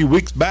just a few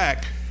weeks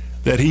back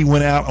that he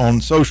went out on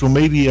social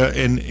media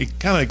and it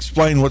kind of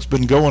explained what's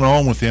been going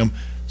on with him.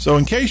 So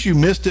in case you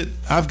missed it,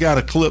 I've got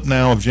a clip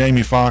now of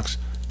Jamie Foxx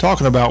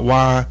talking about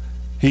why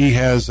he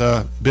has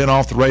been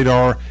off the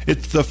radar.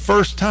 It's the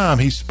first time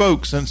he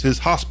spoke since his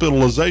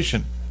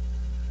hospitalization.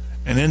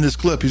 And in this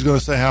clip, he's going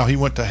to say how he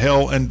went to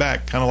hell and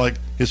back, kind of like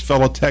his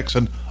fellow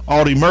Texan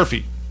Audie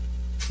Murphy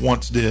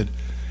once did.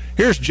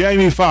 Here's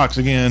Jamie Foxx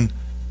again,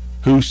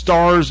 who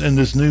stars in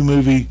this new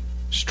movie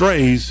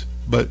Strays,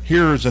 but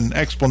here's an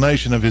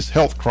explanation of his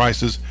health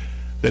crisis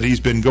that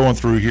he's been going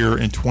through here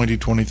in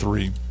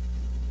 2023.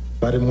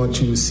 I didn't want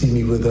you to see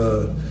me with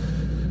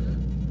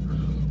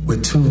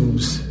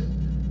tubes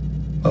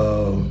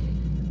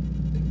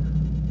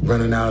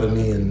running out of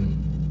me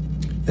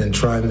and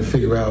trying to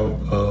figure out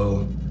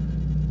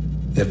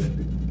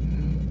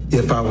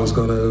if I was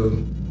gonna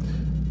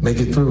make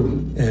it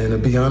through. And to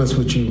be honest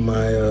with you,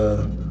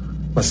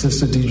 my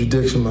sister Deidre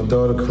Dixon, my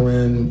daughter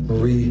Corinne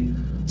Marie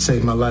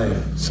saved my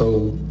life.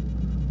 So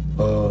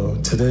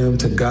to them,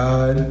 to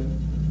God,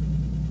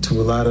 to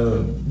a lot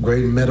of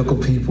great medical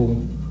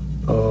people,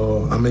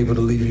 I'm able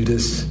to leave you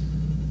this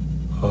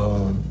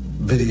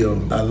video.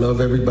 I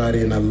love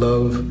everybody, and I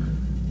love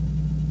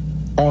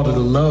all of the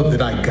love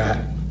that I got.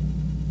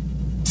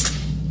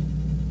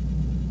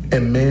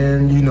 And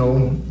man, you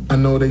know, I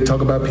know they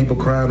talk about people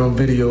crying on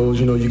videos.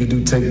 You know, you can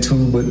do take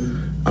two, but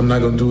I'm not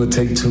going to do a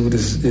take two. It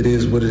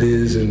is what it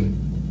is. And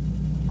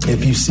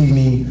if you see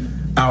me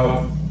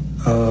out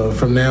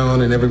from now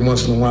on and every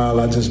once in a while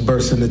I just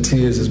burst into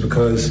tears, is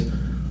because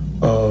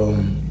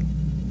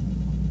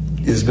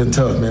it's been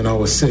tough, man. I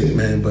was sick,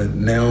 man, but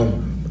now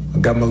I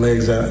got my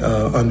legs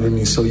under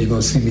me, so you're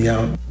going to see me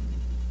out.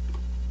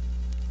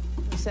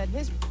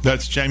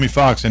 That's Jamie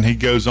Foxx, and he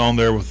goes on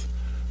there with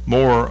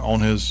more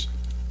on his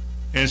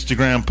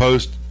Instagram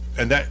post,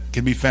 and that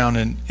can be found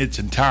in its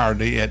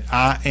entirety at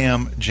I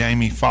Am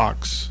Jamie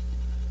Foxx.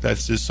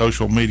 That's his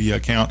social media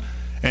account.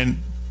 And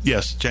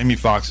yes, Jamie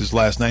Foxx's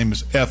last name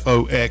is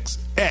Foxx,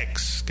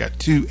 got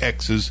two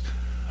X's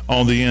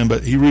on the end,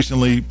 but he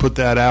recently put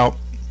that out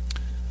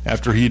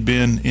after he'd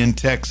been in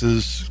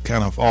Texas,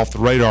 kind of off the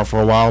radar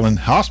for a while, and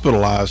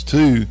hospitalized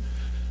too.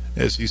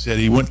 As he said,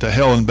 he went to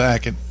hell and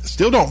back, and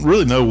still don't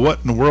really know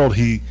what in the world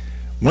he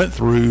went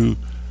through,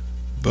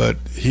 but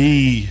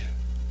he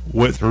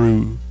went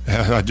through,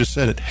 I just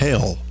said it,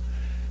 hell.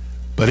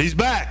 But he's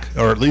back,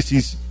 or at least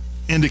he's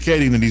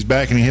indicating that he's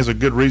back, and he has a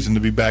good reason to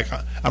be back.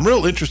 I'm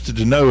real interested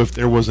to know if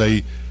there was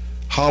a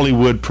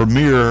Hollywood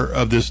premiere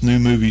of this new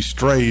movie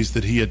Strays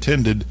that he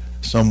attended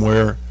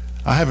somewhere.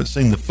 I haven't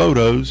seen the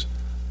photos.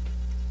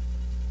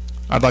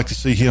 I'd like to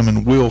see him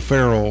and Will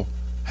Ferrell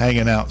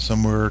hanging out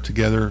somewhere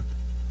together.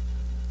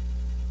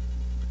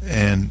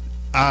 And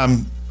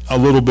I'm a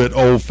little bit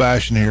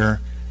old-fashioned here.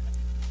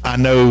 I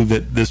know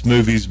that this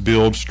movie's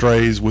billed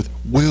Strays with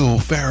Will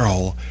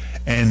Ferrell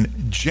and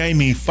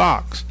Jamie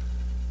Foxx,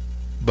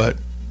 but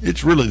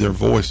it's really their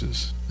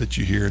voices that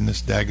you hear in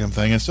this daggum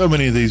thing. And so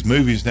many of these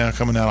movies now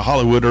coming out of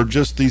Hollywood are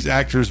just these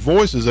actors'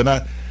 voices, and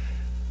I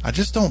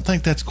just don't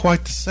think that's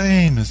quite the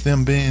same as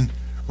them being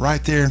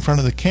right there in front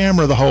of the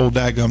camera the whole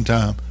daggum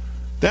time.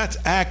 That's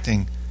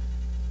acting.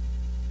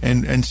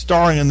 And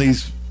starring in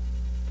these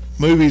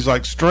movies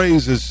like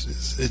Strays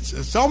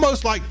it's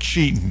almost like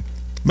cheating.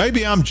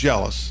 Maybe I'm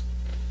jealous.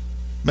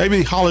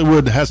 Maybe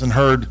Hollywood hasn't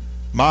heard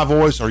my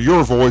voice or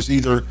your voice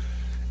either,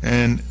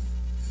 and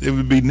it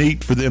would be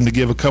neat for them to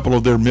give a couple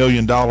of their $1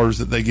 million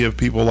that they give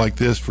people like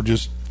this for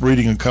just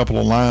reading a couple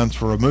of lines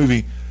for a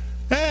movie.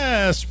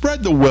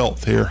 Spread the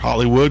wealth here,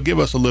 Hollywood. Give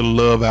us a little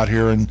love out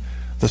here in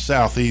the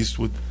Southeast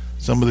with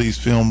some of these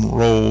film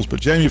roles. But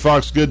Jamie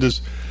Foxx, good to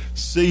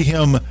see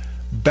him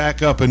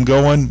back up and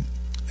going.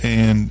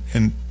 And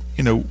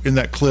you know, in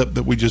that clip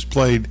that we just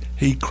played,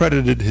 he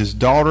credited his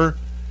daughter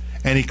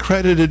and he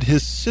credited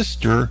his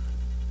sister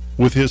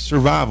with his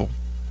survival.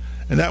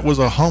 And that was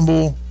a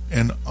humble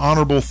and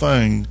honorable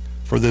thing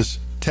for this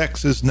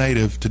Texas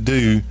native to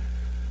do.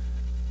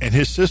 And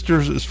his sister,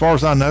 as far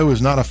as I know,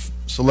 is not a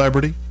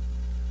celebrity.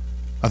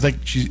 I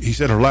think he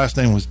said her last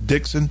name was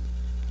Dixon.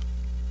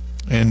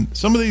 And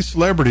some of these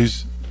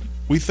celebrities,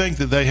 we think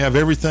that they have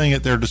everything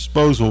at their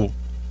disposal,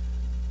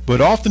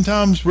 but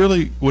oftentimes,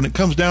 really, when it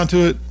comes down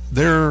to it,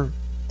 they're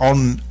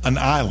on an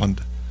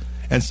island.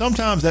 And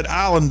sometimes that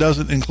island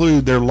doesn't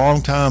include their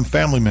longtime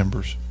family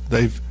members.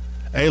 They've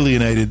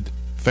alienated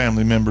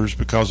family members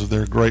because of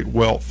their great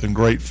wealth and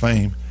great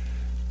fame.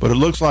 But it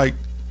looks like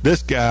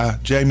this guy,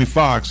 Jamie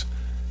Foxx,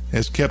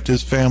 has kept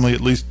his family,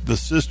 at least the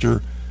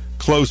sister,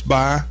 close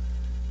by.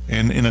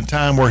 And in a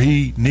time where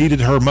he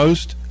needed her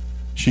most,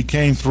 she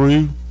came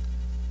through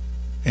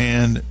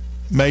and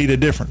made a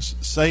difference,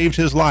 saved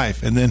his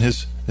life. And then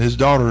his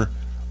daughter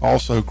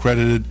also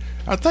credited.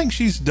 I think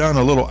she's done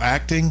a little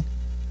acting.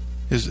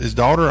 His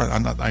daughter,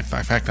 in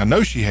fact, I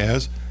know she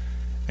has.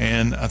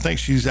 And I think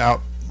she's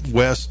out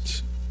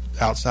west,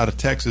 outside of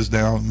Texas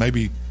now.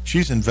 Maybe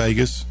she's in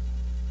Vegas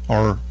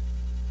or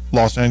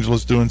Los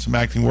Angeles doing some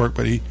acting work.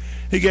 But he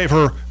gave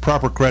her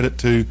proper credit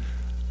too.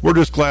 We're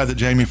just glad that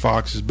Jamie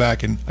Foxx is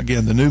back. And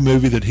again, the new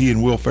movie that he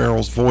and Will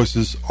Ferrell's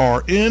voices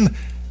are in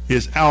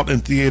is out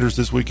in theaters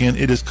this weekend.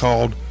 It is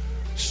called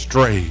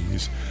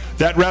Strays.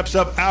 That wraps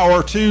up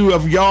hour 2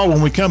 of Y'all.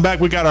 When we come back,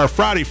 we got our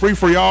Friday free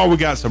for y'all. We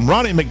got some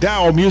Ronnie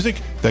McDowell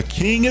music. The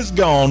King is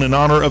Gone in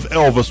honor of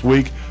Elvis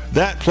Week.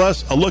 That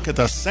plus a look at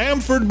the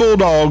Samford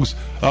Bulldogs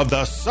of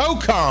the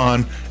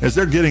SoCon as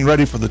they're getting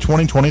ready for the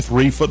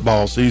 2023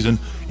 football season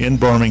in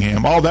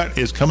Birmingham. All that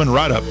is coming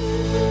right up.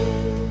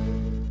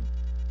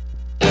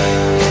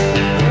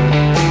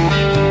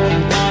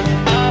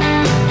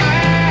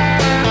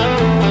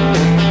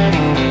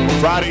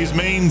 Fridays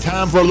mean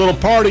time for a little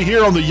party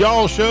here on the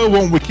Y'all Show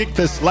when we kick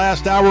this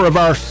last hour of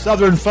our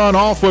Southern fun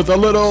off with a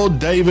little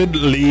David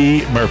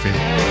Lee Murphy.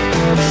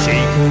 She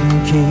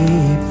couldn't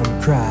keep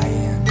from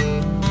crying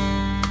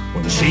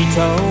when she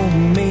told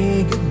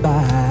me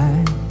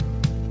goodbye.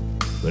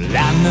 Well,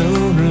 I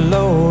knew the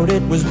Lord,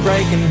 it was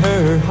breaking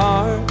her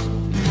heart,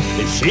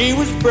 that she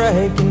was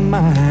breaking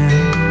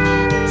mine.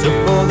 So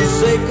for the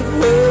sake of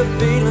her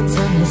feelings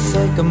and the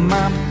sake of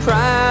my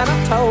pride,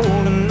 I told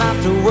her not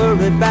to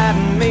worry about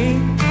me.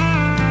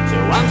 So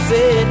I'm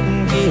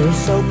sitting here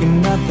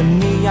soaking up the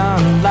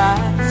neon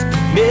lights,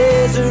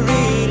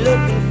 misery,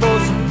 looking for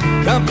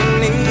some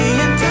company.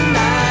 And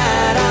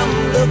tonight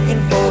I'm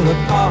looking for a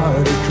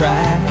party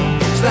cry,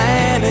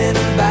 slamming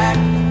them back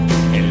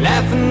and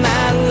laughing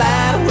out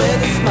loud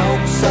with the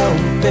smoke so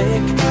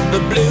thick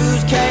the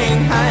blues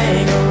can't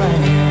hang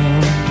around.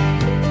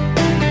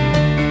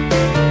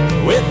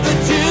 With the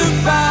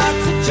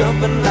jukebox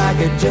jumping like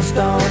I just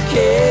don't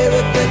care.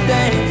 If they're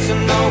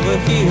dancing over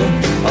here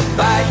or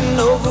fighting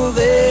over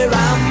there,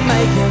 I'm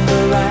making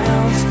the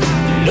rounds,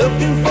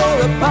 looking for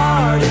a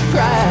party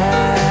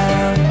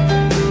crowd.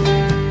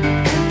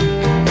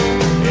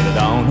 It'll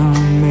dawn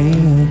on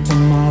me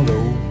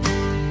tomorrow,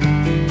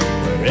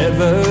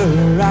 wherever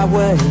I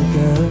wake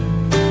up,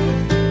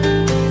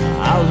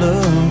 I'll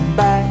look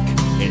back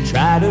and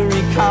try to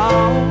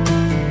recall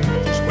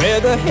just where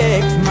the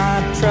heck's my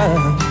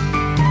truck.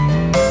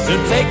 So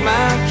take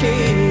my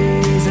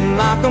keys and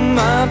lock them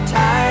up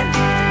tight,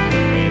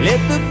 let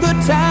the good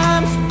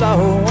times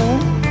flow.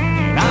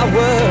 And I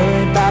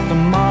worry about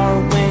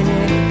tomorrow when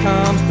it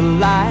comes to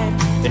light.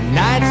 The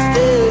night's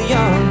still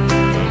young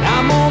and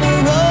I'm on the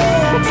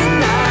road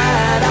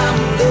tonight. I'm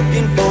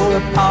looking for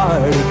a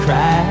party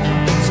crowd,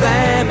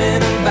 slamming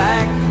them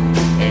back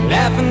and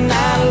laughing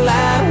out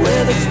loud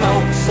with the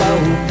smoke so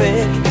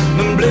thick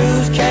the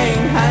blues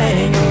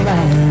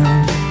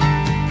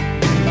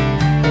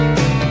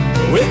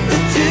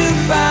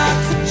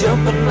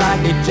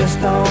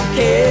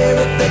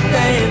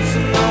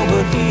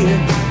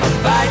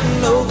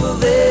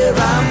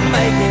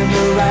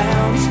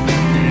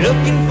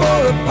looking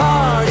for a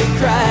party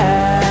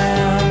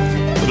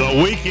crowd.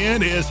 The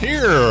weekend is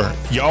here,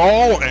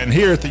 y'all, and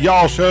here at the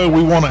Y'all Show,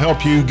 we want to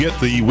help you get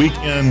the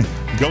weekend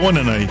going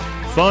in a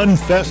fun,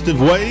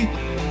 festive way,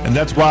 and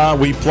that's why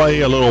we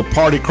play a little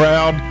party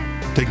crowd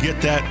to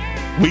get that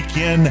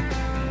weekend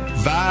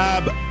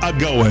vibe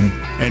a-going.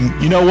 And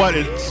you know what?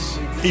 It's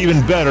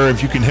even better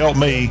if you can help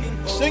me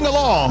sing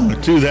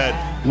along to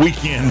that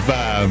weekend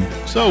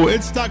vibe. So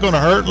it's not going to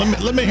hurt.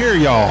 Let me hear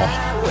y'all.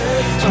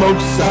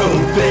 Smoke so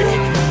thick,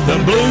 the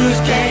blues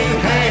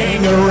can't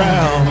hang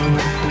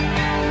around.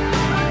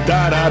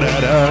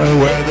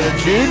 Da-da-da-da, where the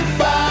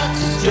jukebox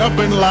is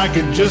jumping like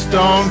it just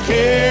don't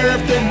care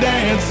if they're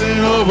dancing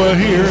over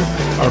here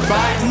or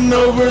fighting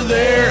over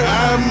there.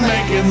 I'm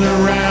making the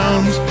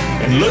rounds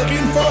and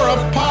looking for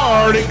a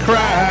party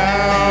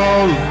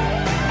crowd.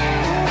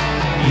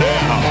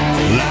 Now,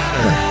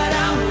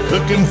 louder,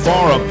 looking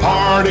for a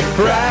party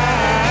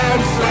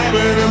crowd,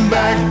 slamming them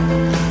back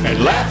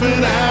and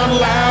laughing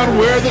out loud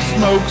where the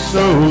smoke's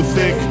so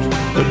thick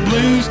the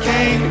blues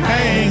can't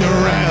hang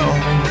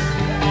around.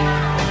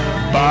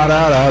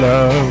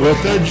 Ba-da-da-da,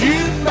 with the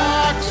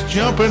jukebox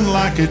jumping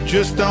like it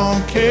just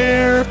don't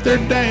care if they're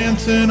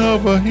dancing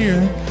over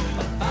here,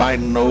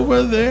 fighting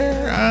over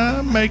there.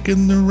 I'm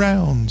making the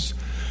rounds.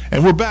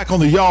 And we're back on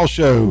the Y'all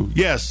Show.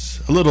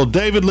 Yes, a little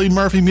David Lee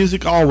Murphy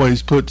music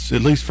always puts,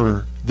 at least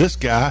for this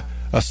guy,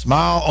 a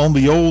smile on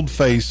the old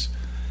face.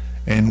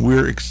 And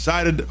we're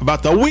excited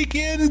about the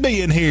weekend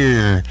being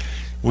here.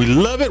 We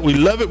love it, we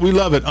love it, we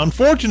love it.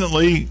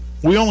 Unfortunately,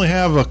 we only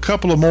have a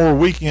couple of more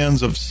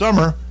weekends of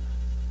summer.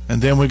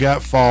 And then we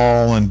got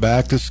fall and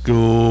back to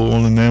school,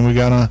 and then we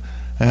gotta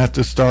have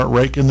to start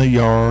raking the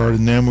yard,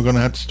 and then we're gonna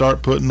have to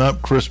start putting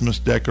up Christmas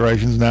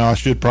decorations. Now I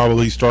should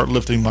probably start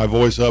lifting my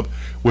voice up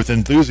with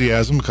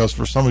enthusiasm, because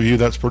for some of you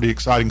that's pretty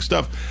exciting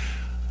stuff.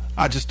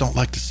 I just don't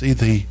like to see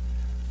the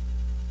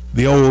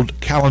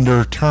old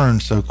calendar turn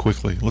so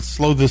quickly. Let's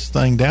slow this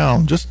thing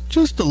down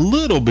just a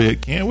little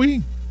bit, can't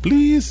we?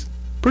 Please,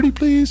 pretty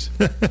please.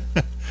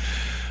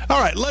 All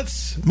right,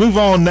 let's move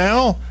on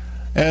now,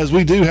 as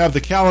we do have the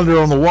calendar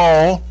on the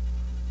wall,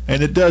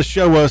 and it does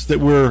show us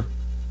that we're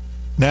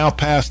now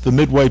past the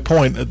midway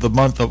point of the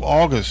month of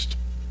August.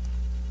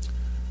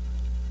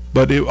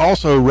 But it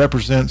also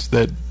represents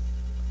that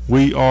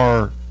we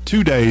are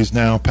 2 days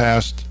now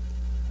past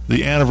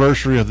the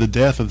anniversary of the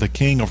death of the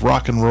king of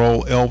rock and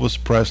roll,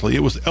 Elvis Presley.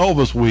 It was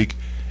Elvis Week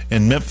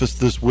in Memphis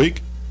this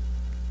week,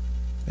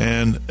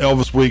 and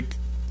Elvis Week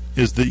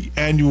is the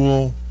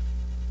annual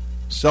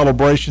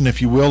celebration, if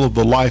you will, of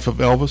the life of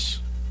Elvis,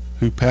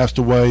 who passed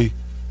away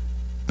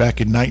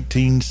back in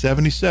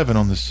 1977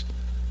 on this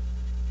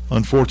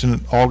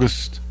unfortunate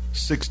August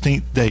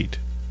 16th date,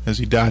 as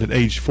he died at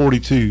age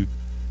 42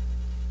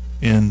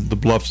 in the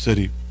Bluff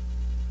City.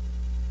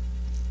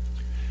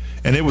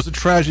 And it was a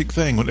tragic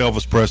thing when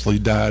Elvis Presley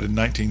died in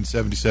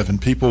 1977.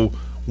 People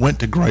went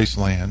to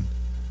Graceland.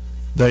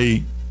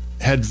 They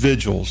had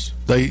vigils.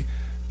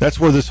 That's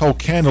where this whole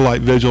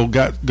candlelight vigil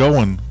got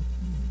going,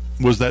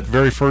 was that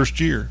very first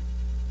year.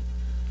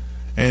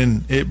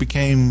 And it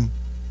became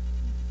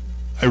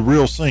a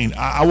real scene.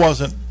 I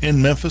wasn't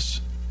in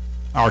Memphis.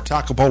 Our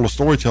Takapola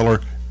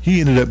storyteller, he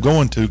ended up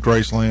going to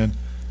Graceland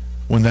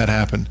when that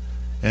happened.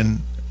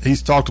 And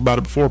he's talked about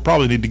it before.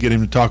 Probably need to get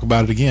him to talk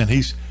about it again.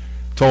 He's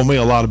told me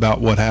a lot about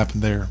what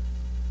happened there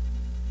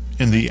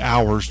in the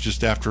hours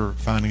just after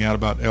finding out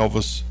about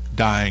Elvis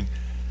dying.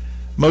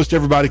 Most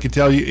everybody can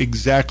tell you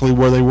exactly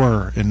where they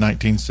were in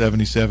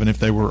 1977 if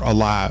they were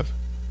alive.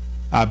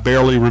 I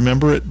barely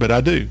remember it, but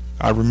I do.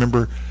 I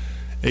remember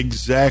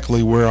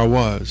exactly where I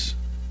was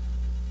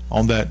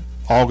on that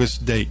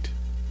August date.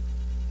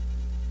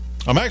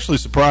 I'm actually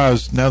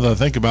surprised, now that I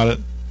think about it,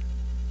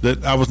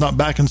 that I was not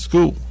back in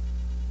school.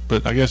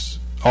 But I guess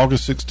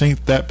August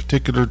 16th, that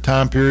particular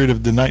time period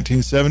of the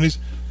 1970s,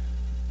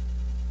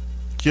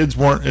 kids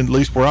weren't, at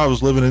least where I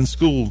was living, in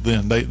school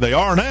then. They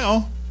are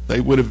now.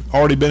 They would have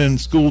already been in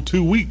school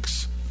 2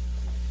 weeks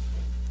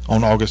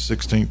on August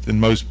 16th in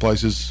most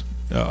places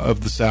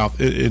of the South,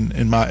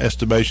 in my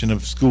estimation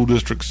of school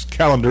districts'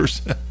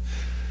 calendars.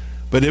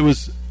 But it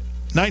was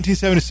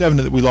 1977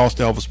 that we lost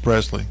Elvis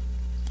Presley.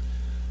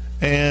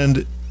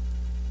 And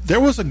there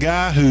was a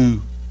guy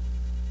who,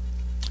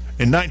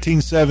 in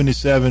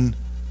 1977,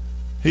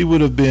 he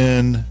would have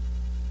been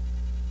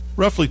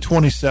roughly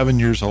 27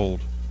 years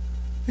old.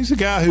 He's a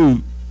guy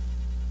who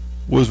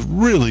was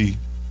really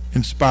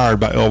inspired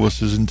by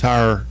Elvis's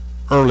entire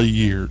early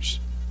years.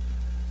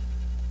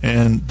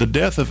 And the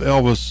death of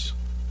Elvis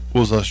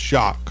was a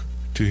shock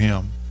to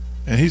him.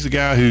 And he's a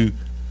guy who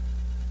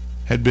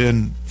had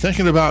been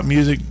thinking about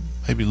music,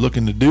 maybe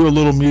looking to do a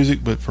little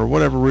music, but for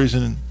whatever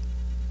reason,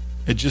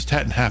 it just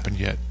hadn't happened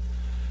yet.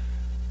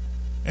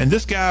 And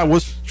this guy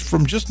was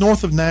from just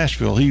north of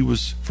Nashville. He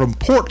was from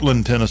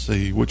Portland,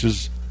 Tennessee, which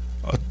is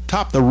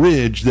atop the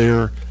ridge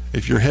there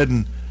if you're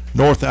heading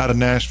north out of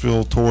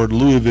Nashville toward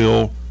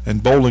Louisville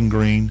and Bowling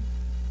Green,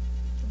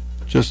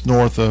 just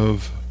north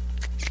of,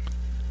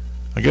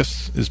 I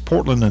guess, is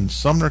Portland in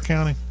Sumner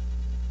County?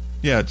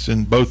 Yeah, it's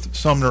in both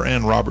Sumner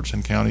and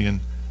Robertson County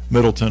in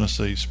Middle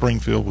Tennessee.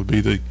 Springfield would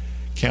be the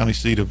county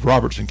seat of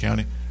Robertson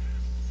County.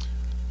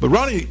 But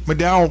Ronnie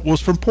McDowell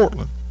was from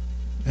Portland.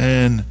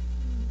 And,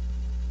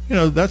 you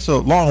know, that's a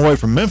long way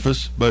from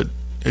Memphis, but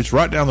it's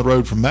right down the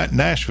road from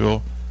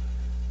Nashville.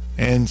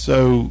 And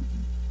so,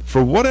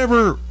 for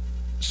whatever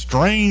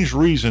strange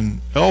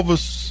reason,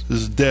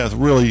 Elvis's death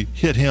really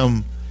hit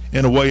him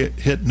in a way it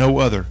hit no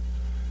other.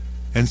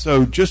 And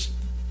so, just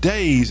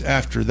days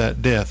after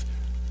that death,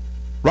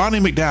 Ronnie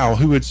McDowell,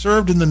 who had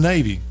served in the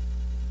Navy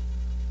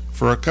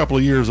for a couple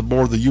of years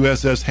aboard the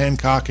USS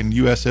Hancock and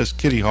USS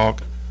Kitty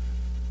Hawk,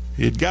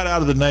 he had got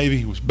out of the Navy,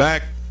 he was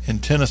back in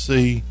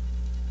Tennessee,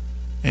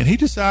 and he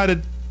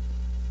decided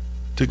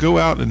to go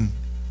out and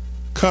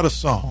cut a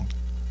song.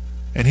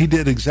 And he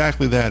did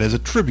exactly that as a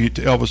tribute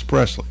to Elvis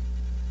Presley.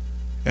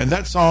 And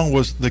that song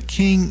was The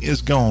King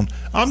Is Gone.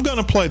 I'm going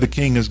to play The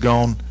King Is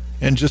Gone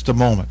in just a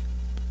moment.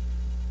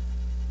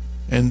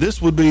 And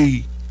this would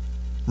be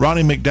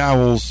Ronnie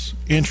McDowell's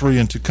entry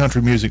into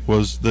country music,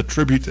 was the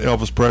tribute to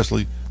Elvis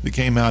Presley that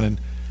came out in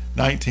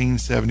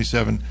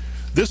 1977.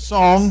 This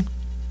song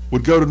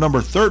would go to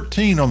number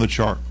 13 on the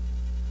chart.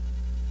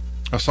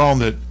 A song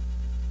that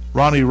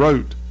Ronnie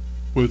wrote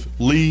with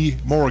Lee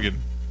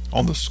Morgan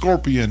on the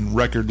Scorpion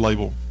record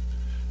label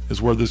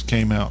is where this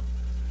came out.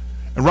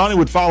 And Ronnie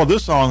would follow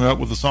this song up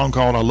with a song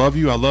called I Love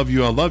You, I Love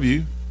You, I Love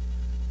You.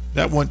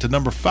 That went to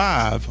number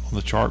 5 on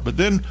the chart. But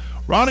then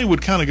Ronnie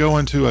would kind of go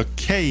into a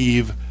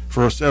cave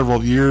for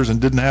several years and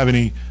didn't have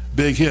any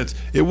big hits.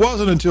 It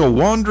wasn't until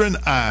Wandering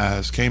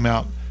Eyes came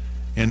out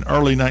in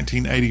early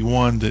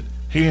 1981 that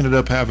he ended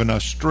up having a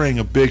string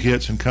of big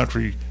hits in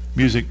country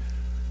music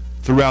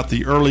throughout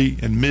the early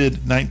and mid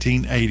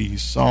 1980s.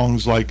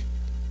 Songs like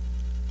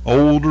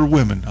Older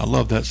Women. I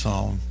love that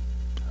song.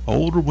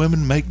 Older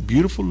women make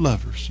beautiful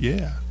lovers.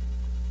 Yeah.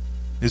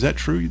 Is that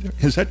true?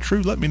 Is that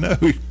true? Let me know.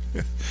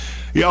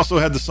 He also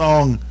had the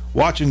song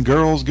Watching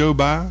Girls Go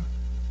By,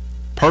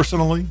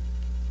 Personally,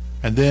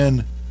 and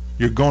then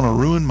You're Gonna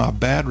Ruin My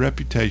Bad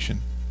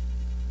Reputation.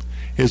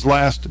 His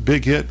last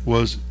big hit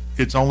was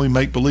It's Only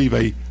Make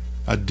Believe,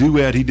 a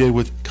duet he did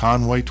with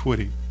Conway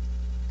Twitty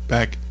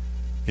back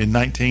in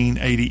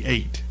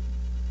 1988,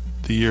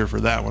 the year for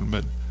that one.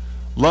 But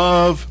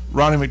love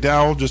Ronnie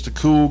McDowell, just a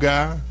cool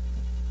guy,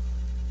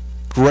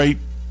 great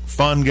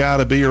fun guy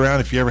to be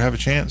around if you ever have a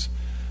chance,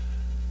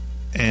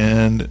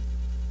 and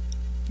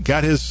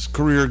got his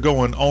career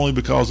going only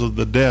because of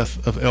the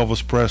death of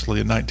Elvis Presley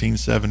in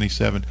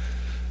 1977.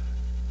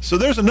 So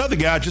there's another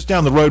guy just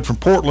down the road from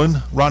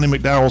Portland, Ronnie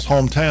McDowell's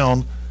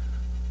hometown,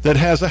 that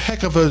has a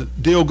heck of a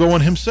deal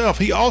going himself.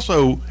 He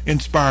also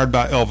inspired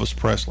by Elvis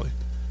Presley.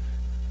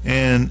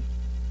 And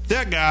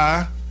that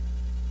guy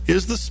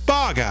is the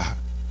spa guy.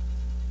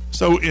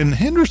 So in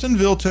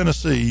Hendersonville,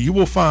 Tennessee, you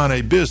will find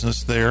a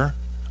business there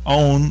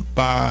owned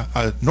by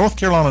a North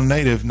Carolina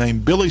native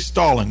named Billy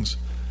Stallings.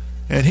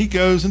 And he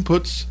goes and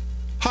puts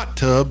hot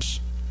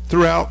tubs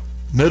throughout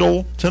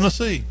Middle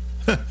Tennessee.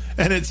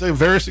 And it's a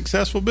very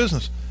successful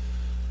business.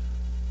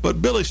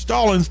 But Billy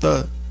Stallings,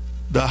 the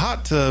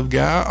hot tub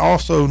guy,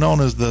 also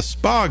known as the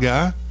spa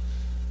guy,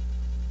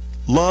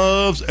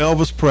 loves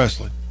Elvis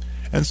Presley.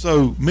 And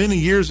so many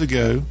years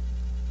ago,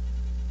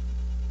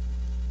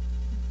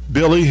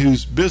 Billy,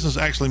 whose business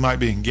actually might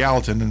be in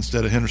Gallatin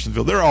instead of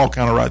Hendersonville, they're all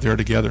kind of right there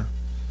together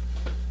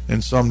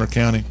in Sumner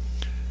County,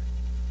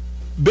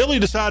 Billy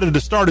decided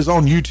to start his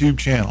own YouTube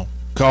channel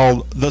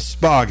called The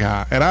Spa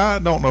Guy. And I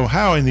don't know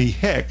how in the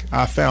heck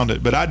I found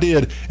it, but I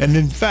did. And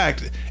in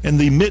fact, in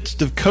the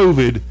midst of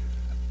COVID,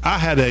 I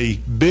had a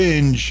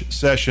binge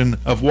session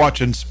of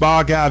watching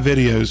Spa Guy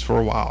videos for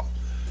a while.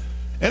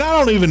 And I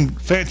don't even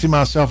fancy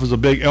myself as a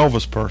big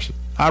Elvis person.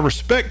 I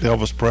respect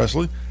Elvis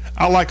Presley.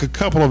 I like a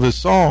couple of his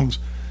songs,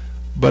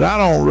 but I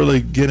don't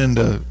really get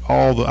into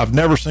all the... I've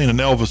never seen an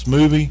Elvis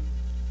movie,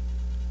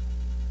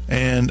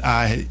 and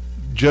I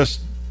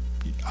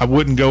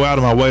wouldn't go out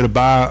of my way to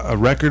buy a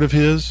record of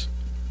his,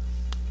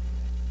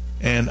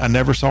 and I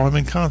never saw him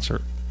in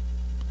concert.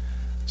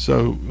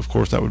 So, of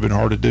course, that would have been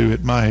hard to do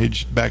at my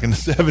age back in the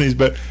 70s,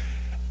 but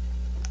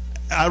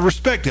I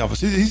respect Elvis.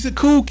 He's a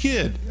cool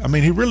kid. I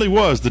mean, he really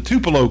was, the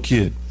Tupelo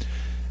kid.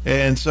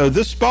 And so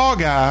this spa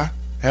guy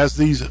has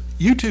these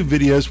YouTube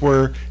videos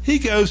where he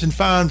goes and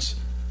finds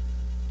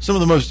some of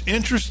the most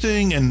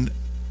interesting and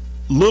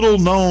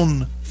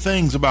little-known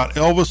things about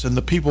Elvis and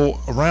the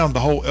people around the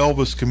whole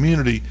Elvis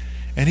community,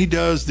 and he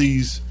does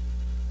these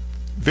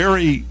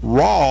very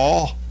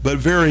raw but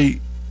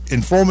very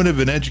informative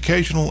and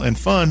educational and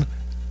fun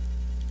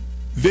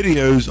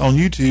videos on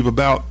YouTube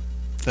about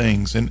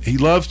things. And he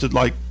loves to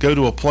like go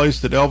to a place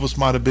that Elvis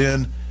might have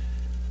been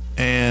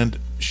and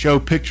show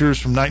pictures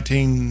from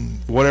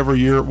 19 whatever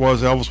year it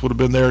was Elvis would have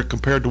been there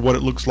compared to what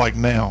it looks like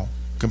now.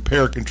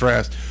 Compare,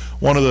 contrast.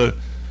 One of the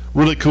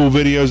really cool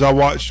videos I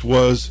watched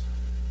was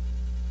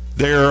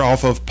there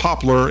off of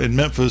Poplar in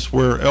Memphis,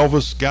 where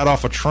Elvis got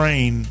off a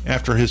train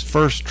after his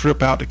first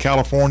trip out to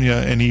California,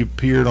 and he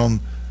appeared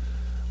on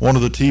one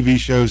of the TV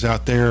shows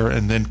out there,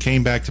 and then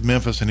came back to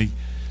Memphis, and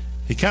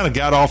he kind of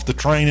got off the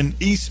train in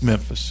East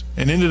Memphis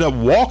and ended up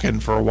walking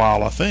for a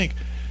while, I think.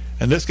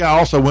 And this guy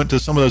also went to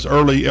some of those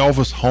early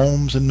Elvis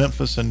homes in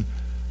Memphis and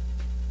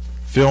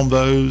filmed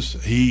those.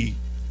 He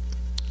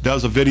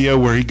does a video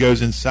where he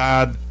goes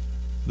inside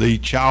the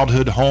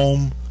childhood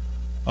home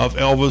of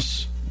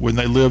Elvis when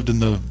they lived in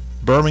the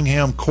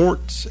Birmingham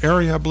Courts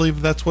area, I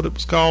believe that's what it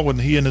was called, when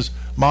he and his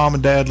mom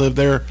and dad lived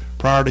there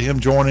prior to him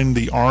joining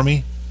the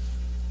Army.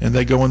 And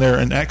they go in there,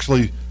 and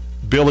actually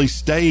Billy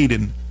stayed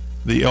in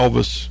the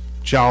Elvis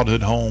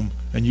childhood home,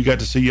 and you got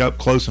to see up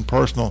close and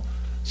personal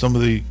some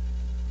of the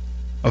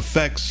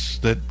effects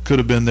that could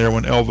have been there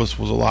when Elvis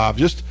was alive.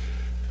 Just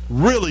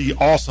really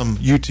awesome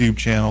YouTube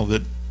channel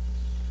that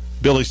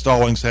Billy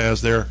Stallings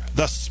has there,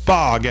 The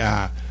Spa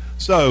Guy.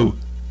 So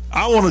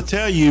I want to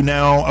tell you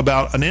now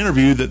about an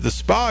interview that the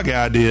Spa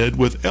Guy did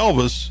with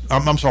Elvis.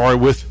 I'm sorry,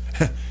 with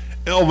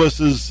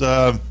Elvis's,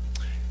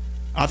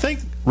 I think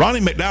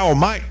Ronnie McDowell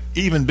might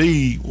even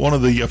be one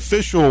of the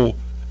official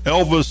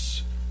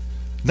Elvis,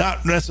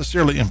 not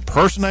necessarily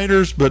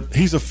impersonators, but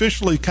he's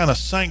officially kind of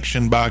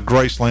sanctioned by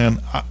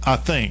Graceland, I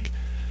think,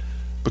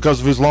 because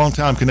of his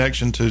longtime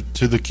connection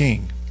to the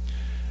King.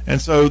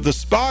 And so the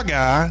Spa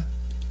Guy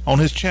on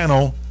his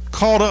channel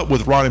caught up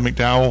with Ronnie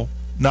McDowell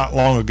not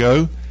long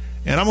ago,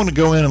 and I'm going to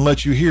go in and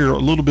let you hear a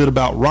little bit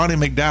about Ronnie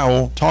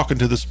McDowell talking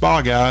to the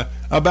Spa Guy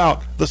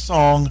about the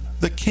song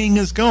The King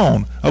Is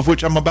Gone, of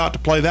which I'm about to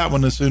play that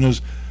one as soon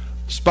as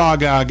Spa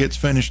Guy gets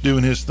finished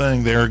doing his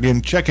thing there.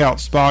 Again, check out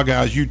Spa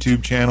Guy's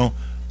YouTube channel,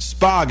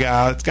 Spa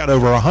Guy. It's got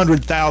over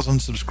 100,000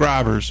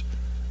 subscribers.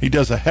 He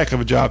does a heck of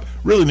a job.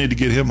 Really need to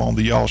get him on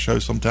the Y'all Show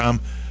sometime.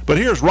 But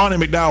here's Ronnie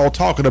McDowell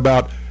talking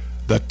about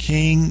The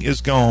King Is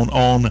Gone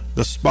on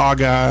the Spa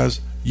Guy's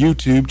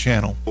YouTube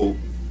channel.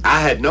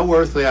 I had no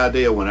earthly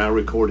idea when I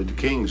recorded The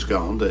King's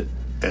Gone that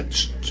at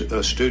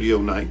Studio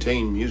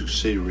 19 Music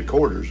City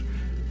Recorders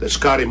that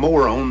Scotty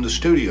Moore owned the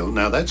studio.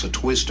 Now that's a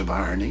twist of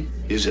irony,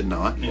 is it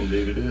not?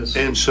 Indeed it is.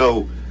 And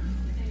so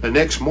the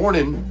next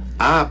morning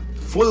I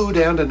flew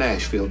down to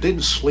Nashville,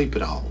 didn't sleep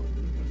at all,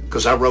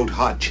 because I wrote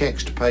hot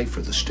checks to pay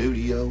for the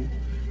studio,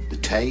 the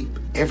tape,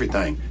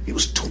 everything. It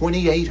was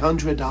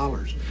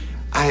 $2,800.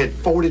 I had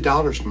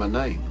 $40 to my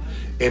name.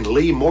 And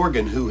Lee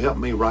Morgan, who helped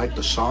me write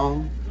the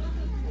song,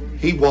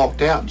 he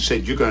walked out and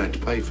said, "You're going to have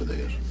to pay for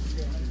this."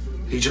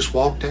 He just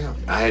walked out.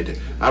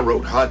 I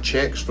wrote hot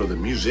checks for the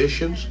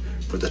musicians,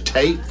 for the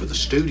tape, for the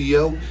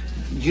studio.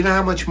 You know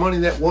how much money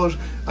that was?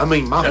 I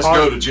mean, That's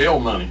go to jail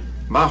money.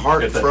 My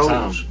heart at that froze.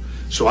 time.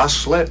 So I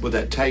slept with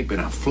that tape,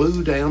 and I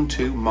flew down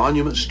to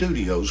Monument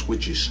Studios,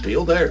 which is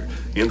still there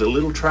in the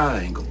little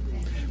triangle,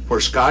 where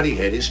Scotty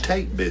had his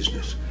tape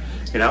business.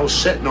 And I was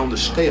sitting on the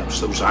steps,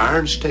 those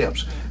iron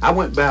steps. I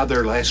went by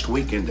there last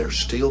weekend. They're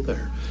still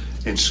there.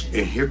 And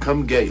here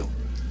come Gail.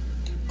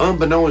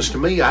 Unbeknownst to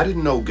me, I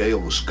didn't know Gail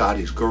was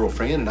Scotty's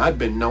girlfriend, and I'd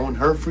been knowing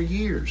her for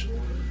years.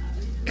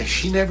 And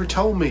she never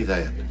told me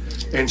that.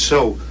 And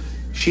so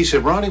she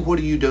said, "Ronnie, what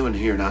are you doing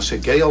here?" And I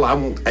said, "Gail, I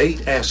want 8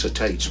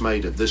 acetates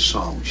made of this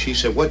song." She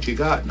said, "What you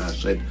got?" And I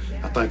said,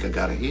 "I think I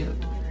got a hit."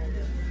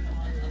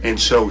 And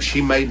so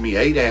she made me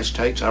 8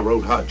 acetates. I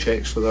wrote hot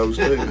checks for those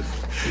too.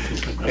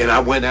 And I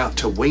went out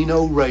to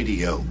Weno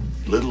Radio,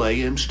 little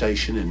AM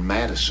station in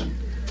Madison.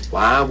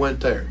 Why I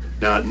went there.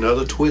 Now,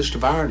 another twist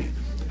of irony,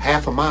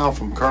 half a mile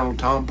from Colonel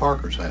Tom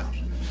Parker's house.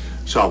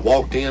 So I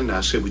walked in and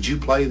I said, "Would you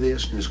play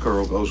this?" And this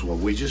girl goes, "Well,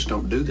 we just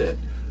don't do that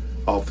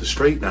off the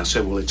street." And I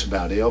said, "Well, it's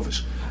about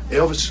Elvis."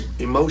 Elvis'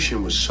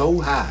 emotion was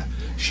so high,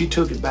 she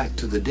took it back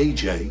to the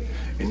DJ,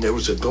 and there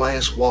was a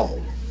glass wall.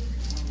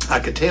 I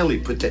could tell he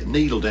put that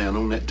needle down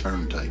on that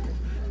turntable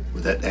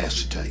with that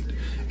acetate,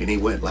 and he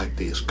went like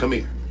this, "Come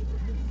here."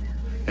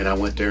 And I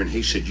went there, and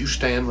he said, "You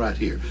stand right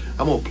here.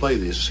 I'm going to play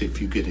this, see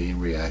if you get any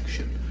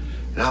reaction."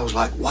 And I was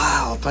like,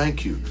 "Wow,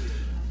 thank you."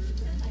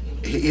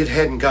 It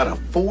hadn't got a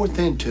fourth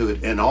into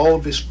it, and all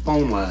of his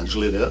phone lines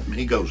lit up, and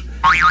he goes,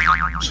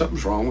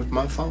 "Something's wrong with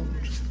my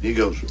phones." He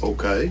goes,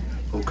 okay.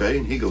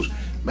 And he goes,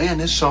 "Man,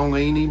 this song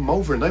ain't even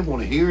over, and they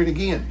want to hear it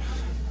again."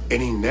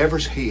 And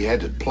he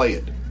had to play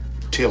it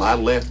till I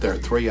left there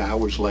 3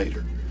 hours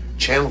later.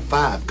 Channel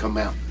 5 come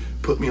out,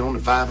 put me on the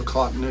 5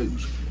 o'clock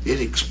news. It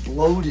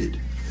exploded.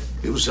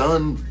 It was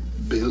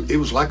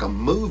like a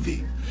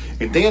movie.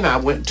 And then I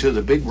went to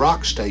the big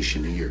rock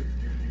station here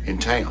in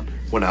town.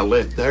 When I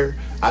left there,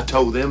 I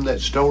told them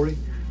that story.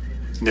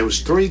 And there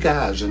was 3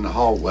 guys in the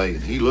hallway,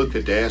 and he looked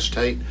at the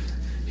acetate.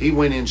 He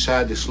went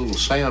inside this little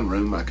sound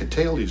room. I could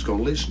tell he was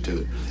going to listen to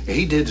it. And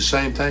he did the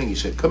same thing. He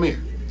said, "Come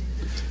here."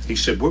 He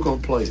said, "We're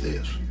going to play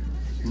this."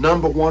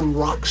 #1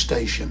 rock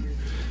station.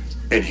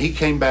 And he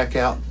came back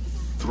out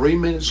 3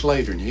 minutes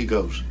later, and he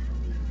goes,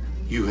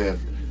 "You have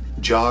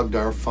jogged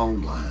our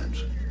phone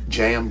lines,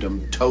 jammed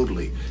them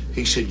totally."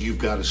 He said, "You've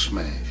got a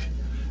smash."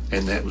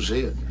 And that was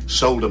it.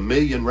 Sold 1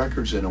 million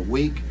records in a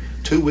week.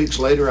 2 weeks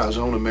later, I was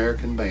on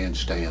American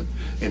Bandstand,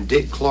 and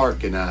Dick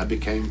Clark and I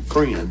became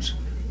friends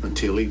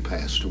until he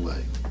passed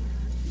away.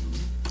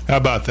 How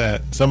about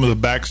that? Some of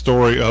the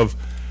backstory of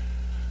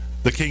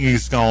The King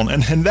Is Gone.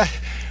 And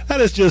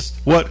that is just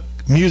what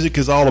music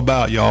is all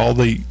about, y'all.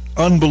 The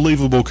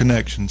unbelievable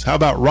connections. How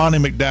about Ronnie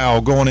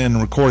McDowell going in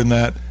and recording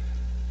that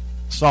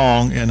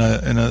song in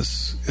a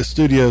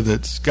studio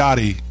that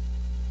Scotty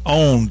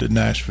owned in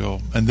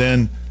Nashville, and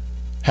then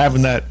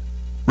having that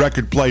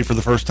record played for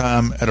the first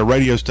time at a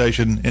radio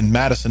station in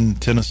Madison,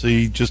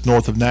 Tennessee, just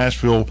north of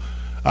Nashville,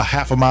 a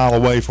half a mile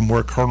away from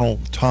where Colonel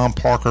Tom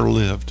Parker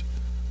lived.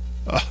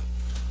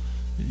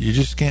 You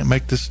just can't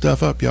make this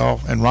stuff up, y'all.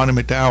 And Ronnie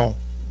McDowell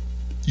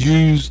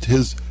used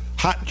his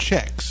hot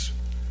checks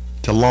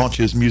to launch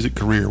his music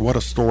career. What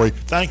a story.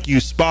 Thank you,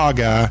 Spa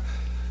Guy.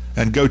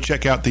 And go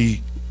check out the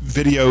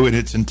video in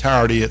its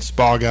entirety at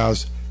Spa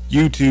Guy's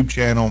YouTube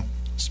channel,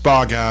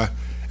 Spa Guy,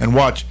 and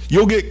watch.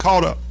 You'll get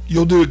caught up.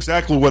 You'll do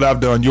exactly what I've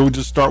done. You'll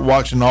just start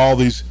watching all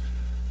these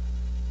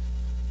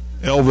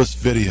Elvis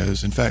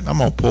videos. In fact, I'm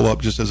going to pull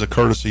up, just as a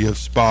courtesy of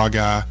Spa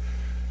Guy,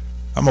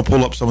 I'm going to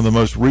pull up some of the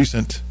most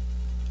recent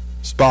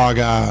Spa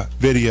Guy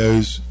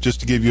videos just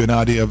to give you an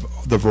idea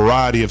of the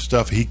variety of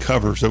stuff he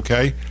covers,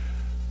 okay?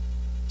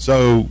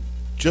 So,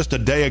 just a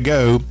day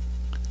ago,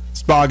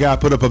 Spa Guy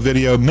put up a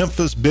video,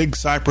 Memphis Big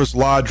Cypress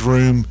Lodge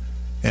Room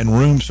and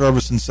room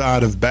service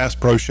inside of Bass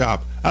Pro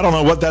Shop. I don't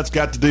know what that's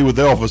got to do with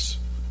Elvis,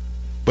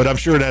 but I'm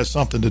sure it has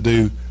something to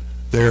do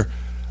there.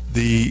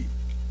 The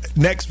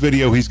next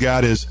video he's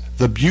got is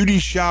the Beauty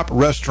Shop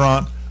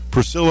Restaurant,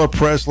 Priscilla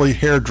Presley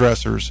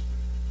Hairdressers.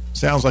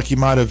 Sounds like he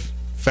might have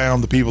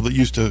found the people that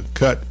used to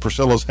cut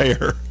Priscilla's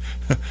hair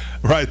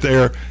right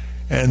there.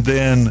 And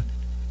then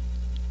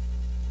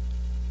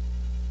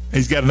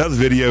he's got another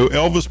video,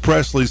 Elvis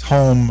Presley's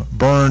home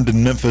burned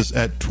in Memphis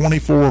at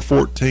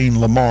 2414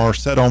 Lamar,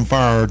 set on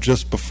fire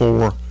just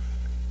before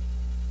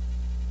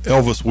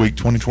Elvis Week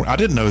 2020. I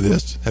didn't know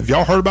this. Have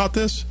y'all heard about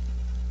this?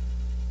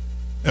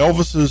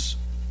 Elvis's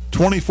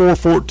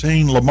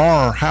 2414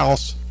 Lamar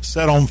house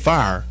set on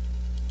fire.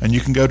 And you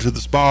can go to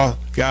the Spa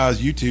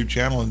Guy's YouTube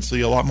channel and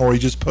see a lot more. He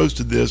just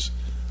posted this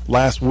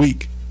last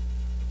week.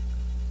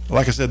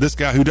 Like I said, this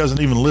guy who doesn't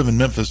even live in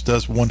Memphis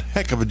does one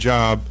heck of a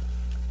job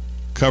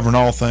covering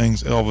all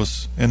things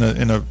Elvis in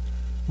a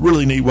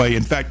really neat way.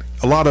 In fact,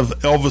 a lot of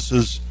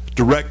Elvis's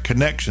direct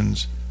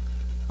connections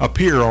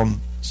appear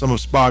on some of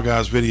Spa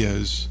Guy's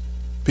videos.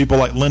 People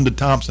like Linda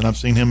Thompson, I've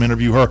seen him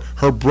interview her.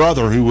 Her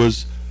brother, who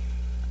was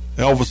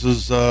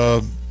Elvis's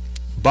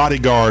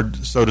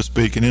bodyguard, so to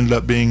speak, and ended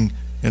up being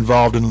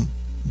involved in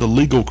the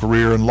legal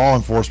career and law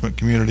enforcement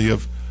community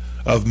of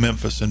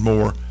Memphis and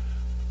more.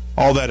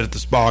 All that at the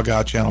Spa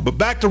Guy channel. But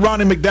back to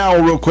Ronnie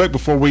McDowell real quick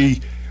before we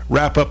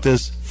wrap up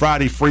this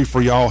Friday free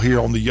for y'all here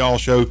on the Y'all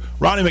Show.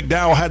 Ronnie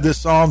McDowell had this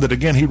song that,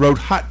 again, he wrote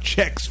hot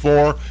checks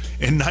for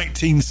in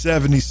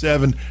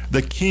 1977.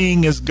 The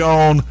King is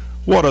Gone.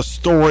 What a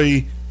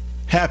story.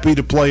 Happy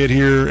to play it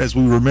here as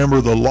we remember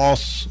the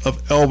loss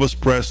of Elvis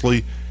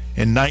Presley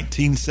in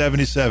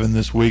 1977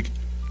 this week.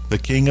 The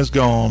King is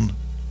Gone,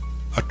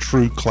 a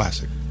true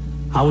classic.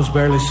 I was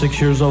barely 6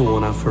 years old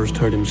when I first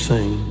heard him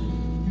sing.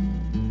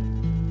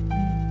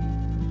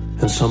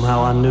 And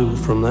somehow I knew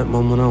from that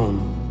moment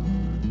on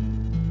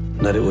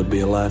that it would be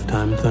a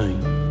lifetime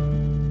thing.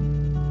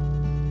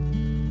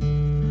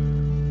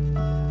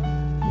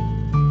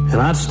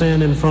 And I'd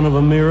stand in front of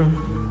a mirror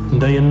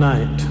day and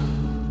night,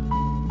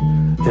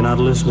 and I'd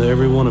listen to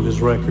every one of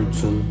his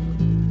records,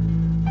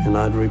 and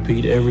I'd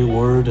repeat every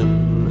word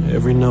and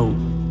every note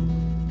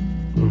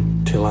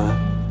until I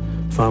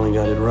finally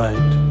got it right.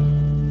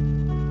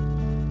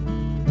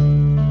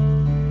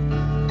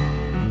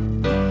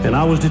 And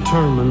I was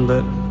determined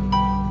that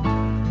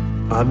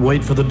I'd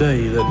wait for the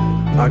day that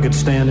I could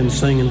stand and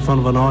sing in front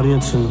of an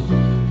audience,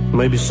 and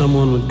maybe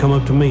someone would come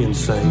up to me and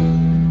say,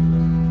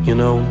 you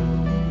know,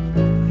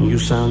 you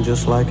sound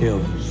just like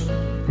Elvis.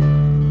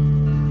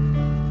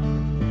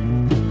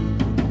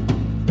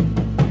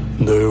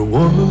 There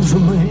was a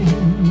man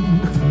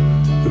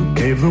who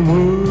gave the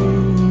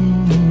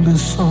world a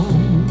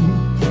song,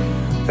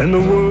 and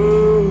the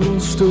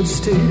world stood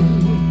still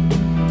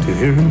to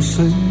hear him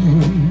sing.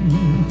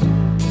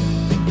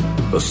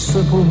 A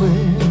simple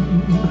man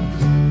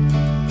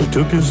who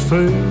took his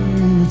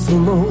faith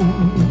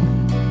along,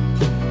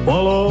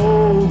 while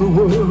all the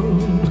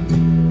world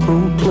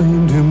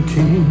proclaimed him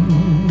king.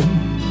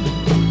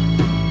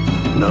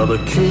 Now the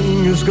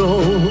king is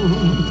gone,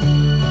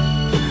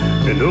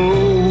 and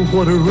oh,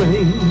 what a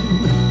reign,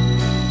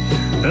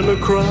 and the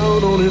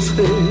crown on his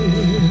head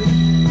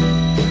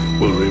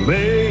will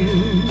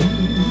remain.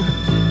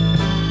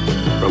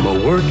 From a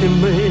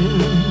working man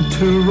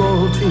to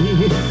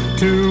royalty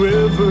to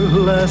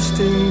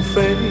everlasting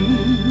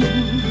fame,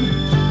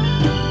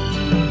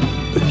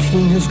 the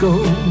king is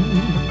gone,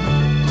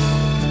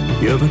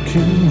 yeah, the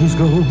king is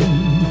gone,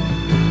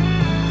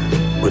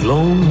 but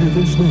long live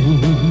his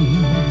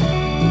name.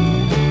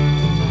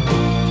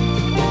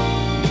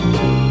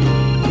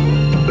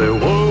 There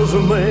was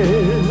a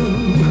man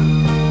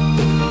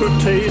who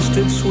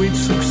tasted sweet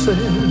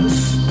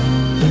success,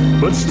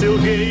 but still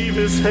gave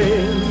his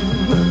hand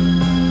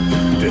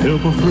to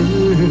help a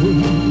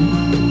friend.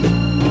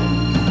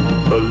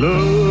 A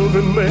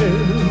loving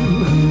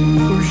man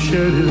who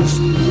shared his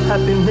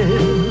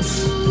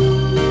happiness.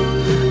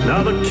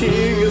 Now the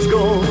king is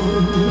gone,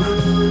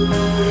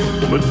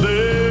 but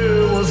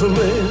there was a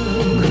man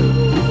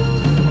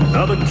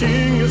Now the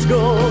king is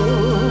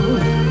gone,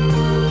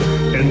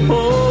 and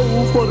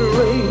oh, what a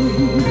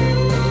reign,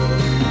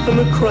 and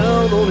the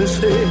crown on his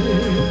head,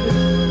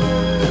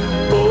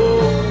 oh,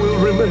 will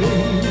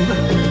remain.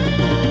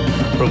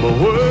 From a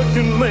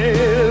working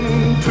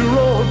man to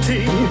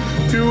royalty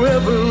to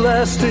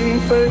everlasting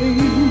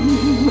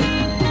fame,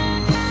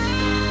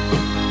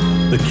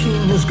 the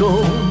king is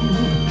gone.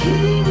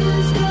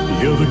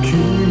 Yeah, the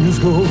king is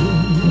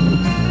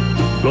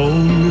gone.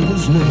 Long live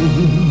his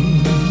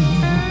name.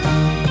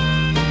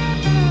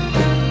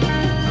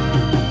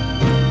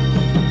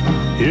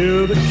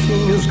 Yeah, the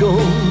king is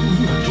gone.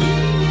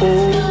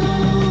 Oh,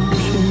 the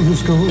king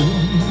is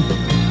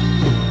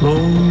gone.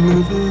 Long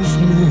live his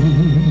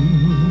name.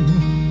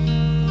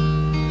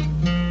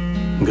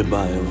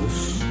 Goodbye,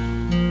 Elvis.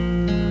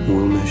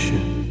 We'll miss you.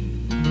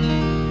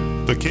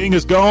 The King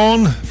is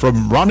Gone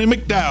from Ronnie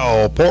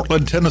McDowell,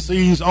 Portland,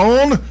 Tennessee's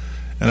own,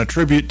 and a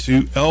tribute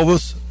to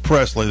Elvis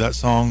Presley. That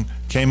song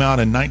came out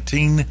in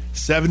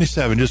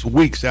 1977, just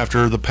weeks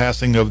after the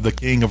passing of the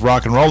King of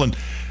Rock and Roll. And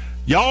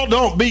y'all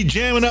don't be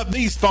jamming up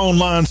these phone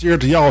lines here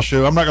at the Y'all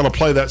Show. I'm not going to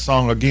play that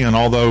song again,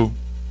 although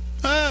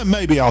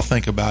maybe I'll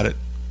think about it.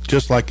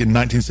 Just like in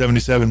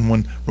 1977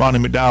 when Ronnie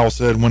McDowell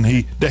said when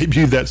he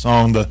debuted that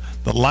song, the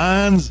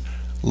lines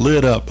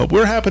lit up. But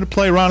we're happy to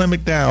play Ronnie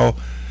McDowell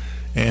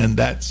and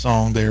that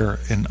song there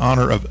in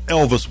honor of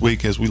Elvis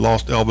Week, as we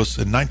lost Elvis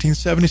in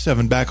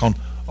 1977 back on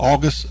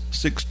August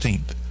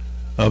 16th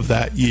of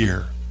that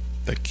year.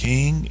 The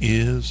King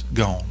is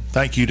Gone.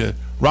 Thank you to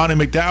Ronnie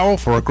McDowell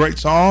for a great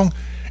song,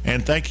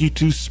 and thank you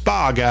to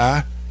Spa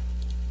Guy,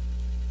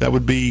 that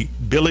would be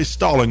Billy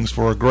Stallings,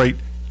 for a great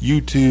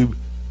YouTube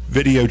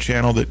video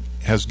channel that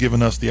has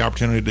given us the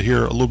opportunity to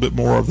hear a little bit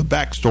more of the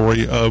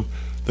backstory of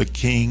The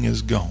King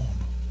is Gone.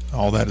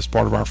 All that is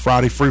part of our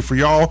Friday Free for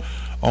Y'all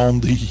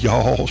on the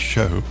Y'all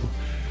Show.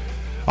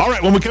 All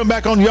right, when we come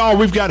back on Y'all,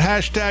 we've got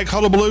hashtag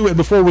Hullabaloo, and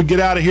before we get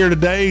out of here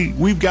today,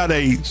 we've got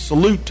a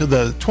salute to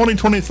the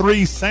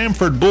 2023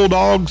 Samford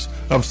Bulldogs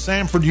of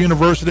Samford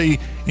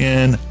University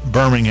in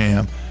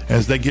Birmingham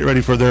as they get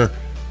ready for their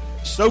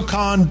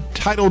SoCon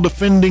title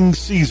defending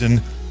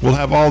season. We'll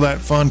have all that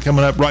fun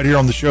coming up right here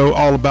on the show,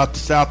 all about the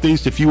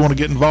Southeast. If you want to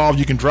get involved,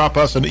 you can drop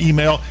us an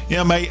email,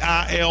 mail,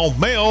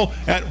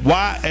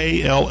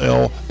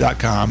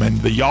 mail@yall.com.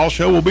 And the Y'all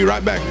Show will be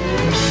right back.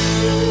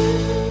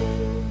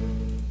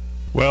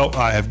 Well,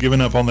 I have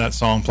given up on that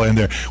song playing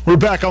there. We're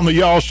back on the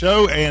Y'all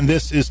Show, and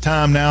this is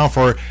time now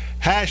for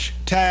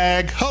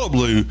hashtag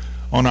Hullabaloo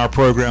on our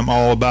program,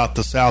 all about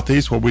the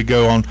Southeast, where we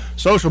go on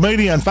social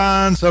media and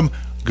find some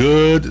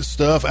good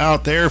stuff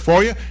out there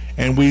for you.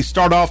 And we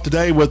start off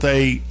today with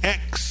a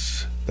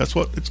X. That's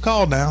what it's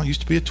called now. It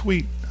used to be a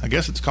tweet. I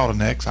guess it's called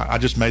an X. I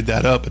just made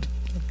that up.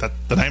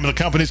 The name of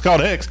the company is called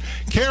X.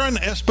 Karen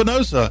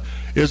Espinosa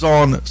is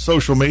on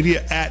social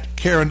media at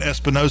Karen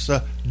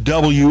Espinosa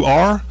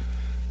WR.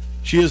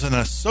 She is an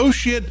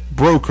associate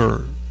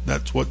broker.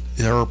 That's what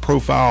her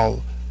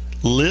profile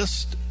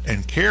lists.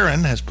 And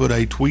Karen has put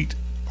a tweet,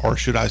 or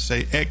should I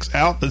say X,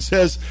 out that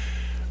says,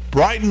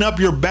 brighten up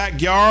your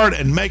backyard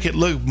and make it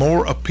look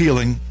more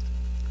appealing.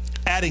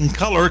 Adding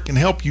color can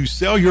help you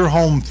sell your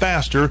home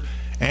faster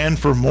and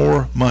for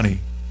more money.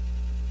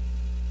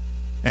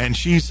 And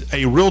she's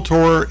a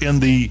realtor in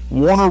the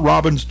Warner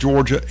Robins,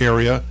 Georgia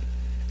area,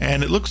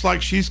 and it looks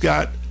like she's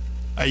got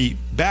a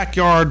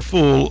backyard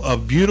full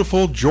of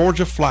beautiful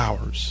Georgia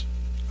flowers.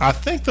 I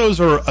think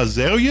those are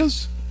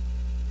azaleas,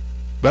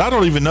 but I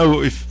don't even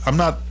know if, I'm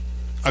not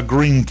a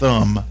green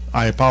thumb,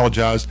 I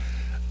apologize.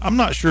 I'm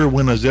not sure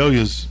when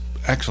azaleas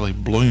actually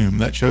bloom.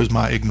 That shows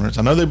my ignorance.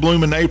 I know they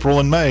bloom in April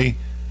and May,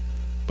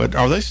 but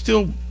are they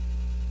still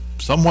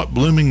somewhat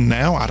blooming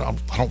now? I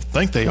don't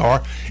think they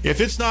are.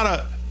 If it's not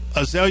a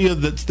azalea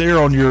that's there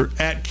on your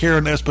at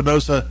Karen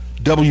Espinosa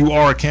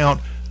WR account,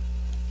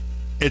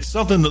 it's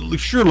something that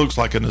sure looks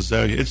like an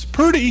azalea. It's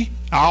pretty,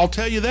 I'll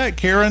tell you that,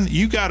 Karen.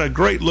 You got a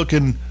great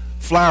looking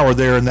flower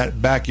there in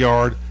that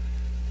backyard,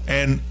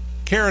 and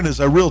Karen is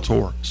a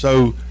realtor.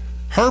 So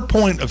her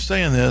point of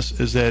saying this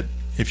is that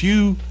if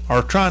you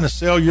are trying to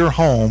sell your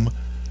home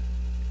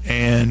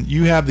and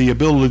you have the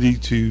ability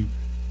to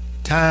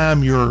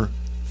time your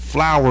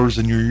flowers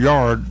in your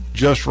yard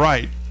just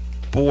right,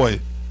 boy,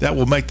 that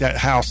will make that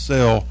house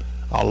sell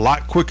a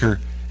lot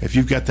quicker if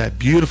you've got that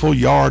beautiful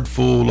yard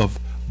full of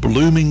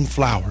blooming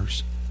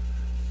flowers.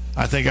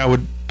 I think I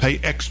would pay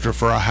extra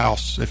for a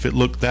house if it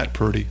looked that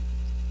pretty.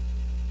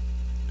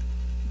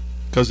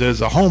 Because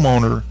as a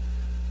homeowner,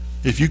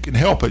 if you can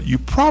help it, you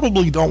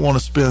probably don't want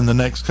to spend the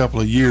next couple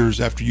of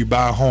years after you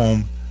buy a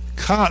home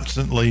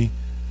constantly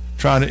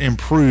trying to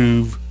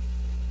improve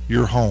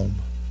your home.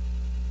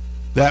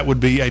 That would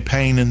be a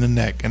pain in the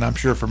neck, and I'm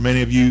sure for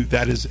many of you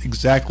that is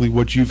exactly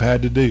what you've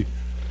had to do.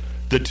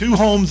 The two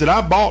homes that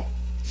I bought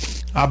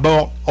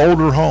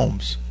older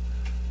homes,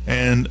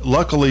 and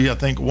luckily I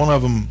think one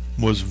of them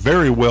was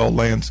very well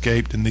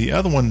landscaped, and the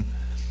other one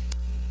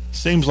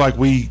seems like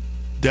we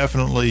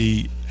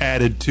definitely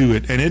added to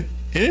it, and it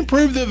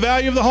improved the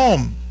value of the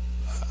home.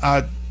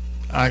 I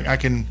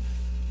can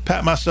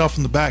pat myself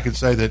in the back and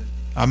say that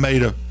I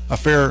made a a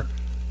fair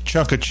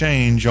chunk of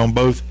change on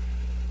both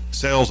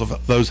sales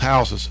of those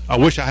houses. I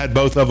wish I had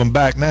both of them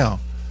back now,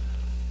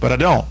 but I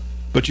don't.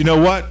 But you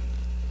know what?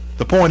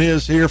 The point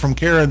is here from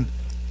Karen,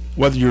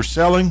 whether you're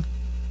selling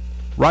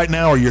right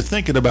now or you're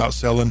thinking about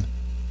selling,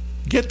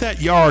 get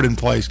that yard in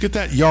place. Get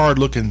that yard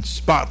looking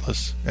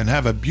spotless and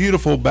have a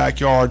beautiful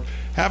backyard.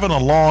 Having a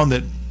lawn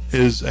that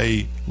is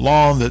a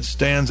lawn that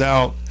stands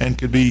out and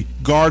could be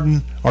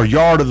garden or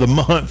yard of the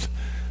month,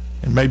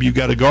 and maybe you've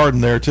got a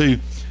garden there too.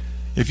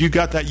 If you've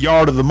got that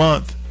yard of the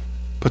month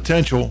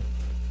potential,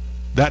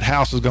 that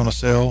house is going to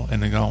sell,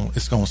 and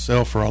it's going to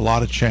sell for a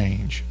lot of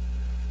change.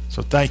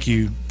 So thank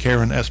you,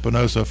 Karen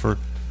Espinosa, for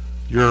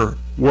your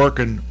work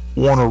in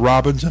Warner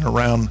Robins and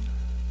around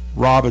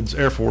Robins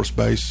Air Force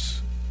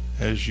Base,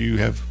 as you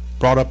have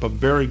brought up a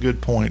very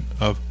good point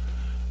of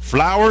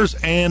flowers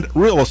and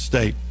real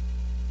estate.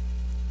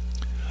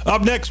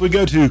 Up next, we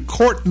go to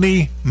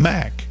Courtney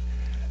Mack.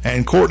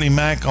 And Courtney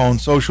Mack on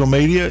social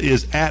media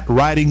is at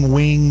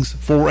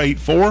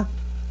WritingWings484.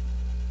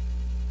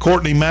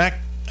 Courtney Mack,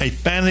 a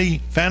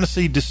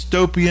fantasy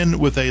dystopian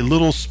with a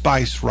little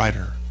spice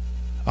writer.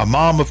 A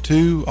mom of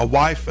two, a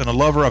wife, and a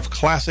lover of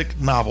classic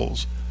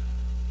novels.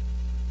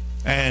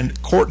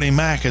 And Courtney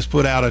Mack has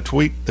put out a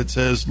tweet that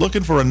says,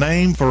 looking for a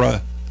name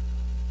for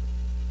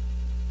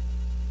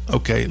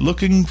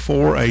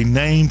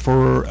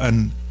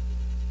an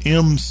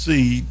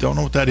MC, don't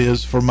know what that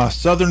is, for my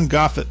Southern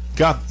Gothic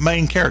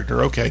main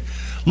character. Okay.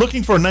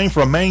 Looking for a name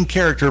for a main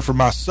character for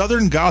my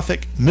Southern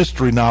Gothic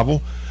mystery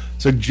novel.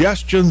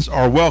 Suggestions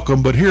are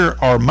welcome, but here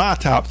are my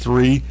top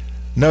three.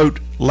 Note,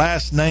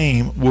 last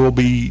name will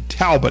be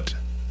Talbot.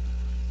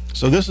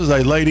 So this is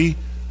a lady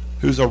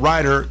who's a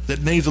writer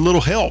that needs a little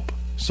help.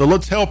 So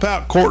let's help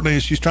out Courtney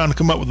as she's trying to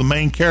come up with the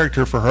main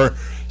character for her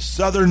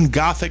Southern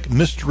Gothic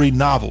mystery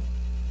novel.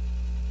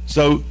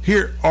 So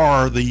here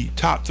are the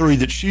top three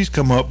that she's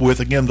come up with.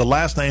 Again, the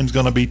last name's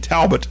going to be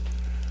Talbot.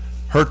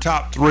 Her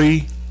top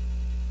three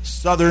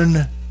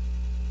Southern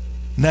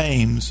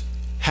names: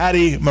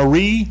 Hattie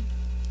Marie,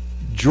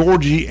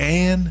 Georgie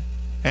Ann,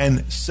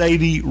 and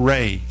Sadie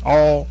Ray,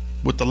 all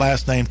with the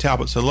last name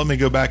Talbot. So let me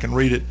go back and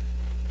read it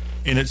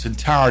in its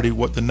entirety,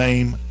 what the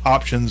name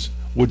options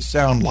would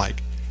sound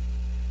like.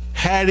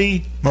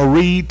 Hattie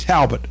Marie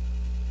Talbot.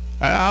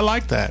 I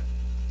like that.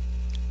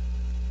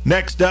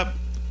 Next up,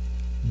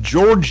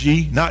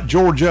 Georgie, not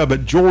Georgia,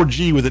 but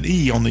Georgie with an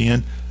E on the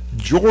end.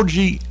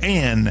 Georgie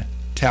Ann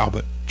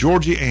Talbot.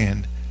 Georgie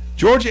Ann.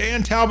 Georgie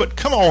Ann Talbot,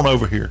 come on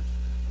over here.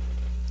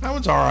 That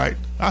one's all right.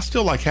 I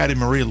still like Hattie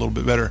Marie a little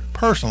bit better,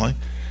 personally.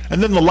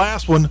 And then the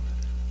last one,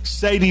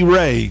 Sadie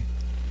Ray.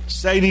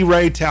 Sadie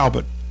Ray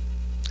Talbot.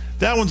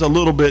 That one's a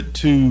little bit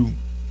too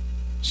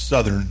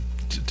southern,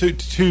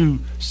 too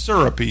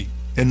syrupy,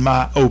 in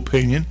my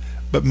opinion.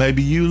 But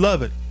maybe you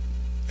love it.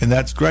 And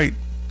that's great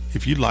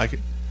if you like it.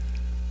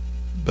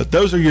 But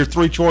those are your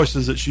three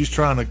choices that she's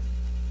trying to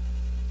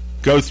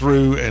go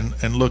through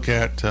and look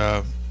at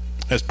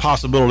as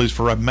possibilities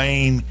for a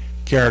main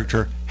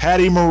character.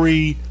 Hattie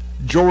Marie,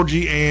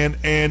 Georgie Ann,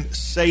 and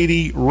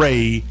Sadie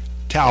Ray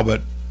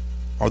Talbot.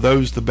 Are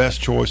those the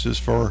best choices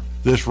for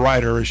this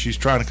writer as she's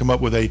trying to come up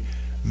with a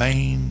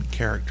main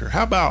character?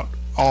 How about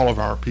all of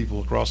our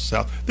people across the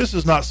South? This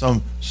is not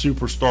some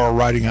superstar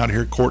writing out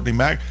here, Courtney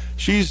Mack.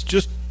 She's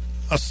just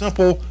a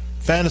simple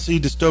fantasy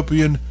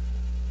dystopian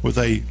with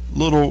a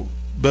little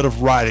bit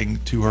of writing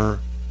to her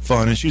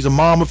fun. And she's a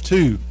mom of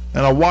two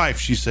and a wife,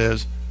 she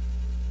says.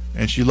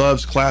 And she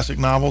loves classic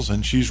novels,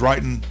 and she's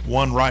writing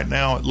one right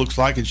now, it looks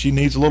like, and she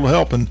needs a little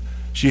help, and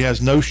she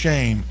has no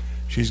shame.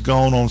 She's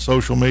gone on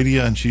social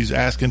media and she's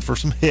asking for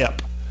some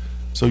help.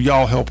 So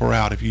y'all help her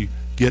out if you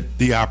get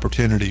the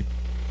opportunity.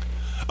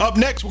 Up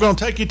next, we're going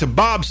to take you to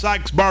Bob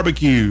Sykes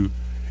Barbecue.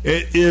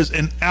 It is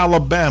in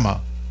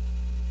Alabama.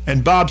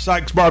 And Bob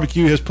Sykes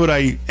Barbecue has put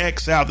a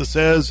X out that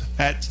says,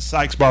 at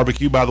Sykes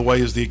Barbecue, by the way,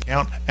 is the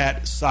account,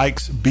 at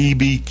Sykes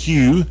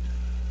BBQ.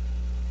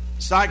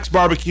 Sykes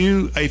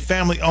Barbecue, a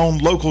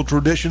family-owned local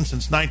tradition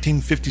since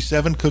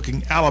 1957,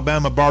 cooking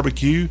Alabama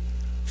barbecue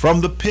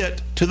from the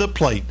pit to the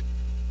plate.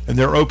 And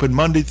they're open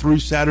Monday through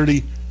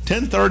Saturday,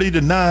 10:30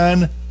 to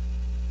 9.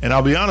 And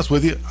I'll be honest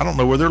with you, I don't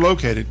know where they're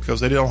located because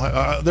they don't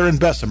have, they're in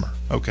Bessemer.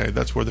 Okay,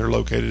 that's where they're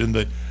located, in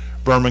the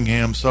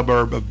Birmingham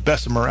suburb of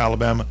Bessemer,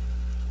 Alabama.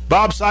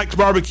 Bob Sykes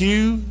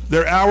Barbecue,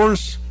 their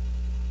hours,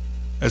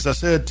 as I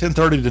said,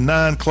 10:30 to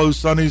 9, closed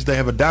Sundays. They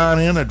have a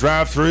dine-in, a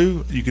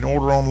drive-through. You can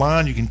order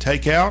online, you can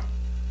take out.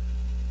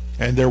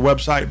 And their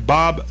website,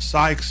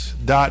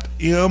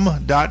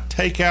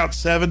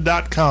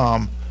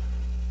 bobsykes.m.takeout7.com.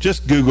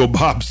 Just Google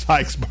Bob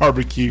Sykes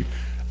Barbecue.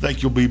 I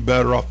think you'll be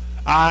better off.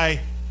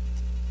 I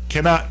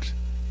cannot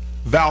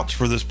vouch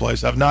for this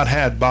place. I've not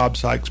had Bob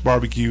Sykes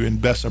Barbecue in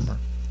Bessemer,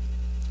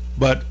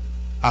 but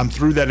I'm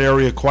through that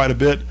area quite a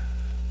bit.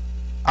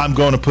 I'm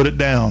going to put it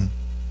down.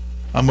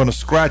 I'm going to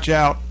scratch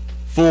out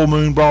Full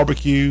Moon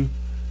Barbecue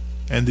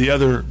and the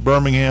other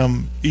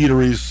Birmingham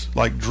eateries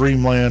like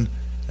Dreamland,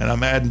 and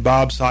I'm adding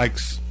Bob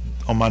Sykes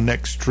on my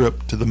next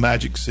trip to the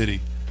Magic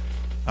City.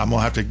 I'm going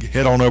to have to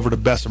head on over to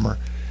Bessemer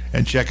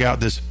and check out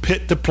this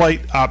pit to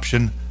plate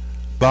option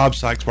Bob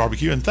Sykes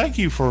Barbecue. And thank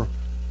you for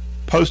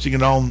posting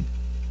it on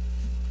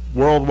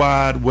World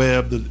Wide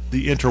Web,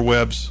 the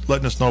interwebs,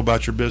 letting us know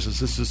about your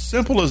business. It's as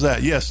simple as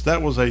that. Yes,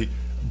 that was a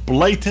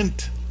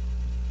blatant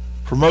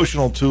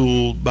promotional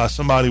tool by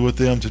somebody with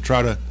them to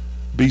try to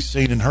be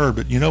seen and heard.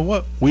 But you know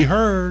what? We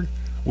heard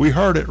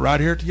it right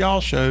here at the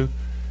Y'all Show,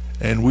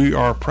 and we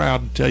are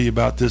proud to tell you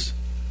about this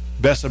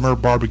Bessemer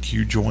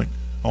barbecue joint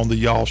on the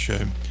Y'all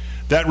Show.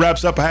 That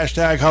wraps up a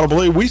hashtag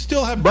Hullabaloo. We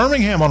still have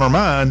Birmingham on our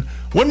mind.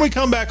 When we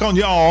come back on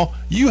Y'all,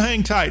 you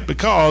hang tight,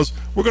 because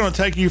we're going to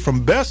take you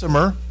from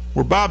Bessemer,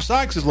 where Bob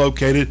Sykes is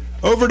located,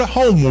 over to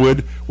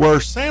Homewood, where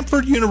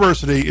Samford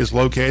University is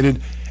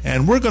located,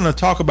 and we're going to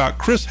talk about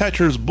Chris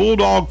Hetcher's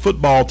Bulldog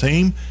football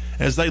team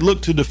as they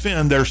look to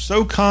defend their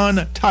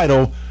SoCon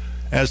title,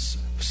 as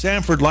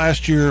Samford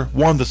last year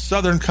won the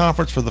Southern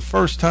Conference for the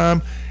first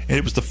time, and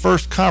it was the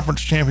first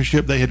conference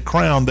championship they had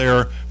crowned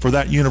there for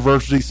that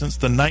university since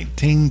the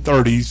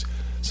 1930s.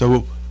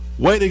 So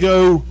way to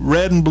go,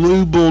 red and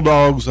blue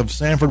Bulldogs of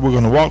Samford. We're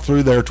going to walk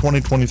through their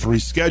 2023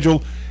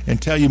 schedule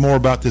and tell you more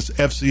about this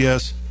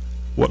FCS,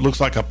 what looks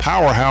like a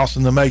powerhouse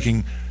in the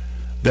making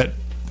that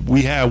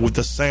we have with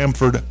the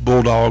Samford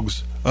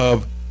Bulldogs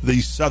of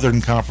the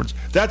Southern Conference.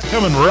 That's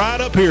coming right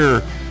up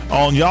here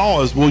on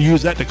Y'all, as we'll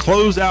use that to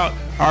close out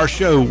our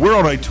show. We're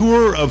on a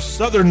tour of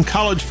Southern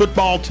college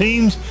football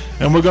teams,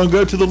 and we're going to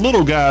go to the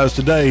little guys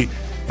today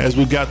as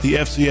we've got the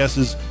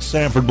FCS's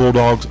Samford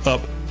Bulldogs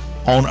up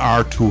on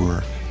our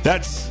tour.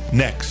 That's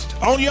next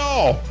on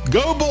Y'all.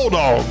 Go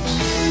Bulldogs!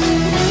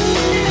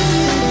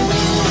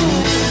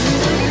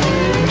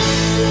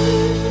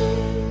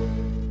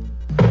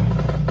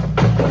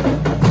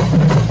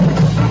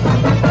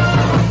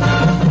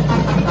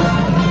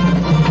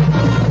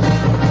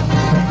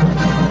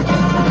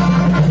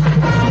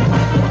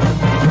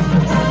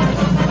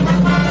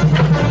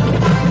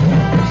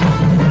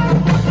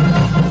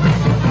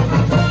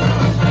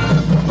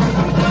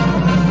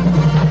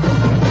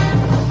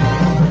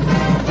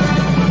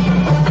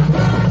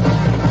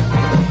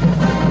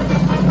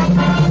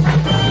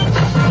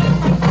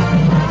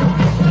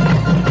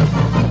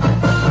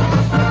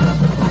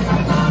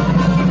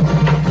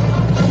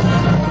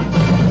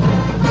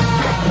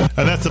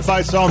 The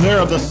fight song there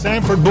of the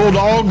Samford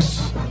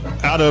Bulldogs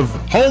out of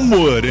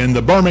Homewood in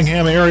the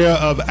Birmingham area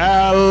of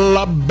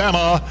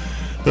Alabama.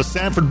 The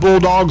Samford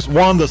Bulldogs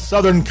won the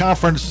Southern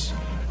Conference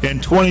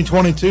in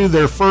 2022,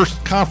 their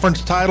first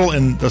conference title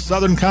in the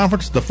Southern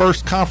Conference, the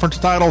first conference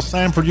title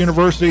Samford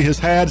University has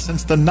had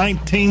since the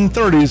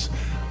 1930s,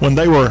 when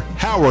they were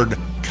Howard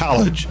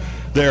College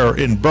there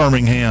in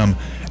Birmingham,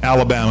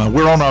 Alabama.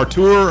 We're on our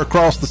tour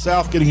across the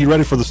South, getting you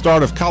ready for the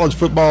start of college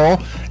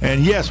football.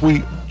 And yes,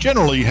 we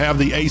generally have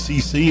the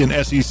ACC and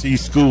SEC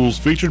schools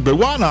featured, but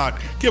why not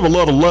give a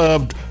little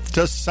love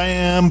to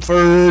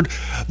Samford,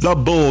 the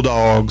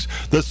Bulldogs,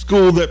 the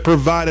school that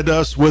provided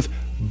us with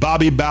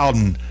Bobby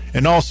Bowden,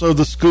 and also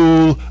the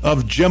school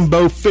of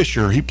Jimbo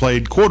Fisher. He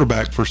played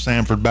quarterback for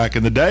Samford back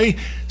in the day.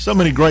 So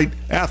many great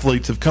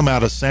athletes have come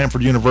out of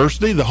Samford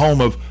University. The home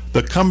of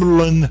the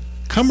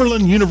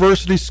Cumberland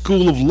University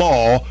School of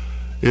Law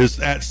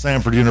is at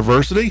Samford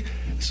University.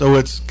 So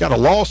it's got a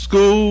law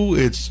school.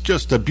 It's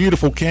just a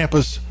beautiful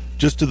campus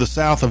just to the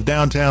south of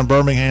downtown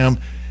Birmingham.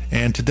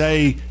 And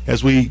today,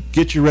 as we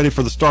get you ready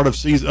for the start of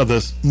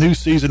the new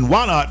season,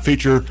 why not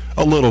feature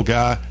a little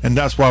guy? And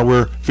that's why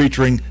we're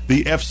featuring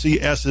the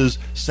FCS's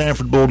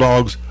Samford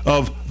Bulldogs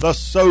of the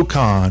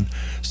SoCon.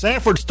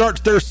 Samford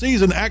starts their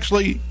season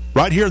actually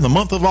right here in the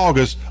month of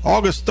August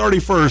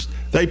 31st.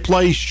 They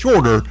play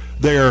shorter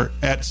there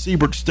at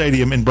Siebert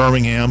Stadium in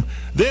Birmingham.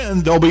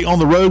 Then they'll be on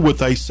the road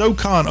with a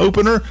SoCon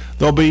opener.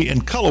 They'll be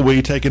in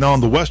Cullowhee taking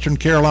on the Western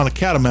Carolina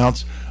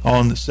Catamounts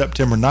on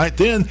September 9th.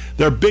 Then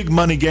their big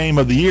money game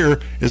of the year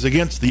is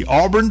against the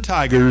Auburn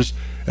Tigers,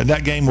 and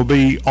that game will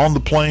be on the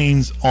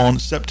Plains on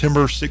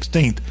September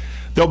 16th.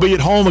 They'll be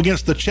at home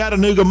against the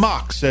Chattanooga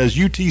Mocs as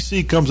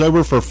UTC comes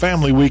over for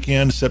family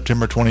weekend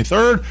September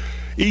 23rd.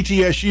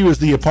 ETSU is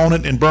the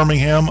opponent in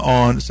Birmingham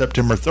on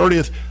September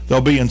 30th.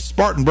 They'll be in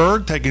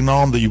Spartanburg taking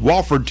on the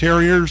Wofford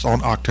Terriers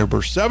on October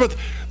 7th.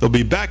 They'll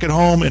be back at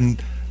home in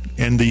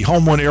the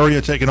Homewood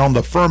area taking on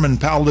the Furman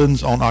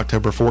Paladins on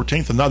October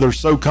 14th. Another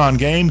SoCon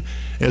game,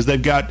 as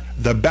they've got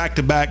the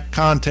back-to-back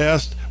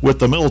contest with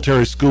the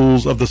military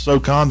schools of the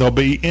SoCon. They'll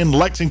be in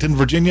Lexington,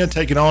 Virginia,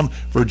 taking on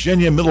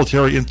Virginia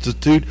Military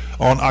Institute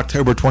on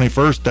October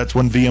 21st. That's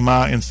when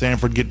VMI and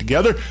Samford get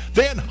together.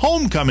 Then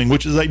homecoming,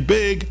 which is a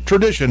big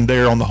tradition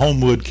there on the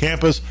Homewood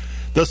campus.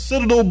 The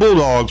Citadel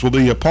Bulldogs will be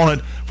the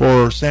opponent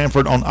for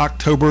Samford on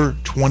October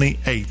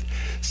 28th.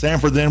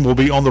 Samford then will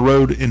be on the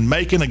road in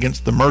Macon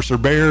against the Mercer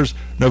Bears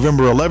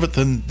November 11th,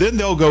 and then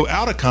they'll go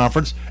out of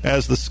conference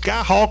as the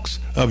Skyhawks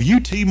of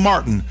UT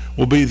Martin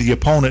will be the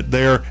opponent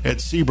there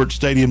at Siebert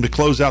Stadium to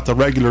close out the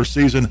regular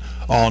season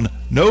on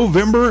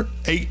November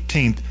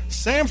 18th.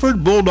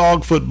 Samford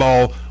Bulldog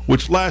football,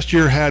 which last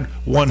year had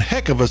one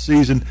heck of a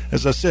season.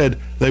 As I said,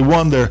 they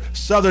won their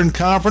Southern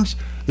Conference.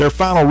 Their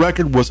final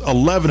record was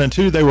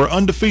 11-2. They were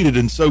undefeated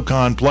in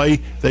SoCon play.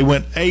 They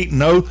went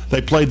 8-0.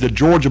 They played the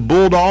Georgia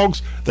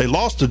Bulldogs. They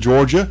lost to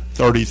Georgia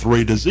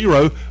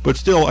 33-0, but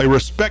still a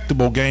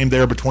respectable game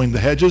there between the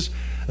hedges.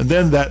 And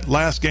then that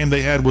last game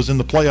they had was in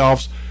the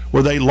playoffs,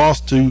 where they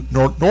lost to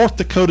North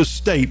Dakota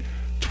State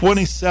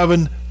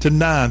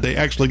 27-9. They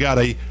actually got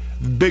a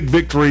big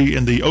victory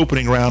in the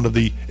opening round of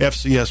the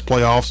FCS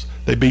playoffs.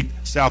 They beat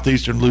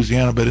Southeastern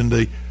Louisiana, but in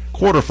the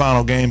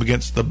quarterfinal game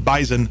against the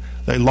Bison,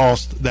 they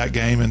lost that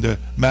game, and the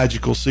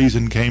magical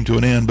season came to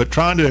an end. But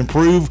trying to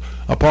improve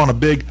upon a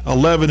big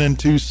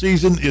 11-2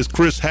 season is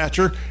Chris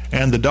Hatcher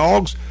and the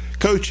Dogs.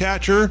 Coach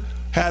Hatcher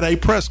had a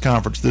press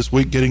conference this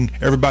week getting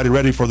everybody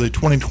ready for the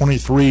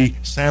 2023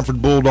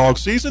 Samford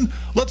Bulldogs season.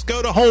 Let's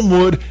go to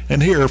Homewood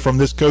and hear from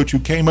this coach who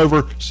came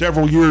over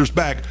several years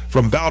back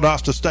from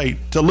Valdosta State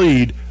to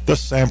lead the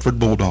Samford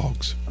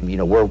Bulldogs. You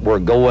know, we're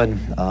going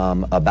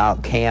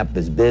about camp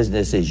as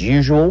business as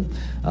usual,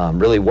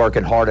 really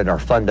working hard at our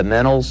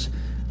fundamentals.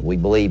 We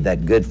believe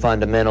that good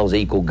fundamentals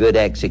equal good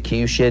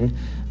execution.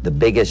 The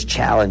biggest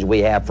challenge we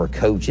have for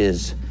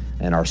coaches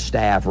and our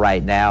staff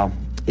right now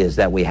is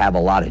that we have a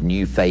lot of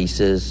new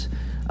faces.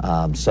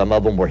 Some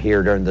of them were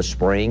here during the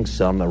spring,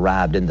 some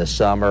arrived in the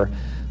summer.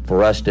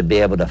 For us to be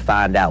able to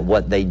find out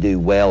what they do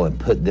well and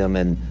put them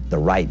in the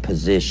right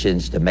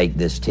positions to make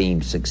this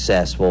team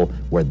successful,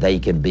 where they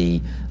can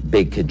be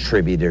big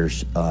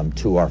contributors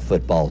to our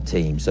football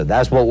team. So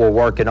that's what we're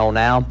working on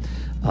now.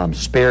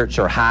 Spirits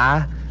are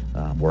high.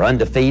 We're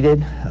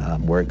undefeated.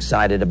 We're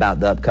excited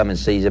about the upcoming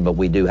season, but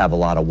we do have a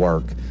lot of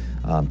work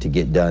to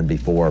get done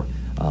before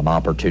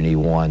Opportunity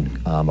One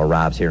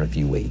arrives here in a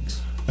few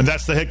weeks. And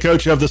that's the head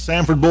coach of the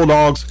Samford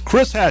Bulldogs,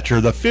 Chris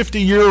Hatcher, the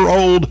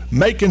 50-year-old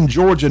Macon,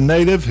 Georgia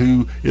native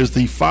who is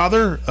the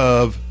father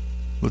of,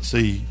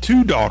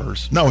 two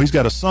daughters. No, he's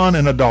got a son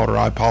and a daughter.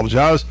 I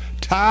apologize.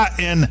 Ty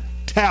and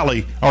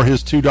Tally are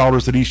his two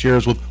daughters that he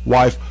shares with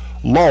wife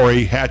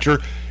Laurie Hatcher.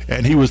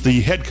 And he was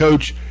the head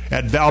coach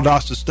at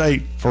Valdosta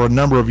State for a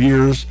number of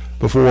years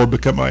before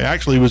becoming,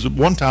 actually he was at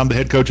one time the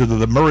head coach of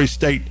the Murray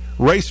State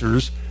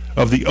Racers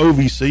of the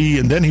OVC,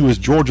 and then he was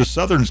Georgia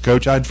Southern's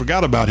coach. I'd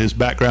forgot about his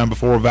background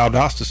before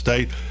Valdosta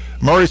State.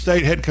 Murray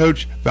State head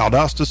coach,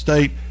 Valdosta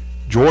State,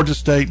 Georgia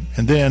State,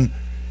 and then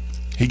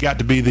he got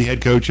to be the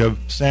head coach of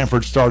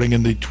Samford starting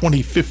in the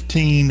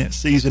 2015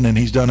 season, and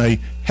he's done a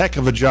heck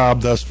of a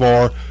job thus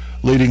far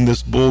leading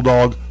this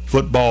Bulldog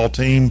football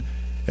team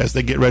as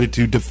they get ready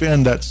to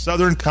defend that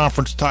Southern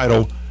Conference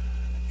title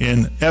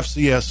in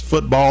FCS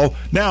football.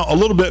 Now, a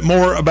little bit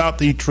more about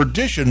the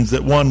traditions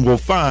that one will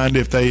find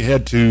if they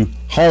head to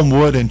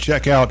Homewood and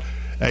check out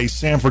a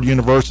Samford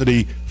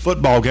University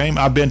football game.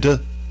 I've been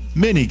to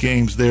many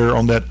games there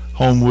on that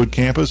Homewood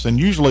campus, and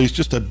usually it's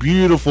just a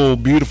beautiful,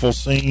 beautiful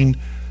scene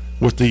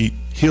with the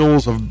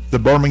hills of the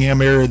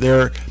Birmingham area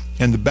there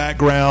in the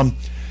background.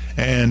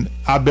 And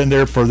I've been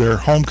there for their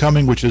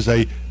homecoming, which is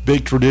a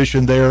big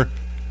tradition there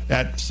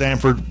at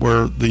Samford,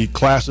 where the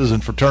classes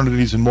and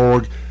fraternities and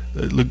more,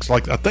 it looks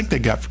like, I think they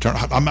got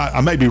fraternities. I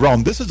may be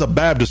wrong. This is a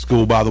Baptist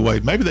school, by the way.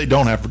 Maybe they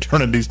don't have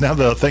fraternities now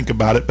that I think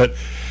about it. But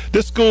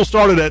this school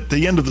started at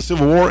the end of the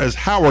Civil War as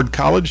Howard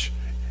College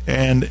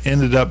and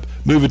ended up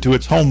moving to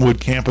its Homewood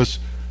campus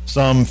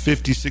some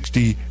 50,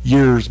 60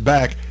 years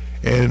back.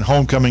 And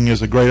homecoming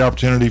is a great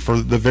opportunity for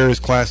the various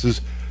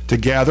classes to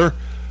gather.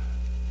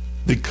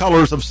 The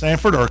colors of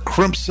Samford are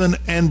crimson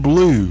and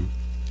blue,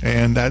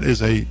 and that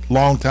is a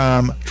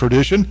long-time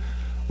tradition.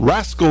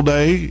 Rascal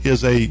Day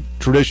is a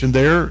tradition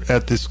there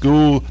at the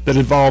school that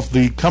involves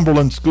the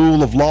Cumberland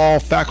School of Law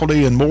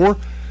faculty and more.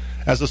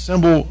 As a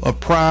symbol of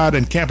pride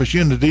and campus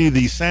unity,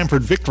 the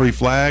Samford Victory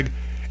Flag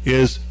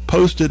is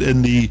posted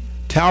in the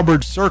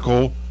Talbert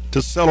Circle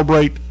to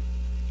celebrate,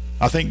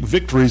 I think,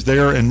 victories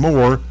there and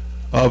more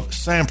of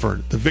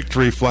Samford, the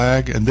Victory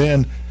Flag. And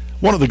then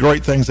one of the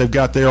great things they've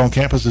got there on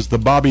campus is the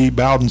Bobby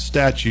Bowden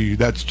statue.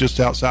 That's just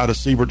outside of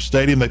Siebert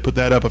Stadium. They put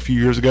that up a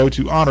few years ago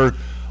to honor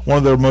one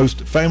of their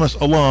most famous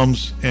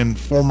alums and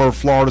former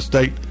Florida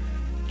State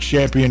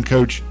champion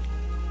coach,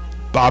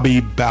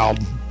 Bobby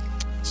Bowden.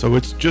 So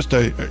it's just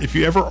if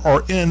you ever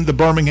are in the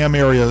Birmingham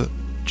area,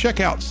 check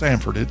out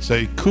Samford. It's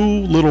a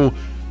cool little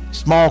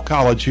small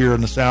college here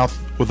in the South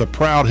with a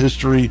proud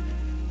history,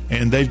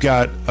 and they've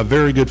got a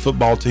very good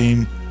football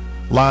team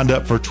lined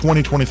up for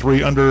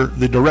 2023 under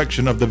the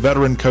direction of the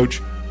veteran coach,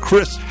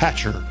 Chris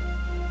Hatcher.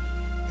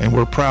 And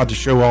we're proud to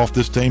show off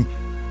this team.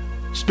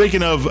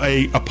 Speaking of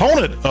a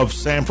opponent of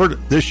Samford,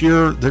 this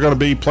year they're going to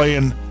be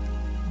playing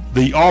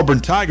the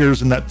Auburn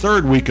Tigers in that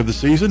third week of the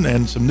season.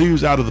 And some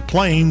news out of the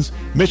Plains: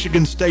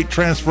 Michigan State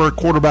transfer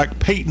quarterback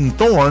Peyton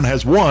Thorne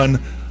has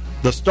won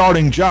the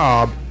starting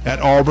job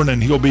at Auburn,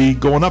 and he'll be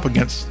going up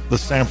against the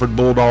Samford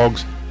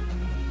Bulldogs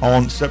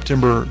on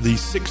September the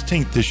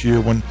 16th this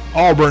year, when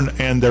Auburn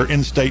and their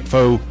in-state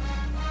foe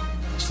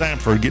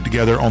Samford get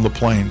together on the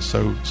Plains.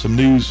 So some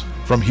news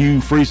from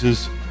Hugh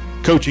Freese's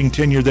coaching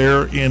tenure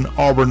there in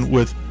Auburn,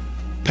 with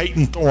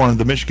Peyton Thorne,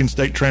 the Michigan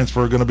State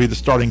transfer, going to be the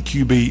starting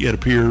QB, it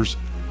appears,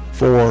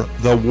 for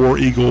the War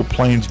Eagle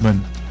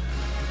Plainsmen.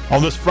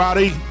 On this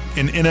Friday,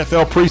 in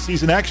NFL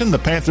preseason action. The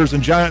Panthers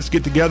and Giants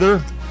get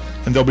together,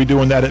 and they'll be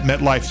doing that at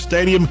MetLife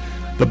Stadium.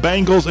 The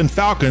Bengals and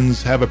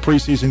Falcons have a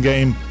preseason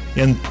game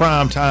in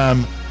prime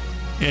time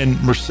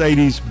in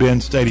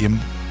Mercedes-Benz Stadium.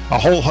 A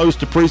whole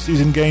host of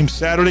preseason games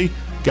Saturday.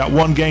 Got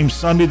one game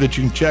Sunday that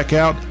you can check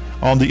out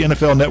on the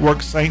NFL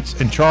Network, Saints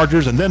and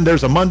Chargers. And then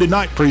there's a Monday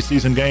night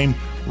preseason game,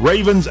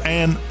 Ravens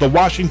and the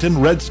Washington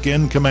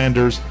Redskin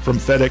Commanders from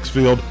FedEx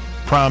Field,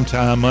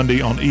 primetime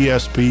Monday on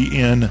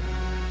ESPN.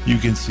 You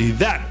can see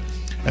that.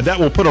 And that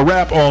will put a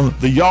wrap on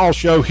the Y'all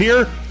Show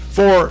here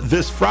for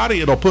this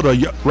Friday. It'll put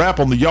a wrap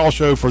on the Y'all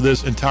Show for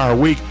this entire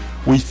week.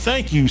 We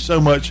thank you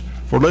so much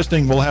for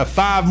listening. We'll have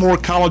 5 more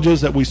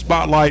colleges that we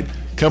spotlight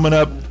coming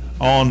up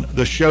on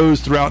the shows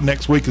throughout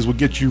next week as we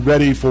get you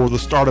ready for the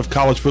start of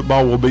college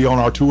football. We'll be on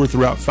our tour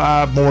throughout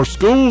 5 more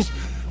schools.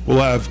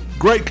 We'll have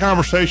great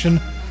conversation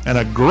and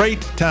a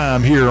great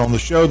time here on the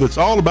show that's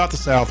all about the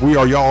South. We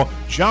are y'all.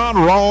 John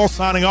Rawl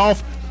signing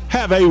off.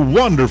 Have a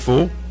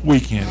wonderful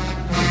weekend.